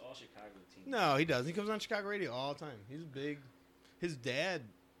he hates all Chicago teams. No, he doesn't. He comes on Chicago radio all the time. He's big. His dad,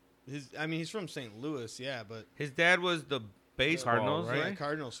 he's from St. Louis, yeah, but His dad was the baseball, Cardinals, right? yeah,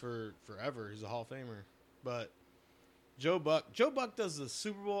 Cardinals for forever. He's a Hall of Famer. But Joe Buck does the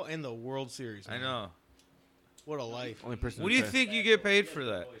Super Bowl and the World Series. I man. know. What a life. Only person. What do to you say. think you get paid for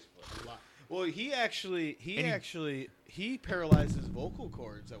that? Well, he And he paralyzed his vocal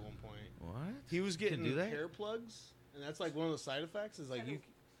cords at one point. What? He was can getting do that? hair plugs, and that's like one of the side effects. Is like you.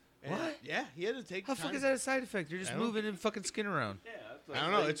 and- What? Yeah, he had to take. How time. fuck is that a side effect? You're just I don't- moving and fucking skin around. Yeah, I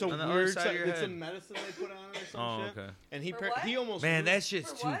don't know. It's a On the other weird. side of your It's a head. medicine they put on it or some Oh, shit. okay. And he For what? he almost Man, moved- that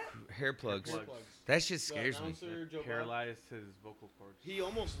shit's For too what? hair plugs. hair plugs. That shit The scares me. announcer, Joe Buck, Paralyzed his vocal cords. he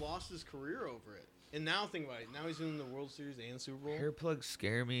almost lost his career over it. And now think about it. Now he's in the World Series and Super Bowl. Hair plugs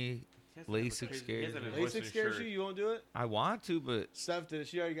scare me. LASIK scares me. LASIK scares you. You won't do it. I want to, but Steph did it.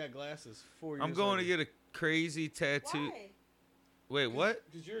 She already got glasses. 4 years. I'm going to get a crazy tattoo. Why? Wait, what?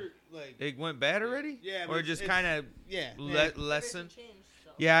 Because you're like. It went bad already? Yeah, but Or it's- just it's- kind of Yeah. lessen? Changed,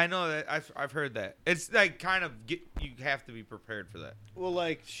 so. Yeah, I know that. I've heard that. It's like kind of you have to be prepared for that. Well,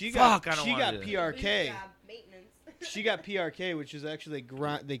 like she Fuck, got I don't she wanna got do that. PRK. Job, maintenance. She got PRK, which is actually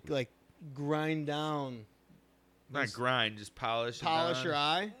they grind down, Not Just grind, just polish. it polish down. your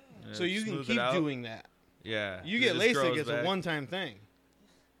eye, Yeah, so you can smooth it keep out. doing that. Yeah. You It get just LASIK, grows it's a back. one-time thing.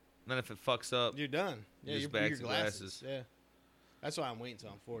 Then if it fucks up, You're done. Yeah, Just you're back your to glasses. glasses. Yeah, that's why I'm waiting till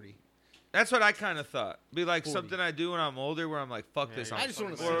I'm 40. that's what I kind of thought. Be like 40. something I do when I'm older, where I'm like, fuck Yeah, this. yeah. I'm I just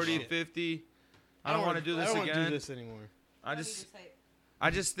wanna see 40, shit. 50. I don't want to do this I don't wanna again. do this anymore. I Let me just, type. I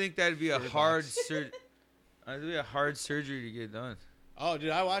just think that'd be a Very hard box. surgery. It'd be a hard surgery to get done. Oh,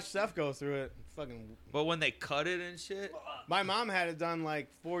 dude, I watched Steph go through it. Fucking. But when they cut it and shit, My mom had it done like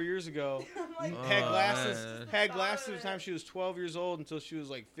 4 years ago. I'm like, Had Oh, glasses. man. Had glasses at the time she was 12 years old until she was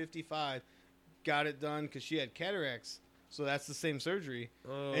like 55. Got it done because she had cataracts. So that's the same surgery.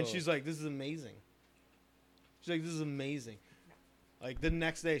 And she's like, "This is amazing." She's like, "This is amazing." Like the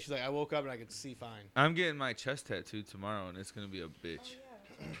next day, she's like, "I woke up and I could see fine." I'm getting my chest tattooed tomorrow, and it's gonna be a bitch.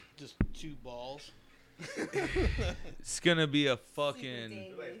 oh, yeah. Just 2 balls. It's gonna be a Super fucking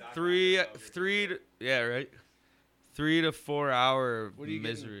dangly. three. Yeah, right. 3 to 4 hour What are you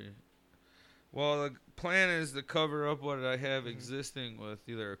getting? misery. Well, the plan is to cover up what I have existing with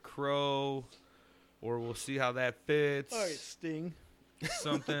either a crow, or we'll see how that fits. All right, Sting.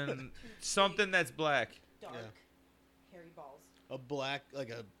 Something that's black. Dark. Yeah. Hairy balls. A Black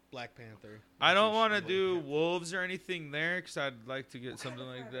Panther. I don't That's want to what do wolves or anything there because I'd like to get something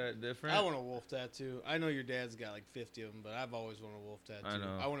like that different. I want a wolf tattoo. I know your dad's got like 50 of them, but I've always wanted a wolf tattoo. I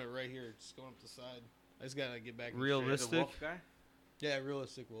know. I want it right here, just going up the side. I just gotta get back. in shape. Realistic? The wolf guy? Yeah,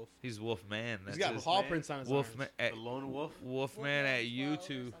 realistic wolf. He's Wolfman. He's That's got his paw name. prints on his Wolfman arms. at The lone wolf? Wolfman at Wolfman 12 or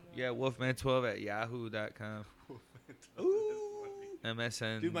YouTube. something Yeah, like Wolfman12 at yahoo.com. Ooh.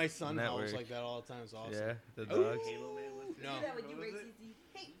 MSN. Dude, my son network. howls like that all the time. It's awesome. Yeah, the Ooh. dogs. Halo Man 1, 2, No. Do that with you, What was Ray it? CZ.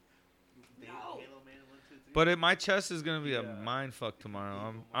 Hey. Halo No. Man 1, 2, 3. But my chest is gonna be a Yeah. mind fuck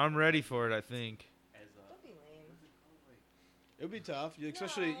tomorrow. I'm ready for it. I think. As Don't be lame. It would be tough,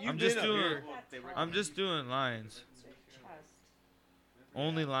 especially No. you I'm did just up doing- here. That's hard. I'm just doing lines. Chest.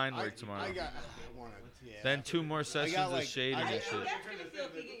 Only line I work tomorrow. I wanna, yeah. Then 2 more sessions got, of like, shading I How do and you got- think shit. that's gonna feel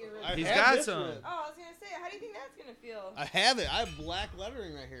if you get your ribs? I He's have got this some. rib. Oh, I was gonna say, how do you think that's gonna feel? I have it. I have black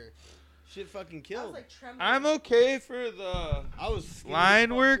lettering right here. Shit fucking I was killed. like trembling. I'm okay for the I was skinny line as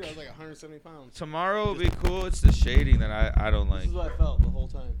fuck, work? too. I was like 170 pounds. tomorrow will be cool. It's the shading that I don't This like. is what I felt the whole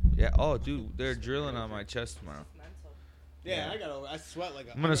time. Yeah. Oh, dude, they're drilling on my chest tomorrow. Mental. Yeah, Yeah. I got over. I sweat like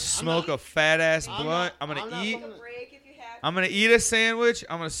a. I'm gonna smoke a fat ass I'm blunt. not- I'm I'm gonna not eat. fucking- Take a break if you have I'm gonna eat a sandwich.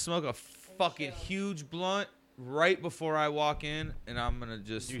 I'm gonna smoke a fucking chill. huge blunt right before I walk in, and I'm gonna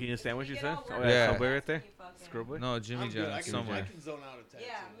just You eating a sandwich, you Get said? all Oh, worked Yeah. yeah, up. Subway right there? That's when you fucking- Scrubway? no Jimmy I'm good. John's I can somewhere. zone out a tattoo.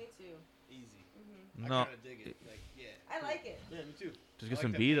 Yeah, me too. Easy. hmm I No, kind of dig it. Like, yeah. I like it. Yeah, me too. Just I get like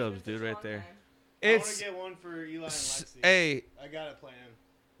some that beat-ups, It's dude, a right long there. time. I want it's to get one for Eli and Lexi. hey, I got it planned.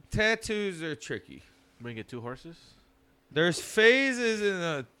 tattoos are tricky. We're gonna get 2 horses? There's phases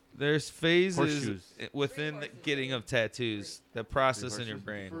Horseshoes. within the getting of tattoos. The process in your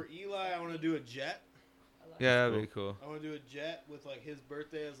brain. For Eli, I want to do a jet. I love Yeah, it. that'd be cool. I want to do a jet with like his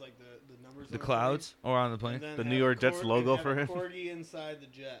birthday as like the numbers. The on it. clouds or on the And plane, then The have New a York Jets and logo have for a him. Corgi inside the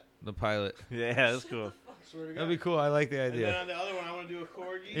jet. the pilot. Yeah, that's cool. Swear to God. That'd be cool. I like the And then idea. on the other one, I want to do a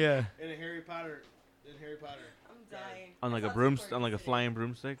Corgi. Yeah, And a Harry Potter. I'm dying. On like I a saw broomstick, some on like a today. flying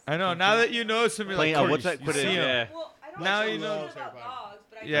broomstick? I know. Now that you know, some Playing- like what's corgis. that? Put You it- see 'em. yeah. Well, I don't Now know you know- about Harry Potter. dogs,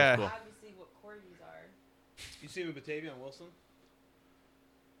 but I Yeah. know Cool. obviously what corgis are. You see him in Batavia and Wilson?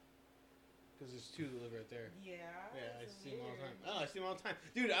 Because there's 2 that live right there. Yeah. Yeah, I that's see him all the time. weird. Oh, I see him all the time.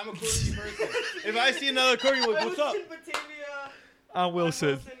 Dude, I'm a Corgi person. If I see another Corgi, like, I what's was up? in Batavia On Wilson.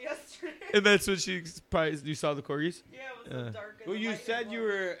 on Wilson yesterday. And that's when she probably you saw the corgis. Yeah, it was Yeah. so dark. and Well, the you light said was you low.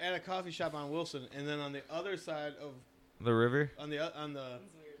 were at a coffee shop on Wilson, and then on the other side of The river. on the It was weird.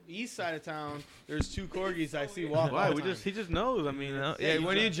 east side of town, there's 2 corgis I see walk Why? all We the just time. he just knows. I mean, You know? it's- Yeah, you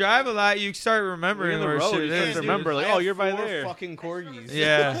when got- you drive a lot, you start remembering You're in the where road, shit you can't is. Dude, remember, like, I oh, have you're by 4 there. fucking corgis.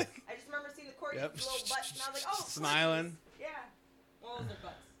 Yeah. I just remember seeing the corgis' Yep. little butts, and I was like, oh, Smiling. corgis. Yeah. Well, those are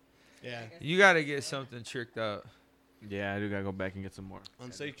butts. Yeah. I guess. You gotta get something tricked out. yeah, I do gotta go back and get some more.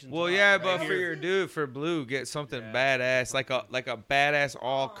 On Section Well, 12, yeah, right but for here. your dude, for blue, get something Yeah. badass, like a badass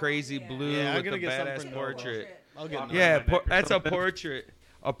all Oh, crazy yeah. blue Yeah, I'm with gonna a get something badass for Get a Nova. portrait. I'll get Walk Nova. Yeah, around my neck or that's a something. portrait.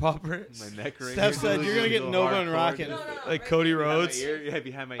 A portrait. My neck right Steph here. said you're gonna get Go Nova and hardcore. Rocket. No, no, no. Like right Cody here. Behind my Rhodes. ear? Yeah,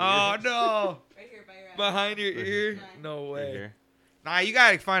 behind my ear. Oh no! Right here by your eye. Behind your ear? Right. No Right way. here. Nah, you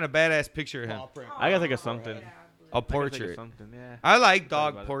gotta find a badass picture of him. Paw print. I gotta think of Oh, something. yeah, A I gotta think of portrait. Something, yeah. I like Thought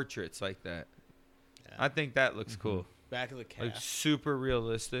dog about it. portraits like that. Yeah. I think that looks cool. Back of the Like calf. super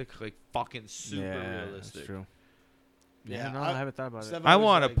realistic, like fucking super yeah, realistic. That's true. Yeah, Yeah, no, I- I haven't thought about it. Steph I was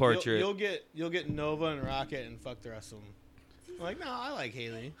want a like, portrait. You'll get Nova and Rocket and fuck the rest of them. I'm like, no, I like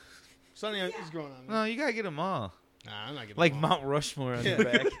Haley. Sonny is growing on me. No, you gotta get them all. Nah, I'm not getting Like them all. Mount Rushmore on Yeah. your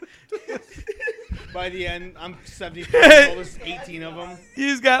back. By the end, I'm 70 years old. There's 18 of them.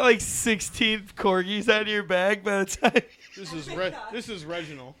 You've got like 16 corgis on your back by the time. This is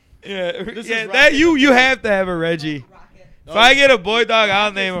Reginald. Yeah, This yeah. is That Rocket. you have to have a Reggie. Rocket. If I get a boy dog, I'll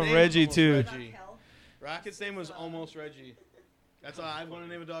Rocket's name him name Reggie was too. almost Not Reggie. hell. Rocket's name was almost Reggie. That's why I want to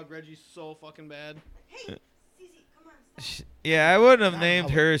name a dog Reggie so fucking bad. Hey, Cece, come on. Stop. Yeah, I wouldn't have Not named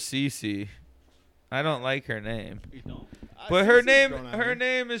how- her Cece. I don't like her name. You don't. But her Cece's name, grown on her me.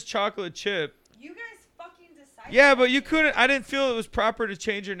 name is Chocolate Chip. You guys fucking decided. Yeah, but that you shit. couldn't. I didn't feel it was proper to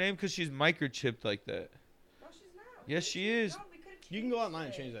change her name because she's microchipped like that. No, she's not. Yes, she is. No, we could've You can go changed online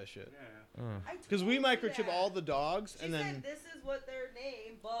and it. change that shit. Yeah. I Because we told you microchip that. all the dogs, She and said then this is what their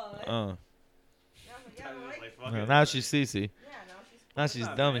name, but. Oh, Yeah, I'm like, yeah, I was right? like, fuck no, it. now she's Cece. Yeah, now she's. Now That's she's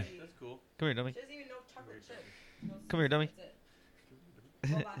not dummy. bad. That's cool. Come here, dummy. She doesn't even know chocolate chip. She knows Come here, dummy.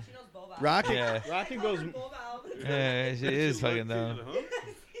 That's it. Boba. She knows boba. Rocket Yeah. Rocket I called goes her boba all the time. Yeah, she is fucking dumb.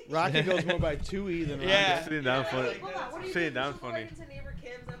 Rocket goes more by 2E than Yeah. Rocket. Sitting down I'm funny. like, Boba, what are you Sitting doing? down She'll go funny. right into neighbor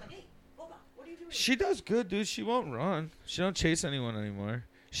Kim's, and I'm like, hey, Boba, what are you doing? She does good, dude. She won't run. She don't chase anyone anymore.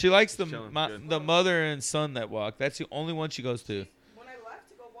 She likes the Chilling, good. the mother and son that walk. That's the only one she goes to. When I left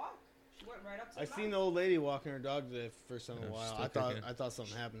to go walk, she went right up to I the seen the mountain. old lady walking her dog today for the first time in a Yeah, while. still kicking. I thought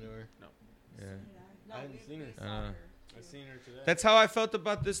something happened to her. Yeah. No, I hadn't we- seen her. we saw Uh, her. I seen her today. That's how I felt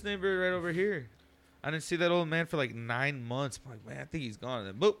about this neighbor right over here. I didn't see that old man for like 9 months. I'm like, man, I think he's gone. And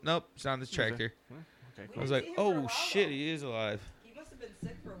then, boop, nope, he's on this tractor. Okay, We I was didn't like, see him for a oh while, shit, though. he is alive. He must have been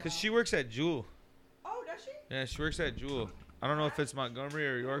sick for a while. Cause she works at Jewel. Oh, does she? Yeah, she works at Jewel. I don't know if it's Montgomery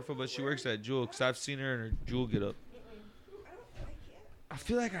or Yorkville, but she works at Jewel. Cause I've seen her in her Jewel get up. I can't. I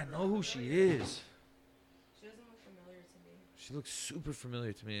feel like I know who she is. She doesn't look familiar to me. She looks super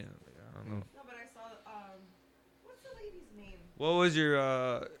familiar to me. I'm like, I don't know. No, but I saw, what's the lady's name? What was your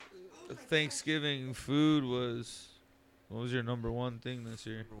Thanksgiving food? What was your number one thing this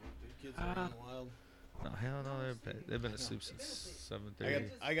year? Kids are running wild. No, hell no, they've been asleep since 7:30.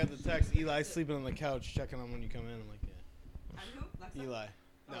 I got the text. Eli's sleeping on the couch, checking on when you come in. I'm like, yeah. And who? Lexa? Eli.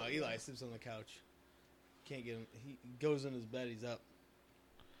 No, Oh, Eli sleeps on the couch. Can't get him. He goes in his bed. He's up.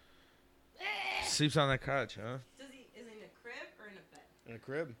 Sleeps on that couch, huh? Is he in a crib or in a bed? In a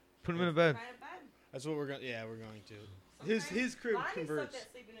crib. Put him in a bed. Kind of bed. That's what we're going. Yeah, we're going to. Sometimes His crib Lonnie converts. sucked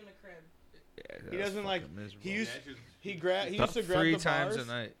at sleeping in a crib. Yeah, He that's doesn't like. fucking miserable. He used to grab 3 the times bars.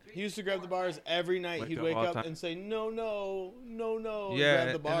 a night. He used to grab the bars every night. Wake He'd up wake all up time. and say, "No, no, no, no." Yeah, grab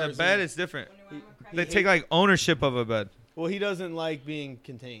the in bars. the bed and- it's different. Wonder why I'm a crab. They He take like ownership of a bed. well, he doesn't like being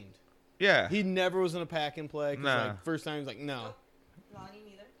contained. Yeah. He never was in a pack and play. 'Cause, Nah. like, first time he's like, no. Lonnie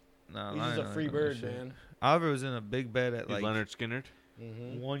neither. No, He's I just a ain't free like that bird, shit. man. Oliver was in a big bed at He's like Leonard Skinner.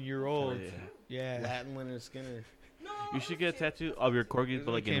 Mm-hmm. 1 year old. Yeah. Yeah. Latin Leonard Skinner. No. You should get a tattoo of your corgis,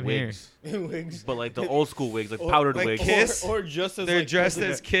 but like in Came here. wigs. Wigs. But like the old school wigs, like powdered like wigs. Kiss? Or just as They're like dressed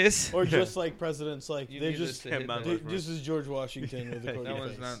president- as Kiss. or just like presidents, like You they're need just this to hit Mount that. Rushmore. this is George Washington with the corgi That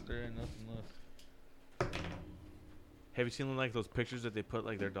one's face. not there. Ain't nothing left. Have you seen like those pictures that they put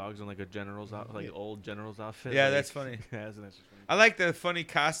like their dogs in like a general's out, like old general's outfit? Yeah, Like- that's funny. Yeah, that's actually funny. I like the funny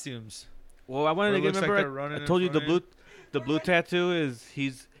costumes. Well, I wanted Where to it get. looks like Remember, they're running I in told you the front of blue, the blue tattoo is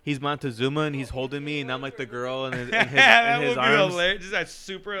he's Montezuma and he's holding me and I'm like the girl and his that in his would be arms. hilarious. Just that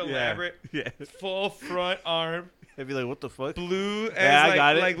super elaborate, Yeah, full front arm, I'd be like, what the fuck? blue, as Yeah, I like,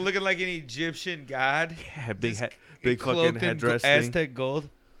 got it. like looking like an Egyptian god. Yeah, big Just head, big cloaked fucking in headdress thing. Aztec gold.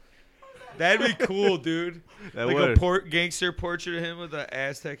 That'd be cool, dude. That like would. a gangster portrait of him with an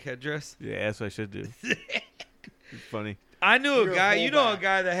Aztec headdress. Yeah, that's what I should do. It's funny. I knew a You're a guy. You know a fullback.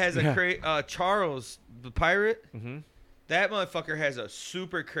 guy that has a Yeah. Charles, the pirate. Mm-hmm. That motherfucker has a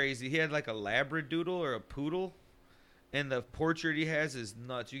super crazy. He had like a Labradoodle or a poodle, and the portrait he has is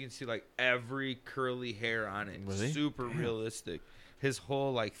nuts. You can see like every curly hair on it. Really? Super Damn. realistic. His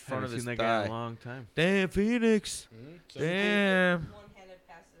whole like front Haven't of his seen that guy in a thigh. long time. Damn Phoenix. Mhm. Damn. One-handed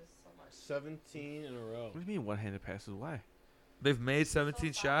passes so much. 17 in a row. What do you mean one-handed passes? Why? They've made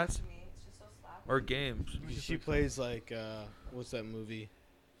 17 So sloppy shots to me. It's just so sloppy. or games. She plays like what's that movie?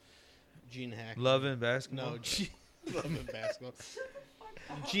 Gene Hackman. Love and basketball. No, Love and Basketball.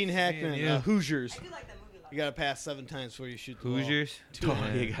 Gene Hackman. you. Hoosiers. I do like that movie a lot. You gotta pass 7 times before you shoot the ball. Hoosiers. Two Oh,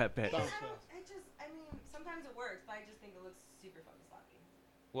 hands. you got bet. Bounce I pass. mean, sometimes it works, but I just think it looks super fucking sloppy.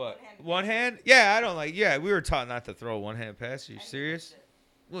 What? One-handed One passes. hand? Yeah, I don't like. Yeah, we were taught not to throw a one-hand pass. Are you I hate that serious? shit.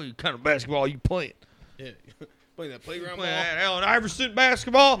 Well, you kind of basketball you playing? Yeah. Playing that playground Playing ball. that Allen Iverson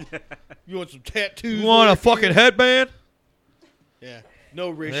basketball? You want some tattoos? You want a later, fucking kid? headband? Yeah. No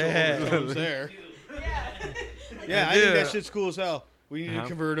racial Yeah. overtones there. Yeah. Yeah, I do. think that shit's cool as hell. We need Uh-huh. to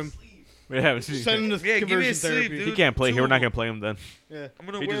convert him. Yeah, Send him to Yeah, give me a conversion sleep, therapy. dude. he can't play here. We're not Two. gonna play him then. Yeah. I'm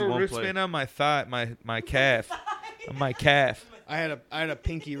gonna He just wear a won't wristband on my thigh, my calf, on my calf. I had a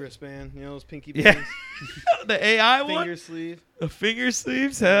pinky wristband. You know those pinky Yeah. bands? The AI one, Finger sleeve. the finger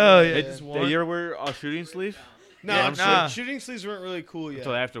sleeves. Hell yeah! Yeah. Just Did one. you ever wear a shooting sleeve? No, Yeah, nah. shooting sleeves weren't really cool yet.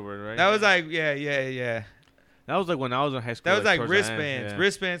 Until afterward, right? That was like yeah. That was like when I was in high school. That was like towards the end, wristbands. yeah.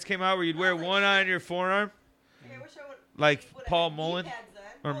 Wristbands came out where you'd wear one on your forearm, Okay, I wish I would. like would have Paul had Mullen kneepads then.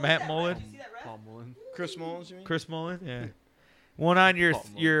 or Oh, look Matt at that Mullen. red. Did you see that red? Paul Mullen. Chris Mullins, you mean? Chris Mullen. Yeah. One on your Paul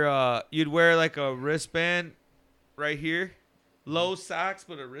Mullen. your you'd wear like a wristband right here, low socks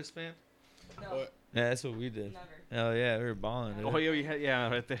but a wristband. No, What? Yeah, that's what we did. never. Hell yeah, we were balling, dude. Oh yeah, you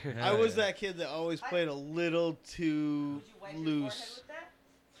had right there. Yeah. I was that kid that always played a little too Would you wipe your forehead loose. with that?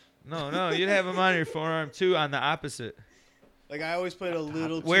 No, you'd have them on your forearm too, on the opposite. Like I always played a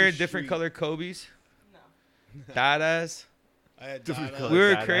little too Wearing different street. color Kobe's, No. Dadas. I had Different Dada. color. We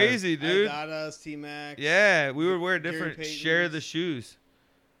were Dadas. crazy, dude. I had Dadas, T-Max. Yeah, we would wear Gary different, Payton's. share the shoes.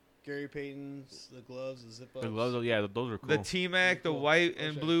 Gary Payton's, the gloves, the zip ups. The gloves, yeah, those are cool. The T-Mac, the Cool. white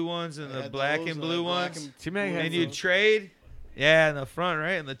and Okay. blue ones, and I the had black those, and I blue had black ones. and T-Mac blue had And ones. you trade, yeah, in the front,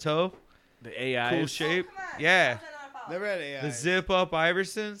 right, in the toe, the AI. cool Oh, shape. come on. Yeah. How's that not a foul? Never had AI. The zip up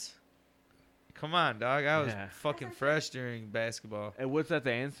Iversons. Come on, dog. I was Yeah. fucking fresh during basketball. And what's that?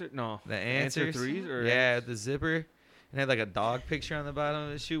 The answer? No. The Answer answers, threes or yeah, the zipper, and had like a dog picture on the bottom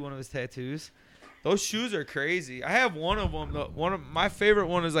of his shoe, one of his tattoos. Those shoes are crazy. I have one of them. One of my favorite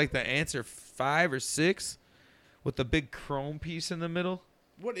one is like the Answer 5 or 6, with the big chrome piece in the middle.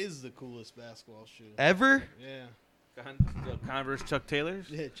 What is the coolest basketball shoe? Ever? Yeah. The Converse Chuck Taylors.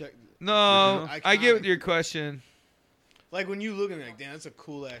 Yeah, check. No, Original? I get Iconic. your question. Like when you look at it, like, damn, that's a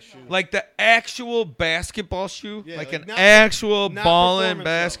cool ass shoe. Like the actual basketball shoe, Yeah, like like an not- actual Not ballin' performance, though.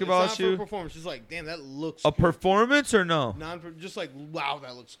 basketball it's not shoe. For performance, just like, damn, that looks. A cool. performance or no? Just like, wow,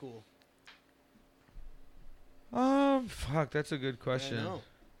 that looks cool. Fuck, that's a good question. I know.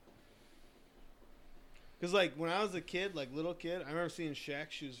 Because like when I was a kid, like little kid, I remember seeing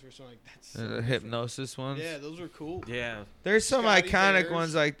Shaq shoes for something like that's. So The different. hypnosis ones. Yeah, those were cool. Yeah. There's some Scotty iconic Bears.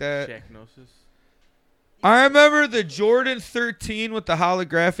 ones like that. Shacknosis. I remember the Jordan 13 with the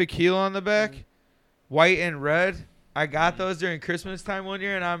holographic heel on the back, white and red. I got those during Christmas time one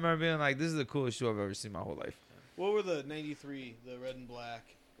year, and I remember being like, "This is the coolest shoe I've ever seen my whole life." What were the '93? The red and black.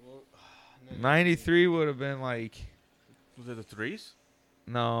 What- 93 would have been like, Was it the threes?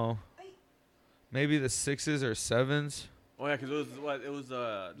 no, maybe the 6s or 7s. Oh yeah, because it was what? It was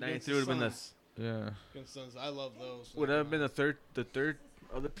Against 93 the would have been the Suns. Yeah. Against Suns. I love those. would that have been the third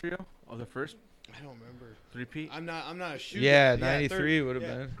of the trio or the first I don't remember. three-peat? I'm not a shooter. Yeah, third. 93 would have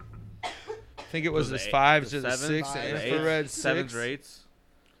Yeah. been. I think it was the the 5s eight- or the sevens, 6, the fives, the infrared eights, sevens 6. or eights.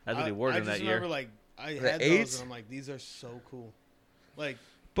 That's what they wore I in just that year. remember like I The had those eights? and I'm like, these are so cool. Like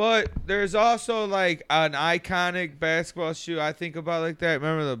But there's also like an iconic basketball shoe I think about like that.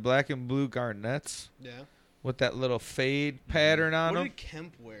 Remember the black and blue Garnets yeah. with that little fade pattern on What them? did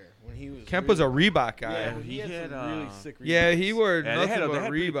Kemp wear when he was? Kemp was a really, Reebok guy. Yeah, Yeah, but he had had, some really sick. he Reeboks. wore Yeah, nothing they had but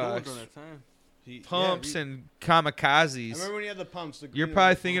pretty cool ones Reeboks. during that time. Pumps I and kamikazes. remember when he had the pumps. The You're green probably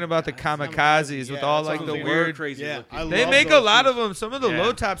and the thinking pump. about the kamikazes with all that's like what the I'm thinking. weird. crazy Yeah, looking. I They love make a those lot shoes. of them. Some of the Yeah.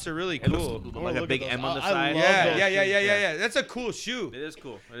 low tops are really It looks cool. wanna like a look big at those. M on the I side. love Yeah, those yeah, shoes, yeah. That's a cool shoe. It is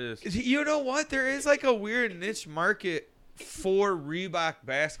cool. It is. You know what? There is like a weird niche market for Reebok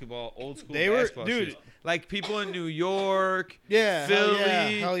basketball, old school They were- basketball dude. shoes. Like people in New York, Yeah,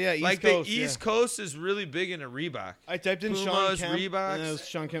 Philly, hell yeah, East like Coast, the East yeah. Coast is really big into Reebok. I typed in Sean Pumas, Kemp. Reeboks. And it was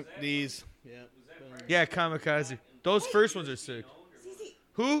Sean Kemp. These. Yeah. Yeah, kamikaze. Those first ones are sick. CC.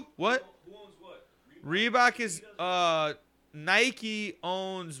 Who? What? Who owns what? Reebok is Nike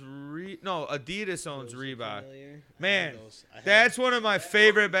owns Adidas owns Reebok. Man, that's one of my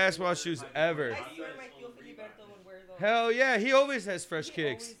favorite basketball shoes ever. I swear my tío Filiberto would wear those. Hell yeah, he always has fresh He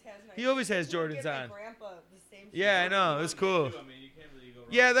kicks. always has my- He always has He would Jordans give my on. grandpa the same Yeah, I shoes. know. It's cool. I mean, you can't really go wrong.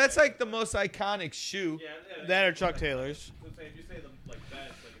 Yeah, that's like the most iconic shoe. Yeah, That or Chuck Taylor's. So say if you say them like best,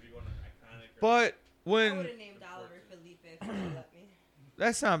 like if you go on iconic. Or But I would when have named Oliver Felipe if he let me.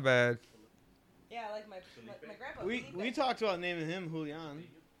 that's not bad. Yeah, I like my grandpa. We Felipe. talked about naming him Julian.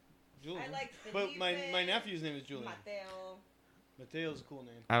 I like But my Felipe, nephew's name is Julian. Mateo. Mateo's a cool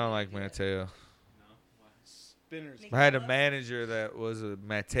name. I don't like Mateo. Spinners. I had a manager that was a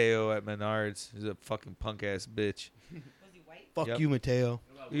Mateo at Menards. He's a fucking punk ass bitch. Was he white? Fuck Yep. you, Mateo.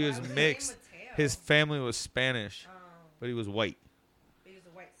 He was Why his mixed. name Mateo? His family was Spanish, Oh, but he was white. he was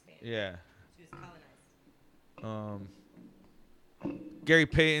a white Spaniard. Yeah. He was colonized. Gary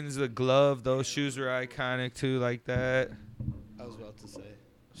Payton's the glove. Those shoes were iconic too, like that. I was about to say.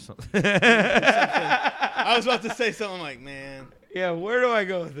 So- I was about to say something like, man. yeah, where do I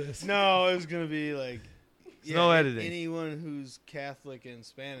go with this? No, it was gonna be like. No editing. Anyone who's Catholic and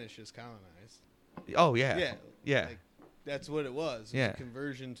Spanish is colonized. Oh yeah. Yeah. Yeah. Like, that's what it was. It was Yeah. a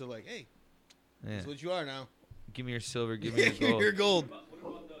conversion to like, hey, Yeah. that's what you are now. Give me your silver. Give me your gold. Your gold. what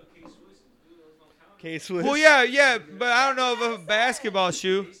about the K-Swiss? Do those don't count? K-Swiss. Well, yeah, but I don't know if a basketball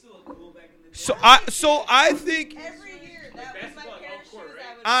shoe. They still look cool back in the day. So I think Every year, that was my basketball pair of on court, shoes right?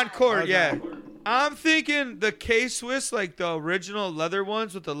 I would on buy. court, Okay. yeah. I'm thinking the K-Swiss, like the original leather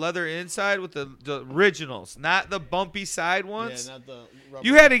ones with the leather inside, with the originals, not the bumpy side ones. Yeah, not the rubber.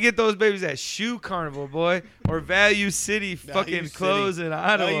 You had to get those babies at Shoe Carnival, boy, or Value City fucking Value clothes City. in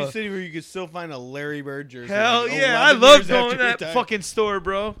Ottawa. Value City where you could still find a Larry Bird jersey. Hell like, yeah, I 11 love years going after to that retired. fucking store,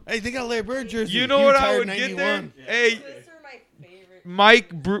 bro. Hey, they got a Larry Bird jersey. You know He what I retired would in get there? 91. Hey, Swiss were my favorite.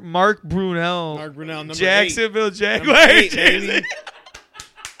 Mark Brunell, Mark Brunell, number Jacksonville 8. Jaguar Number 8, jersey. baby.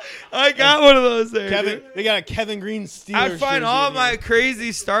 I got one of those there. Kevin, dude. they got a Kevin Green Steelers I find jersey all in my here.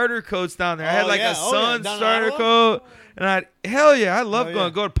 crazy starter coats down there. I had Oh, like yeah. a Oh, yeah. Sun Down in starter Ottawa? coat, And hell yeah, I love Oh, going.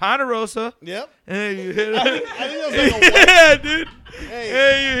 yeah. Go to Ponderosa. Yep. And then you hit I think that was like a white. yeah, dude. Hey,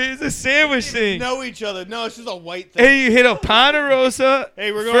 Hey, it's a sandwich they thing. know each other. No, it's just a white thing. Hey, you hit a Ponderosa.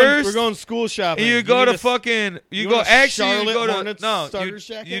 Hey, we're going. first, We're going school shopping. And you You go need to a s- fucking. You you go want a actually. You Charlotte go to Hornets no. starter's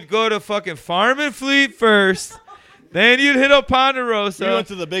jacket? You'd go to fucking Farm and Fleet first. Then you'd hit up Ponderosa. You went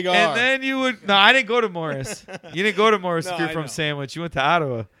to the big R. and then you would. No, I didn't go to Morris. You didn't go to Morris No, if you're I from know. Sandwich. You went to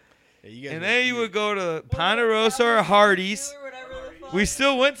Ottawa. Yeah, you guys And were- then you would go to Ponderosa or Hardee's. Or whatever the fuck. We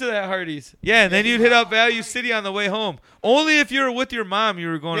still went to that Hardee's. Yeah, and then you'd hit up Value City on the way home. Only if you were with your mom, you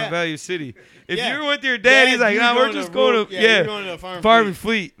were going Yeah. to Value City. If Yeah. you were with your dad, he's like, you're nah, we're going just rural- going to, you're going to Farm Farm Fleet. and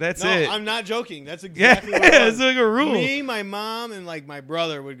Fleet. That's No, it. I'm not joking. That's Yeah, exactly what it was. it's like a rule. Me, my mom, and like my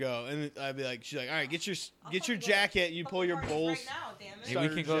brother would go, and I'd be like, she's like, all right, get your I'll jacket. fucking You go pull your Hardee's bowls. Right now, damn it. Hey,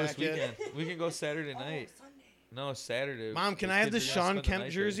 we can go this jacket. weekend. We can go Saturday Oh, night. Sunday. No, Saturday. Mom, can The I have the kids are gonna Sean spend the Kemp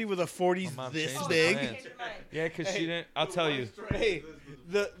night jersey there. with a 40s My mom this changed the big? plan. Change your mind. Yeah, because Hey, she didn't. I'll tell you. Hey,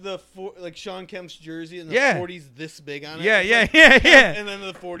 like Sean Kemp's jersey and the Yeah. 40s this big on it. Yeah, It's yeah, like- yeah, yeah. And then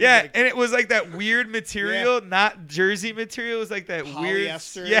the 40s. Yeah, like, and it was like that weird material, not jersey material. It was like that weird,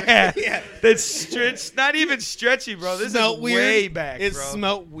 Polyester. yeah, Yeah. That's stretch, not even stretchy, bro. This smelt is weird. way back, It bro.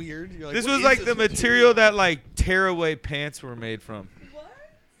 smelt weird. You're like, This what was is like this the material that like tearaway pants were made from. What?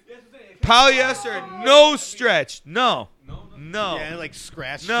 Polyester, no stretch, no, no, Yeah, and like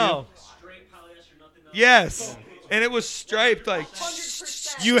scratched. no, Straight polyester, nothing else. yes, and it was striped like.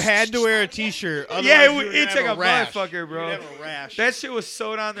 100%. You had to wear a T-shirt. Yeah, otherwise it you would were itch gonna like have a rash. motherfucker, bro. You'd have a rash. That shit was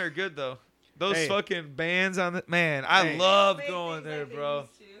sewed on there good though. Those Hey. fucking bands on the man, I Hey. love Make going things there, like they bro.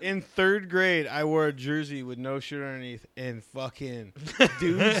 used to. In 3rd grade, I wore a jersey with no shirt underneath, and fucking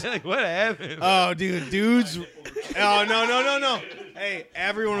dudes. Like, what happened? Oh, dudes. Oh no. Hey,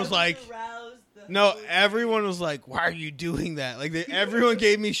 everyone was like, Arouse the no, host. everyone was like, why are you doing that? Like, everyone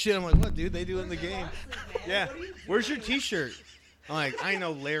gave me shit. I'm like, what, dude? They do it in the Where's your game. glasses, man? Yeah. What are you Where's your doing? T-shirt? I'm like, I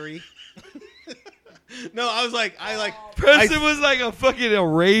know, Larry. No, I was like, Preston was like a fucking a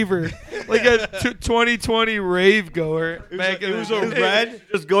raver, like a 2020 rave goer. it was a red.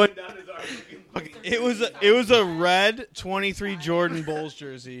 Just going down his arm. It was a red 23 Jordan Bulls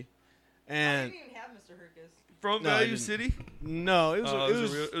jersey, I and didn't even have Mr. Hercus. from No, I Value didn't. City. no, it was Oh, it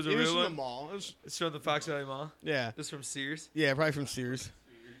was it was a it was real from one? the mall. It was, It's from the Fox Valley Mall. yeah, This from Sears. yeah, probably from Sears.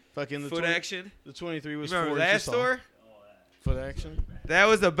 Fucking the Foot 20 Action. The 23 You was remember 4 that inches tall. store? Foot Action. That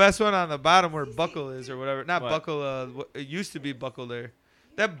was the best one on the bottom where Buckle is or whatever. Not What? Buckle. It used to be Buckle there.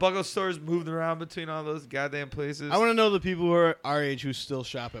 That Buckle store's moved around between all those goddamn places. I want to know the people who are our age who still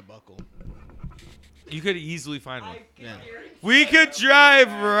shop at Buckle. You could easily find one. Yeah. We could drive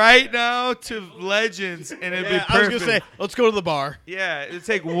right now to Legends and it'd be Yeah, I was perfect. gonna say, let's go to the bar. Yeah, it'd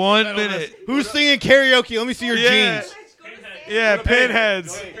take 1 minute. Who's singing karaoke? Let me see your Yeah. jeans. Let's go to Sam's. Yeah,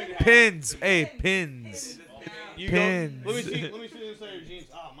 pinheads. Pins. Hey, pins. You Pins. Let me see the inside of your jeans.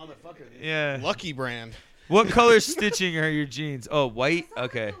 Oh, motherfucker. Yeah. Lucky brand. What color stitching are your jeans? Oh, white? I thought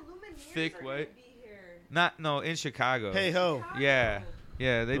Okay. Lumineers Thick are white? gonna be here. No, in Chicago. Hey ho. Yeah.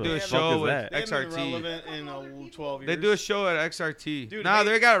 Yeah, they Who do the a fuck show is with that? They haven't been XRT. relevant in 12 years. They do a show at XRT. Dude, Nah, hey-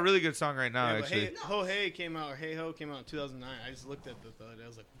 they got a really good song right now, Yeah, but actually. Hey Ho Hey came out, or Hey Ho came out in 2009. I just looked at the other day. I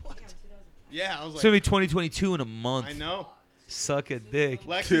was like, what? Damn, 2000. Yeah, I was It's like, gonna be 2022 in a month. I know. Suck a dick.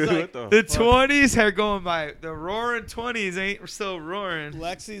 Lexi's Dude, like, what The fuck? 20s are going by. The roaring 20s ain't still roaring.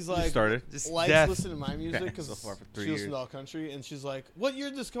 Lexi's You like, started. Just likes death. listening to my music Yeah, because so far for 3 she listens years. to all country, and she's like, "What year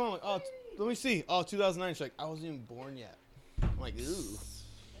did this come out?" I'm like, "Oh, let me see. Oh, 2009." She's like, "I wasn't even born yet." I'm like, "Ooh."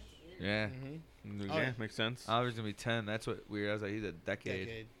 Yeah. Mm-hmm. Yeah, Oh, yeah. makes sense. I was gonna be 10. That's what weird. I was like, he's a decade.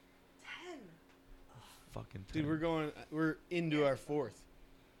 10. Fucking 10. Dude, we're into our fourth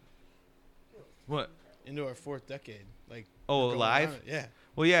decade. Like, Oh, we're going alive? on it. Yeah.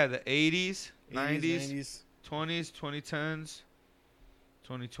 Well, yeah, the 80s, 80s, 90s, 90s. 20s, 2010s,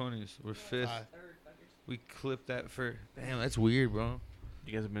 2020s. We're fifth. Five. Third, fuckers. We clipped that for. Damn, that's weird, bro.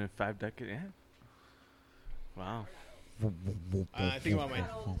 You guys have been in 5 decades. Yeah. Wow. I think about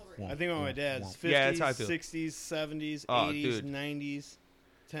my dad's 50s, Yeah, that's how I feel. 60s, 70s, Oh, 80s, dude. 90s,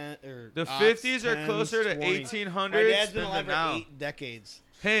 10 or The aughts, 50s are 10s, closer to 20s. 1800s My dad's been than alive the for now. 8 decades.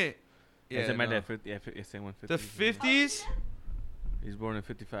 Hey. Yeah, Yeah, my no. dad. 50, yeah, same one. 50. The 50s. He's born in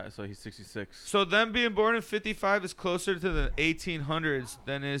 55, so he's 66. So them being born in 55 is closer to the 1800s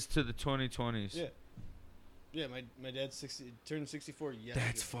than is to the 2020s. Yeah. Yeah, my dad's turned 64 yesterday.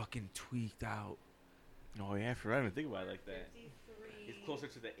 That's fucking tweaked out. Oh yeah, I forgot. I didn't think about it like that. 53. He's closer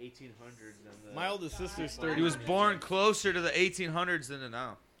to the 1800s than the. My oldest sister's 30. He was born closer to the 1800s than the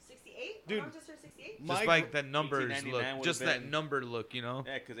now. 68. 68? Dude. My mom just turned 68? My Just like the numbers 1899 look. Just would've that been- number look, you know?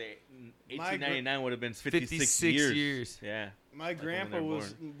 Yeah, because My 1899 would have been 56 years. years. Yeah. My Like when grandpa they're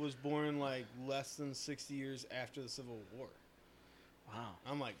was born like less than 60 years after the Civil War. Wow.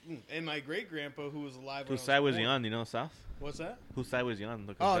 I'm like, and my great grandpa who was alive. when Whose I side was born- he on? You know, South? What's that? Whose side was he on?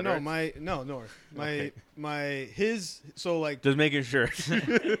 The Oh no, Confederates? north. My Okay. his so like Just making sure.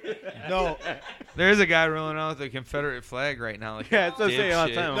 no There's a guy rolling out with a Confederate flag right now. Like Yeah, it's what I say all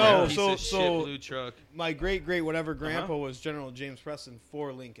the dipshit. time. No, Piece so- of shit so- blue truck. my great whatever grandpa was General James Preston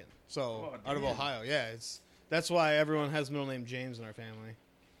for Lincoln. So out of Ohio, yeah, that's why everyone has middle name James in our family.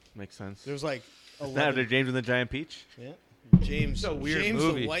 Makes sense. There's like Now 11. they're James and the Giant Peach. Yeah, James. It's a weird James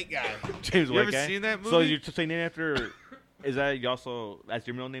movie. the white guy. James You White ever guy. seen that So movie? you're just saying name after? Is that you also? That's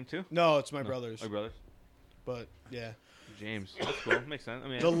your middle name too? No, it's my No. brother's. My brothers. But yeah, James. That's cool. Makes sense. I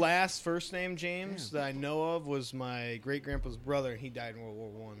mean, the last first name James that I know of was my great grandpa's brother, and he died in World War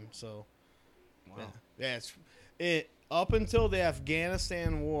One. So wow. yeah, it up until the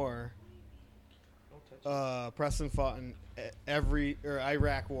Afghanistan war. Preston fought in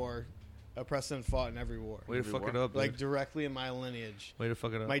Iraq war. Preston fought in every war, Way to Every fuck it war. up, like dude. directly in my lineage. Way to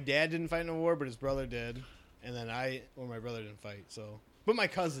fuck it up. My dad didn't fight in a war, but his brother did, and then my brother didn't fight. So, but my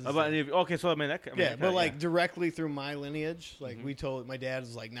cousins. How about did. any of, okay, so I mean that. I mean, Yeah, that but kinda- like directly through my lineage, like Mhm. we told my dad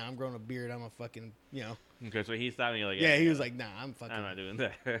was like, "Nah, I'm growing a beard. I'm a fucking, Okay, so he stopped me like. Yeah, he was like, "Nah, I'm fucking." I'm not doing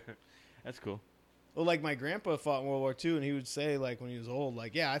that. That's cool. Well, like my grandpa fought in World War II, and he would say like when he was old,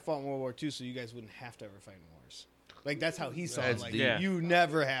 like, "Yeah, I fought in World War II, so you guys wouldn't have to ever fight in wars." Like that's how he saw it. That's Like deep. Yeah. you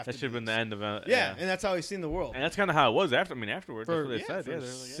never have That to. should have do been the this. end of it. Yeah, and that's how he's seen the world. And that's kind of how it was after. I mean, afterwards. For, that's what they said. for Yeah, they're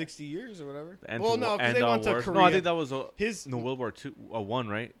like, yeah. 60 years or whatever. The end Well, to no, wa- because end they all went to wars. Korea. No, I think that was His no World War II, one,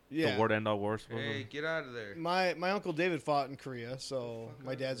 right? Yeah. The war to end all wars. supposedly. Hey, get out of there. my uncle David fought in Korea, so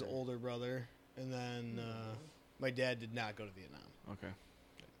my dad's older brother, and then my dad did not go to Vietnam. Okay.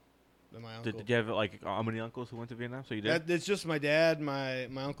 Then my uncle. Did you have like how many uncles who went to Vietnam? So you did. It's just my dad, my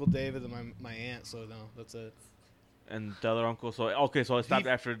uncle David, and my aunt. So no, that's it. And the other uncle. So okay, so it stopped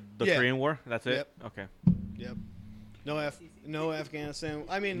after the yeah. Korean War. That's it. Yep. Okay. Yep. No Afghanistan.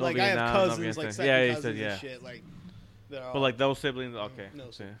 I mean, No like Vietnam, I no have cousins, like Afghanistan. second Yeah, you cousins said, yeah. and shit. Like, they're all, But like those siblings. Okay.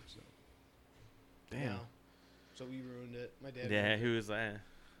 no, So, damn. damn. So we ruined it. My dad. Yeah, ruined he it. was like.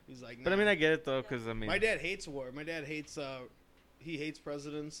 He's like. But I nah. mean, I get it though, because I mean. My dad hates war. My dad hates. He hates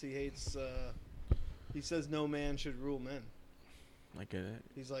presidents. He hates. He says no man should rule men. I get it.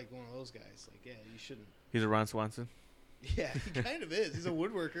 He's like one of those guys. Like, yeah, you shouldn't. He's a Ron Swanson. Yeah, he kind of is. He's a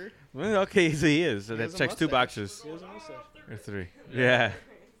woodworker. Well, okay, so he is. So He that has a checks 2 mustache. boxes. He has a mustache. Or 3. Yeah.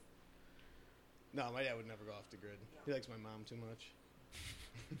 No, my dad would never go off the grid. He likes my mom too much.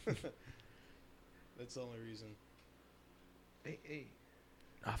 That's the only reason. Hey.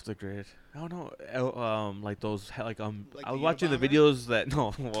 Off the grid. I don't know. Like those. Like Like I was the watching the Unabomber? videos that.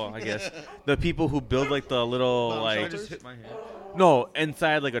 No. Well, I guess the people who build like the little Bomb like. I shelters? just hit my head. No,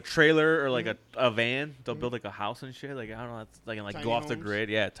 inside like a trailer or like a van, they'll build like a house and shit. Like I don't know, it's like and like Tiny go off the homes? grid.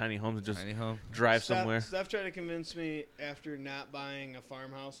 Yeah, tiny homes and just Tiny home. drive somewhere. Steph tried to convince me after not buying a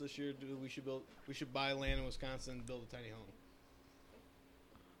farmhouse this year, we should buy land in Wisconsin and build a tiny home.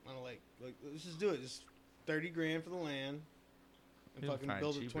 On a lake. Like, let's just do it. Just $30,000 for the land and You'll fucking find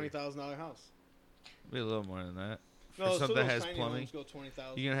build a cheaper. $20,000 house. Be a little more than that. No, For so something those that has tiny plumbing. homes go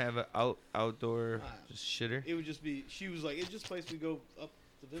 20,000. You gonna have an outdoor Ah. just shitter It would just be. She was like, it's just a place we go up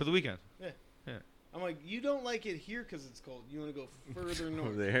to visit. for the weekend. I'm like, you don't like it here because it's cold. You want to go further Over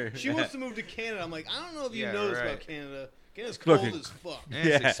north. there. She wants to move to Canada. I'm like, I don't know if you Yeah, know this right. about Canada. Canada's cold Fucking- as fuck. And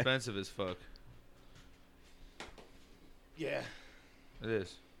it's Yeah. expensive as fuck. Yeah. It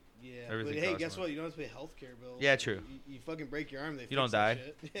is. Yeah. Everything but hey, costs guess money. what? You don't have to pay health care bills. Yeah, true. You fucking break your arm, they You don't fix that die.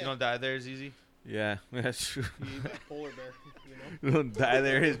 shit. You Yeah. don't die there as easy. Yeah, that's true. You eat that polar bear, you know? You don't die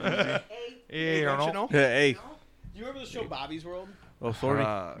there. Is Hey, Hey, don't you know? hey. Do you remember the show Bobby's World? Oh, sorry.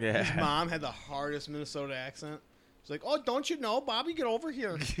 Uh, yeah. His mom had the hardest Minnesota accent. She's like, "Oh, don't you know, Bobby, get over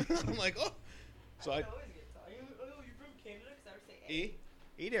here." I'm like, "Oh." So I, I'd always get taught. Oh, you're from Canada? Because I would say A.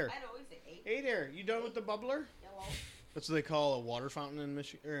 hey there, I'd always say A. hey there, you done with the bubbler? Yellow. That's what they call a water fountain in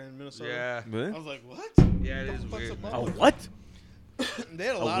Michigan or in Minnesota. Yeah. I Really? was like, "What?" Yeah, it What is the fuck's weird. a man. A bubbler? what? They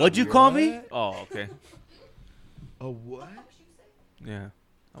had a A lot. what'd of you call me? What? Oh, okay. A what? What did you say? Yeah.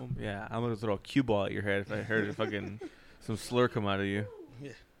 Yeah, I'm gonna throw a cue ball at your head if I heard a fucking some slur come out of you.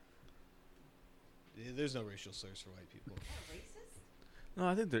 Yeah, there's no racial slurs for white people. Racist? No,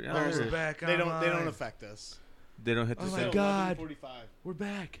 I think they're. There's they're- a- back They don't affect us. they don't hit the Oh my same. So, God. 11:45. We're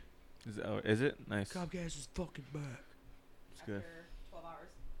back. Is it? Nice. Comcast is fucking back. It's good. After 12 hours.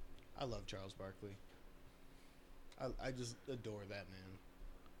 I love Charles Barkley. I just adore that man.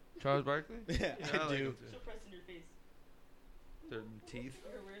 Charles Barkley? Yeah, Yeah, I like do. him too. She'll press in your face. Their teeth.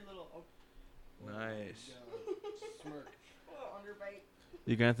 Your weird little Nice. Smirk. underbite.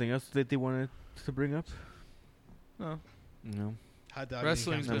 You got anything else that they wanted to bring up? No. No. Hot dog.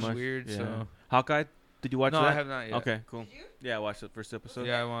 Wrestling's Not been much. weird, Yeah. so. Hawkeye? Did you watch No, that? I have not yet. Okay, cool. Did you? Yeah, I watched the first episode.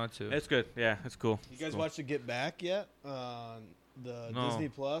 Yeah, I want to. It's good. Yeah, it's cool. You guys It's cool. watched the Get Back yet? The No. Disney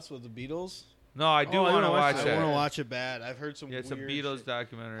Plus with the Beatles. No, I do Oh, I want to wanna watch watch I that. want to watch it bad. I've heard some. Yeah, it's a weird Beatles shit.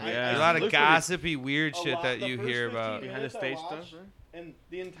 documentary. Yeah. A lot of Literally, gossipy, weird a shit lot- that the you first hear 15 about. Behind the minutes I stage watched, stuff, right? And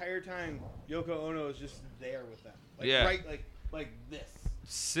the entire time, Yoko Ono is just there with them. Like, Yeah. Right, like this.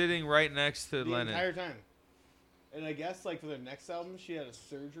 Sitting right next to The Lennon. entire time. And I guess like for their next album, she had a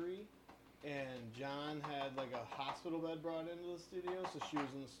surgery, and John had like a hospital bed brought into the studio, so she was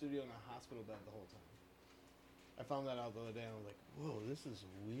in the studio in a hospital bed the whole time. I found that out the other day, and I was like, "Whoa, this is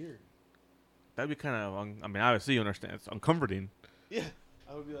weird." That'd be kind of, I mean, obviously you understand. It's uncomforting. Yeah,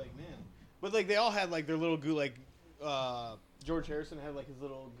 I would be like, man. But like they all had like their little George Harrison had like his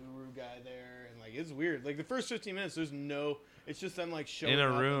little guru guy there, and like it's weird. Like the first 15 minutes, it's just them like showing In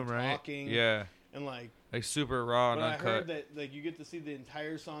a up room, and right? talking, Yeah. and like. Like super raw and But I uncut. heard that like you get to see the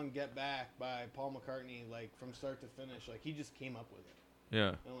entire song "Get Back" by Paul McCartney, like from start to finish. Like he just came up with it. Yeah.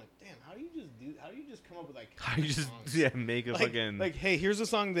 And I'm like, damn, how do you just come up with like How you just, songs? yeah, make a like, fucking. like, hey, here's a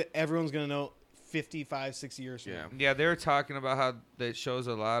song that everyone's gonna know 55, 60 years from Yeah. now. Yeah, they were talking about how that shows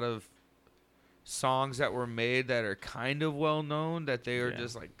a lot of songs that were made that are kind of well known that they were Yeah.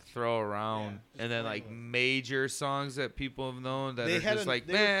 just like throw around, just and then playing like with. major songs that people have known that They are had just like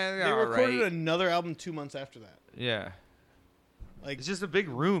they, man, they they're all recorded right. another album 2 months after that. Yeah, Like it's just a big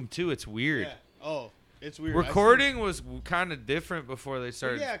room too. It's weird. yeah. Oh, it's weird. Recording was kind of different before they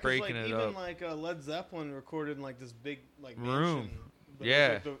started yeah, 'cause, breaking like, it even up. like Led Zeppelin recorded in like this big like Room. mansion. But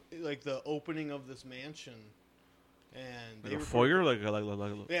it was, Yeah. like the opening of this mansion, and like they a recorded- foyer? Like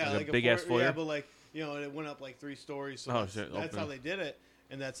Yeah, a big ass foyer? Yeah, but like it went up like 3 stories. So Oh, that's, shit, that's how open. they did it,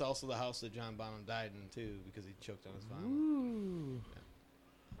 and that's also the house that John Bonham died in too because he choked on his vomit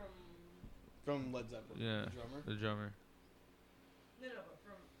From from Led Zeppelin. Yeah. the drummer The drummer. no, but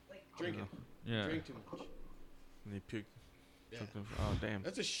from like drinking, Yeah. drink too much. And they puked. Yeah. Something. Oh, damn.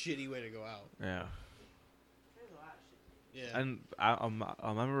 That's a shitty way to go out. Yeah. there's a lot of shit. Yeah, And I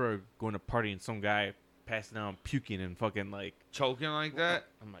remember going to party and some guy passing out and puking and fucking like. Choking like that.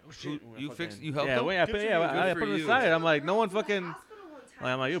 I'm like, oh Who- shit. you fixed- you helped yeah, him? wait, I Good put, for yeah, you, I good put for him you. aside. I'm like, no one Girl was in the fucking. hospital one time.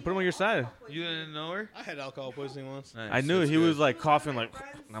 Like, I'm like, yo, She put him on had your side. alcohol You poisoning. didn't know her? I had alcohol poisoning once. Nice, I knew that's he good. was like coughing, like.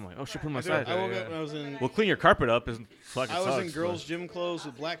 Friends? And I'm like, oh shit, put him I, on did- my side. I woke Yeah. up and I was in. Well, clean your carpet up. Is fucking I was in sucks, girls' but- gym clothes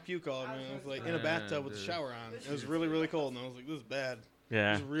with black puke all over me. I was like in a Yeah, bathtub with the dude. shower on. It was really, really cold, and I was like, "This is bad.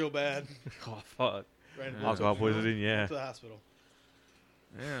 Yeah. This is real bad." Oh fuck. Right into the Alcohol hospital. poisoning. Yeah. To the hospital.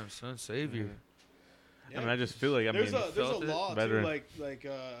 Damn, son, save you. I mean, I just feel like there's mean, a felt it law better. too, like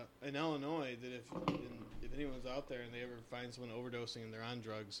in Illinois, that if anyone's out there and they ever find someone overdosing and they're on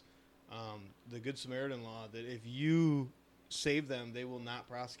drugs, the Good Samaritan law, that if you save them, they will not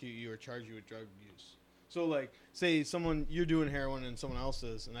prosecute you or charge you with drug abuse. So like, say you're doing heroin and someone else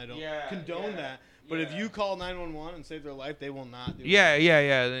is, and I don't condone that. But if you call 911 and save their life, they will not do Yeah, it.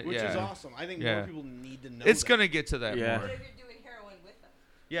 yeah. Which yeah. is awesome. I think Yeah. more people need to know. It's that. gonna get to that Yeah. more. What if you're doing heroin with them?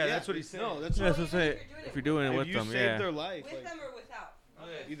 Yeah, that's what he's saying. No, that's Yeah, what that's what I'm saying. If you're doing it if with you them, save yeah. their life. With like, them or without?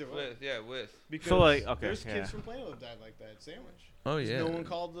 Either way. With, yeah, with. Because So, like, okay, there's yeah. kids from Plano that died like that. Sandwich. Oh 'Cause yeah. No one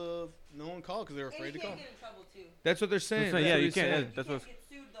called because they were And afraid to you call. can't get in trouble too. That's what they're saying. That's That's right, yeah, what you he's can't. saying. That's You what. can't get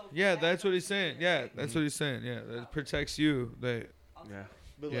sued, though, for Yeah, that. that's what he's saying. Yeah, that's what he's saying. Yeah, that protects you. That Yeah.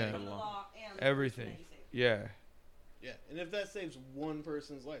 But Yeah. like, From the law and the Everything. person that you saved. yeah. yeah, and if that saves one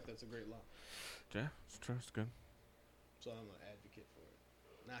person's life, that's a great law. Yeah, it's true. It's good. So I'm an advocate for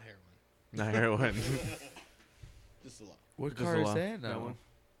it. Not heroin. Not heroin. Just a law. What Just car a is lot. that That now? one.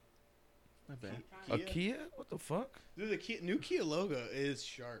 Not bad. A Kia? What the fuck? Dude, the new Kia logo is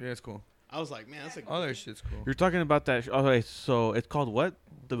sharp. Yeah, it's cool. I was like, man, that's a All their shit's cool. You're talking about that. Okay, so it's called what?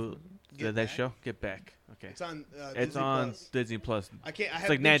 Get That Back? show? Get Back. Okay. It's on. It's Disney on Plus. Disney Plus. I can't. I It's have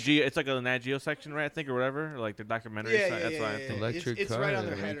like been Nat Geo. It's like a Nat Geo section, right? I think, or whatever, or like the documentary. Yeah, side. yeah, That's yeah, why I yeah, think. yeah. Electric It's car right on or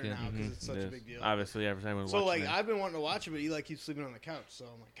their header weekend? now because Mhm, it's such it a is. big deal. Obviously, everyone So like, it. I've been wanting to watch it, but Eli keeps sleeping on the couch. So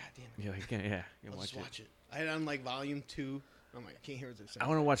I'm like, God damn it, Yeah, you can't. Yeah, you I'll watch just it. watch it. I had it on like volume 2. I'm like, I can't hear what they're saying. I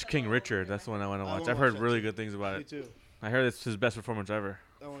want to watch King Richard. That's the one I want to I watch. wanna I've heard watch that really too. good things about Me it. too. I heard it's his best performance ever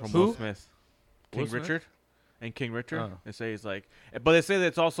I wanna from see Will that. Smith. Will King Smith? Richard and King Richard. Oh. They say it's like, but they say that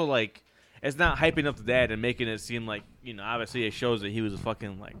it's also like, it's not hyping up the dad and making it seem like, you know, obviously it shows that he was a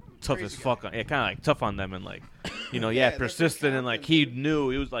fucking like tough as Crazy fuck. Yeah, kind of like tough on them and like, you know, Yeah, yeah, that's what persistent and like he confidence knew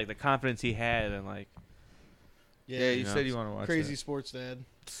he was like the confidence he had and like, Yeah, you you know, said you want to watch Crazy that. sports dad.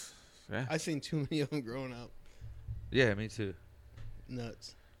 yeah. I seen too many of them growing up. Yeah, me too.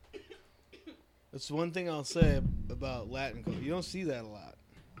 Nuts. That's one thing I'll say about Latin culture. You don't see that a lot.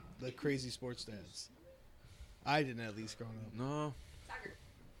 The crazy sports dads. I didn't, at least growing up. No.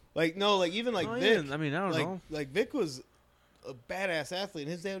 Like no, like even like Oh, Vic. yeah, I mean, I don't know. Like Vic was a badass athlete,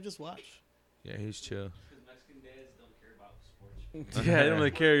 and his dad would just watch. Yeah, he's chill. Because Mexican dads don't care about sports. Yeah, I don't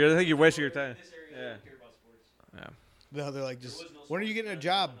really care. I think you're wasting your time. In this area, Yeah. they don't care about sports. No, they're like There just. was no When are you sports getting a growing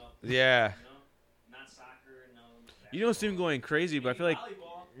job? up, Yeah. you know? Not soccer, no. You don't seem going crazy, but I feel like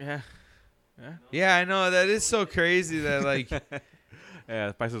Volleyball. yeah, Yeah, I know. That is so crazy that, like,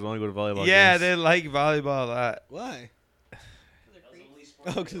 yeah. Spices only go to volleyball. yeah, games. they like volleyball a lot. Why? That was the only sport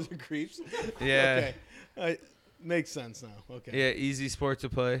Oh, they because loved. they're creeps. Yeah. Okay, makes sense now. Okay. Yeah, easy sport to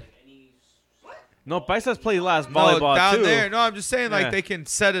play. Like any No, Paisas play last No, volleyball down too. there. No, I'm just saying, like, Yeah. they can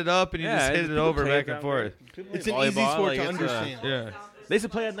set it up and you just hit it people over play back down and forth. there. People It's play an easy volleyball, sport like, to it's, understand. Yeah. They used to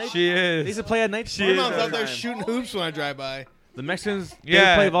play at night. She They is. used to play at night. She My is. mom's out there Time. shooting hoops when I drive by. The Mexicans,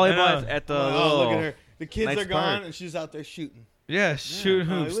 Yeah, they play I volleyball know. at the Oh, little. look at her. The kids Nice are gone, park. and she's out there shooting. Yeah,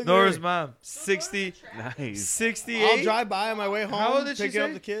 shooting Oh, hoops. look at Nora's her. mom. 60, Nice. 68? I'll drive by on my way home, How old did she picking up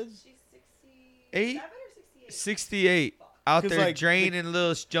say? the kids. She's 67 Eight? or 68? 68. Out 'Cause, there like, draining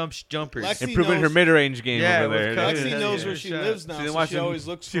little jumpers. Lexi Improving her knows- mid-range game Yeah, over there. with Lexi Yeah, knows yeah, where she yeah. lives now, She's so watching. she always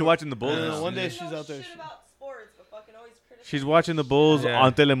looks She's for watching the Bulls. Yeah. one day She she's knows out there shit about sports, but fucking always criticizes She's watching the Bulls Yeah.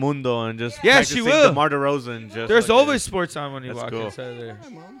 on Telemundo and just Yeah, she practicing will. DeMar DeRozan. Just There's like always sports on when you That's walk cool. inside there. Hi,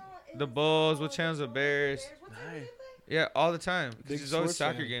 Mom. The Bulls, what channels? The Bears. What time do they play? Yeah, all the time. 'Cause Big there's always sports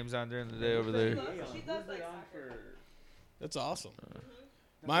soccer fan. games on during the day over there. She does like soccer. That's awesome.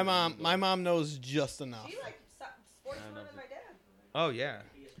 My mom knows just enough. She like sports more than my dad. Oh, yeah.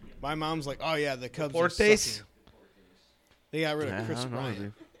 My mom's like, oh yeah, the Cubs are Portes? sucking. They got rid of Yeah, Chris I don't know, Bryant.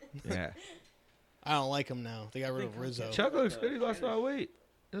 dude. Yeah. I don't like him now. They got rid of Rizzo. Chuck looks good. He lost a lot of weight.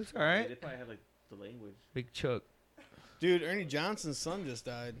 It looks all right. They probably have like the language. Big Chuck. Dude, Ernie Johnson's son just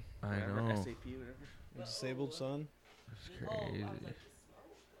died. I know. SAP, whatever. Disabled son. It's crazy.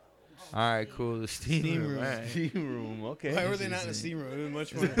 All right, cool. The steam, Steam room. room. All right. Steam room. Okay. Why were they not in the steam room? It would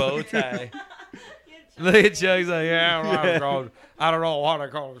much It's more. a bow tie. Look at Chuck's like, yeah, I don't know what I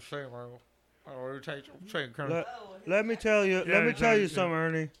call it. Steam room. Let me tell you. Yeah, let me tell you exactly. something,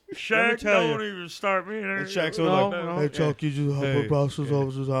 Ernie. Shaq, tell you. don't even start me. And Shaq's no, always like, no. Hey, Chuck, you just have Hey. a process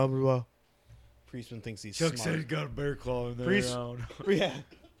officers. Blah blah blah. Priestman thinks he's Chuck said smart. he's got a bear claw in there. Priest- around. Yeah.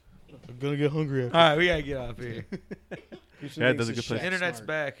 I'm gonna get hungry. All right, we gotta get off here. Priestman Yeah, thinks that's a he's good place. Shaq Internet's smart.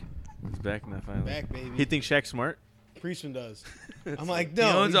 back. He's back now finally. Back, baby. He thinks Shaq's smart. Priestman does. I'm like, no. he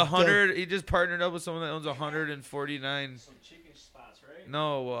owns he's dumb. 100. He just partnered up with someone that owns 149. Some chicken spots, right?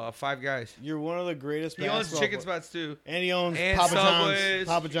 No, 5 guys. You're one of the greatest. He owns basketball chicken players. spots too. And he owns And Papa Subways. John's.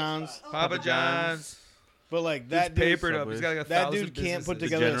 Papa John's. Papa John's. But like That that dude, papered up. He's got like a that thousand dude can't put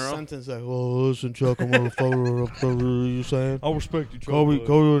businesses. together a General? sentence like, Well, listen, Chuck, I'm gonna follow up you saying. I respect you, Chuck, Kobe, but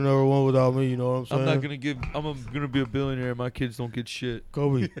Kobe would never won without me. You know what I'm saying? I'm not gonna give. gonna be a billionaire. My kids don't get shit.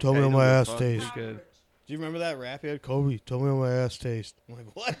 Kobe, tell me Yeah, how he my knows ass what tastes. fuck. Good. do you remember that rap he had? Kobe, tell me how my ass tastes. I'm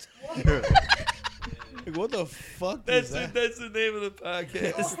like, what? Like, what the fuck That's is that? that's the name of the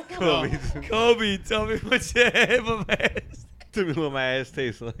podcast. Kobe. Kobe, tell me what you have of ass. Tell me what my ass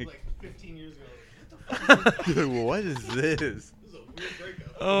tastes like. Like 15 years ago. Dude, what is this? This is a weird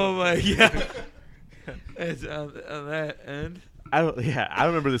breakup. Oh my god. That's on that end. I don't. Yeah, I don't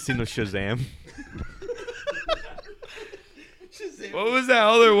remember the scene of Shazam. What was that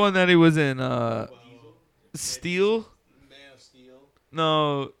other one that he was in? Steel? Man of Steel.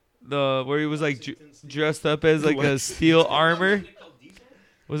 No, the where he was like dressed up as like a steel armor.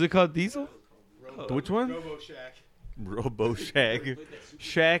 Was it called Diesel? Which one? Robo Shack. Robo Shaq.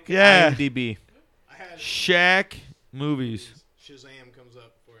 Shaq. Yeah. IMDb. I had Shaq movies Shazam comes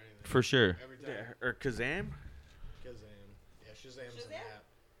up for anything. for sure. Every time. Or Kazam. Shazam. Yeah, Shazam's an app.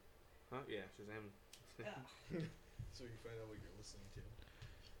 Huh? Yeah, Shazam. So you find out what you're listening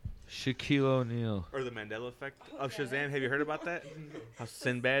to. Shaquille O'Neal. Or the Mandela effect of Shazam. Have you heard about that? How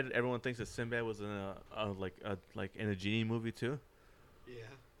Sinbad? Everyone thinks that Sinbad was in like in a genie movie too, Yeah.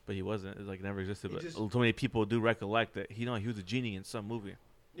 but he wasn't. It like never existed. He But just- too many people do recollect that he was a genie in some movie.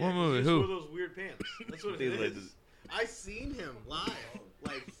 Yeah, What movie? He just Who? wore those weird pants. That's what They it like- is. I seen him live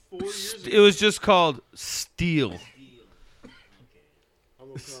like 4 years ago. It was just called Steel.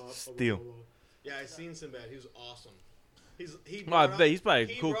 Steel. Yeah, I seen Sinbad. He was awesome. He Well, I brought bet up- he's probably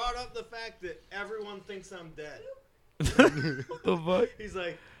he cool. brought up the fact that everyone thinks I'm dead. What the fuck? He's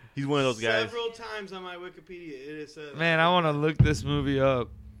like, He's one of those guys. several times on my Wikipedia, it says. Man, I want to look this movie up.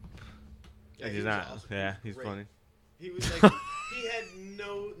 Yeah, He's he was not. awesome. Yeah, He he's was funny. He was like, he had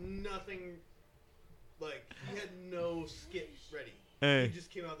nothing. Like he had no skit ready. Hey, He just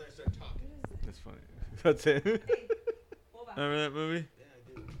came out there and started talking. That's funny. That's it. remember that movie? Yeah,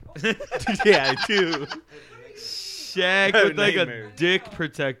 I do. Yeah, I do. Shaq I have with like a nightmares. dick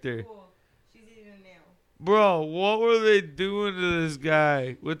protector. Cool. She's eating a nail. Bro, what were they doing to this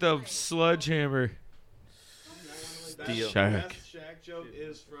guy with a sledgehammer? Deal. Shaq. Best Shaq joke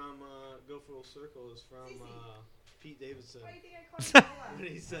is from Go Full Circle is from Pete Davidson. Why do you think I called you Lola? When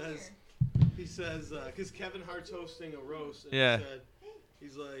he says, because Kevin Hart's hosting a roast, and Yeah.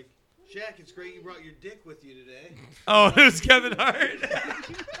 he's like, Shaq, it's great you brought your dick with you today. Oh, it was Kevin Hart.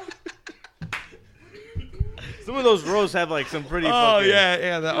 Some of those roasts have like some pretty. Oh fucking,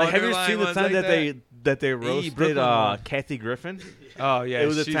 yeah. The Like, have you underlying seen the ones time like that they roasted Brooklyn one. Kathy Griffin? Oh yeah. It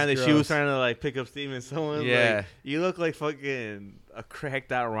was the she's time that she gross. was trying to like pick up steam and someone. Yeah. Like, you look like fucking a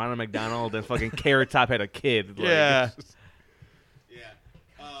cracked out Ronald McDonald and fucking Carrot Top had a kid. Like, Yeah. it's just- Yeah.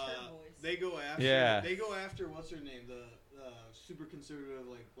 boys. They go after. Yeah. They go after what's her name, the super conservative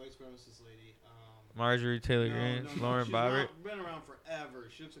like white supremacist lady. Marjorie Taylor Greene, Lauren She's Boebert. been around forever.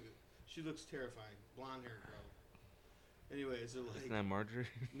 She looks terrifying. Blonde hair girl. Anyways, they're Isn't like, that Marjorie?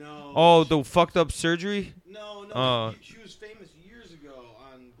 no. Oh, the fucked up surgery. No. Oh. She was famous years ago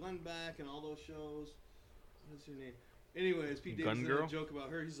on Glenn Beck and all those shows. What's her name? Anyways, Pete Gun Davidson Girl? had a joke about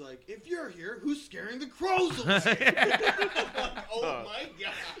her. He's like, if you're here, who's scaring the crows? Oh my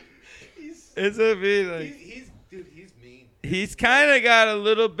god. It's a bit like He's mean. he's kind of got a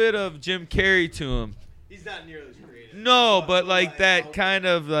little bit of Jim Carrey to him. He's not nearly as creative. No, but like that out kind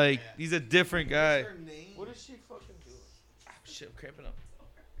there. of like Yeah. he's a different guy. What's her name? What is she fucking doing? Oh, shit, I'm cramping up.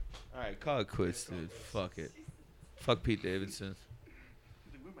 All right, call it quits, dude. Fuck it. Fuck Pete Davidson.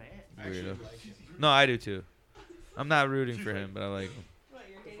 I actually Weirdo. like him. No, I do too. I'm not rooting for him, but I like him. What,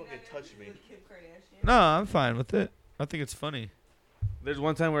 you're dating fucking that guy touch me. with Kim Kardashian? No, I'm fine with it. I think it's funny. There's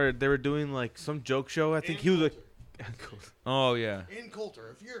one time where they were doing like some joke show. I think he was a. Oh yeah. In Coulter,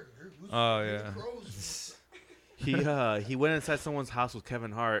 if you're here, who's Oh, scaring yeah. the crows? He went inside someone's house with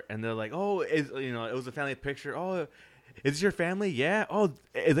Kevin Hart, and they're like, "Oh, it was a family picture. Oh, is this your family? Yeah. Oh,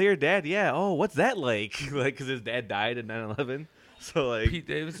 is that your dad? Yeah. Oh, what's that like? Like, cause his dad died in 9/11. So like, Pete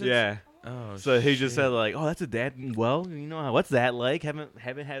Davidson. yeah. Oh. So he just shit. said like, "Oh, that's a dad. Well, what's that like? Haven't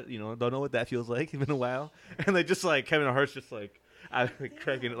had, don't know what that feels like. It's been a while." And they just like Kevin Hart's just like, I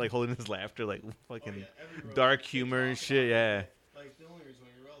cracking it, like holding his laughter, like fucking Every roast, dark they humor and talk shit. about Yeah. it. Like the only reason why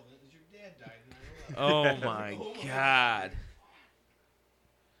you're relevant is your dad died in 9/11. Oh my Oh my god.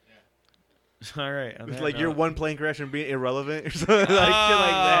 All right. on It's that like your note. one plane crash and being irrelevant or something like shit like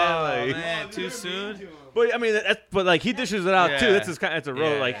that. Oh, Like, man, Oh, too you're soon. mean to him. but I mean, but like he dishes it out too. Yeah. That's his kind. It's a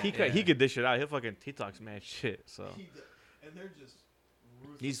role. Yeah, Like yeah. he could dish it out. He talks mad shit. So And they're just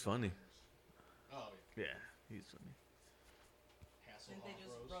ruthless. he's funny. Oh, Yeah, he's funny. Didn't they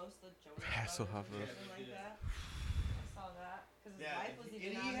just Hasselhoff roast the Jonas Hasselhoff Brothers or roast. something like that? I saw that. Because his Yeah, wife was and even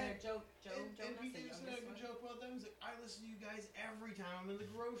he on there. had- Joe And Jonas, Pete the Davidson had a youngest good one. joke about them. He's like, I listen to you guys every time I'm in the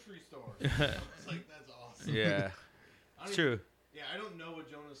grocery store. It's like, that's awesome. Yeah. I It's don't true. Yeah, I don't know a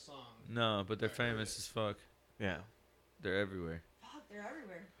Jonas song. No, but they're famous as fuck. Yeah. They're everywhere. Fuck, they're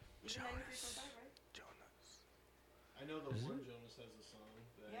everywhere. Even 93.5, right? I know the one Jonas has a song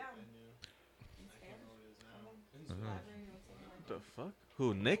that Yeah. I knew. I can't remember what it is now. Uh-huh. Imagine doing something like The that. fuck?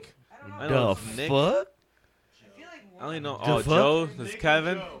 Who? Nick? I don't I know. know The it's Nick. fuck? I feel like I only know. The Oh, fuck? Joe. Nick There's and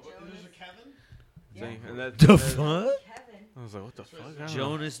Kevin. Joe, but there's a Kevin? Yeah. Thing, and that- The and fuck? Kevin I was like, what the fuck? I don't know.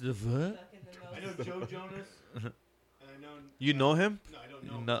 Jonas the fuck? stuck in the I nose. know Joe Jonas. And I know. You know him? No, I don't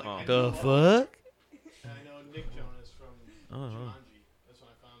know. No, Like, I the know- fuck? And I know Nick Jonas from Oh. Jumanji. That's when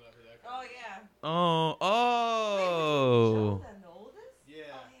I found out who that guy Oh, was. yeah. Oh. Wait, Oh. was it Joe then, the oldest? Yeah.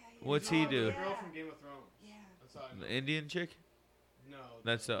 Oh, yeah. What's No, he the do? girl from Game of Thrones. Yeah. That's how I know. The Indian chick? No.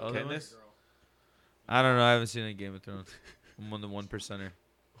 That's the other one? Katniss? Girl. I don't know. I haven't seen any Game of Thrones. I'm one of the 1%er.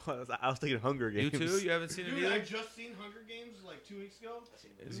 I was thinking Hunger You Games. too? You haven't seen it Dude, I either? just seen Hunger Games like 2 weeks ago.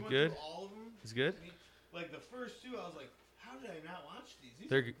 Is We it went good? through all of them. It's good? Like the first two, I was like, how did I not watch these? These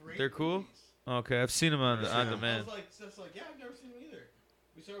They're are g- great they're cool? movies. Okay, I've seen them on I've on seen 'em. I demand. was like, just like, yeah, I've never seen them either.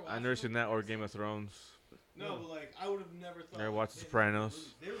 We started watching I've never seen them. that or Game of Thrones. No, but like, I would have never thought. Never watched The they were Sopranos.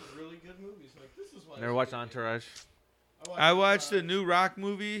 movies. They were really good movies. Like, this is why. Never watched Entourage. I watched the new Rock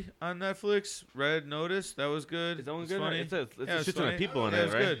movie on Netflix, Red Notice. That was good. Is that one It's good? funny. It's a Yeah, it's shit ton of funny. people in Yeah, it,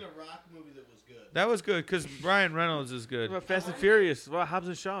 it's right? good. A rock movie that was good. That was good because Ryan Reynolds is What good. about Fast and Furious? Well, Hobbs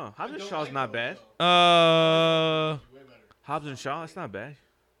and Shaw. I Hobbs and don't Shaw's like not those, bad. though. Way better. Hobbs and Shaw, it's not bad.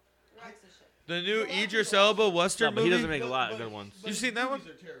 Rock's the shit. The new Idris Elba No, Western but he movie. doesn't make a lot of But- good ones. but You his seen that one?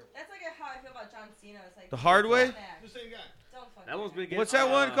 movies are terrible. That's like how I feel about John Cena. It's like The Hard Way? Nah, The same guy. don't fucking That one's been matter. getting. What's that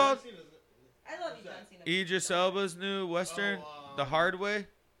one called? I've seen it. I love you, John Cena. Idris Elba's new Western, Oh, The Hard Way.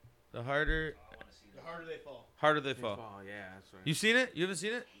 The harder The harder they fall. they fall. Oh, yeah, that's right. You seen it? You haven't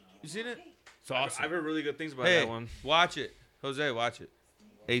seen it? You seen it? It's awesome. I've heard really good things about Hey, that one. watch it, Jose. Watch it.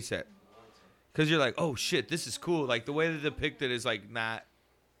 ASAP. Because you're like, oh shit, this is cool. Like the way they depict it is like not.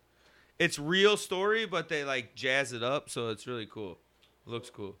 It's real story, but they like jazz it up, so it's really cool. Looks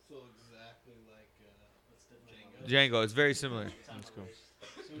cool. So exactly like Django. Django, it's very similar. That's cool.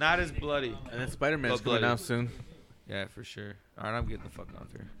 Not as bloody. And then Spider-Man's But coming bloody. out soon. Yeah, for sure. All right, I'm getting the fuck off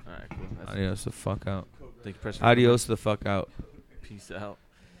here. All right, cool. That's Adios the fuck out. Thank you, Preston. Adios the fuck out. Peace out.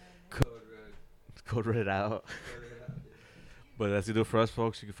 Code red out. But that's to do it for us,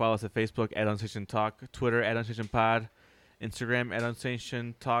 folks. You can follow us at Facebook at Unstation Talk, Twitter at Unstation Pod, Instagram at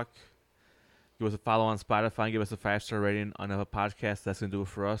Unstation Talk. Give us a follow on Spotify and give us a 5-star rating on Apple Podcast. That's going to do it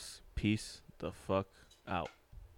for us. Peace the fuck out.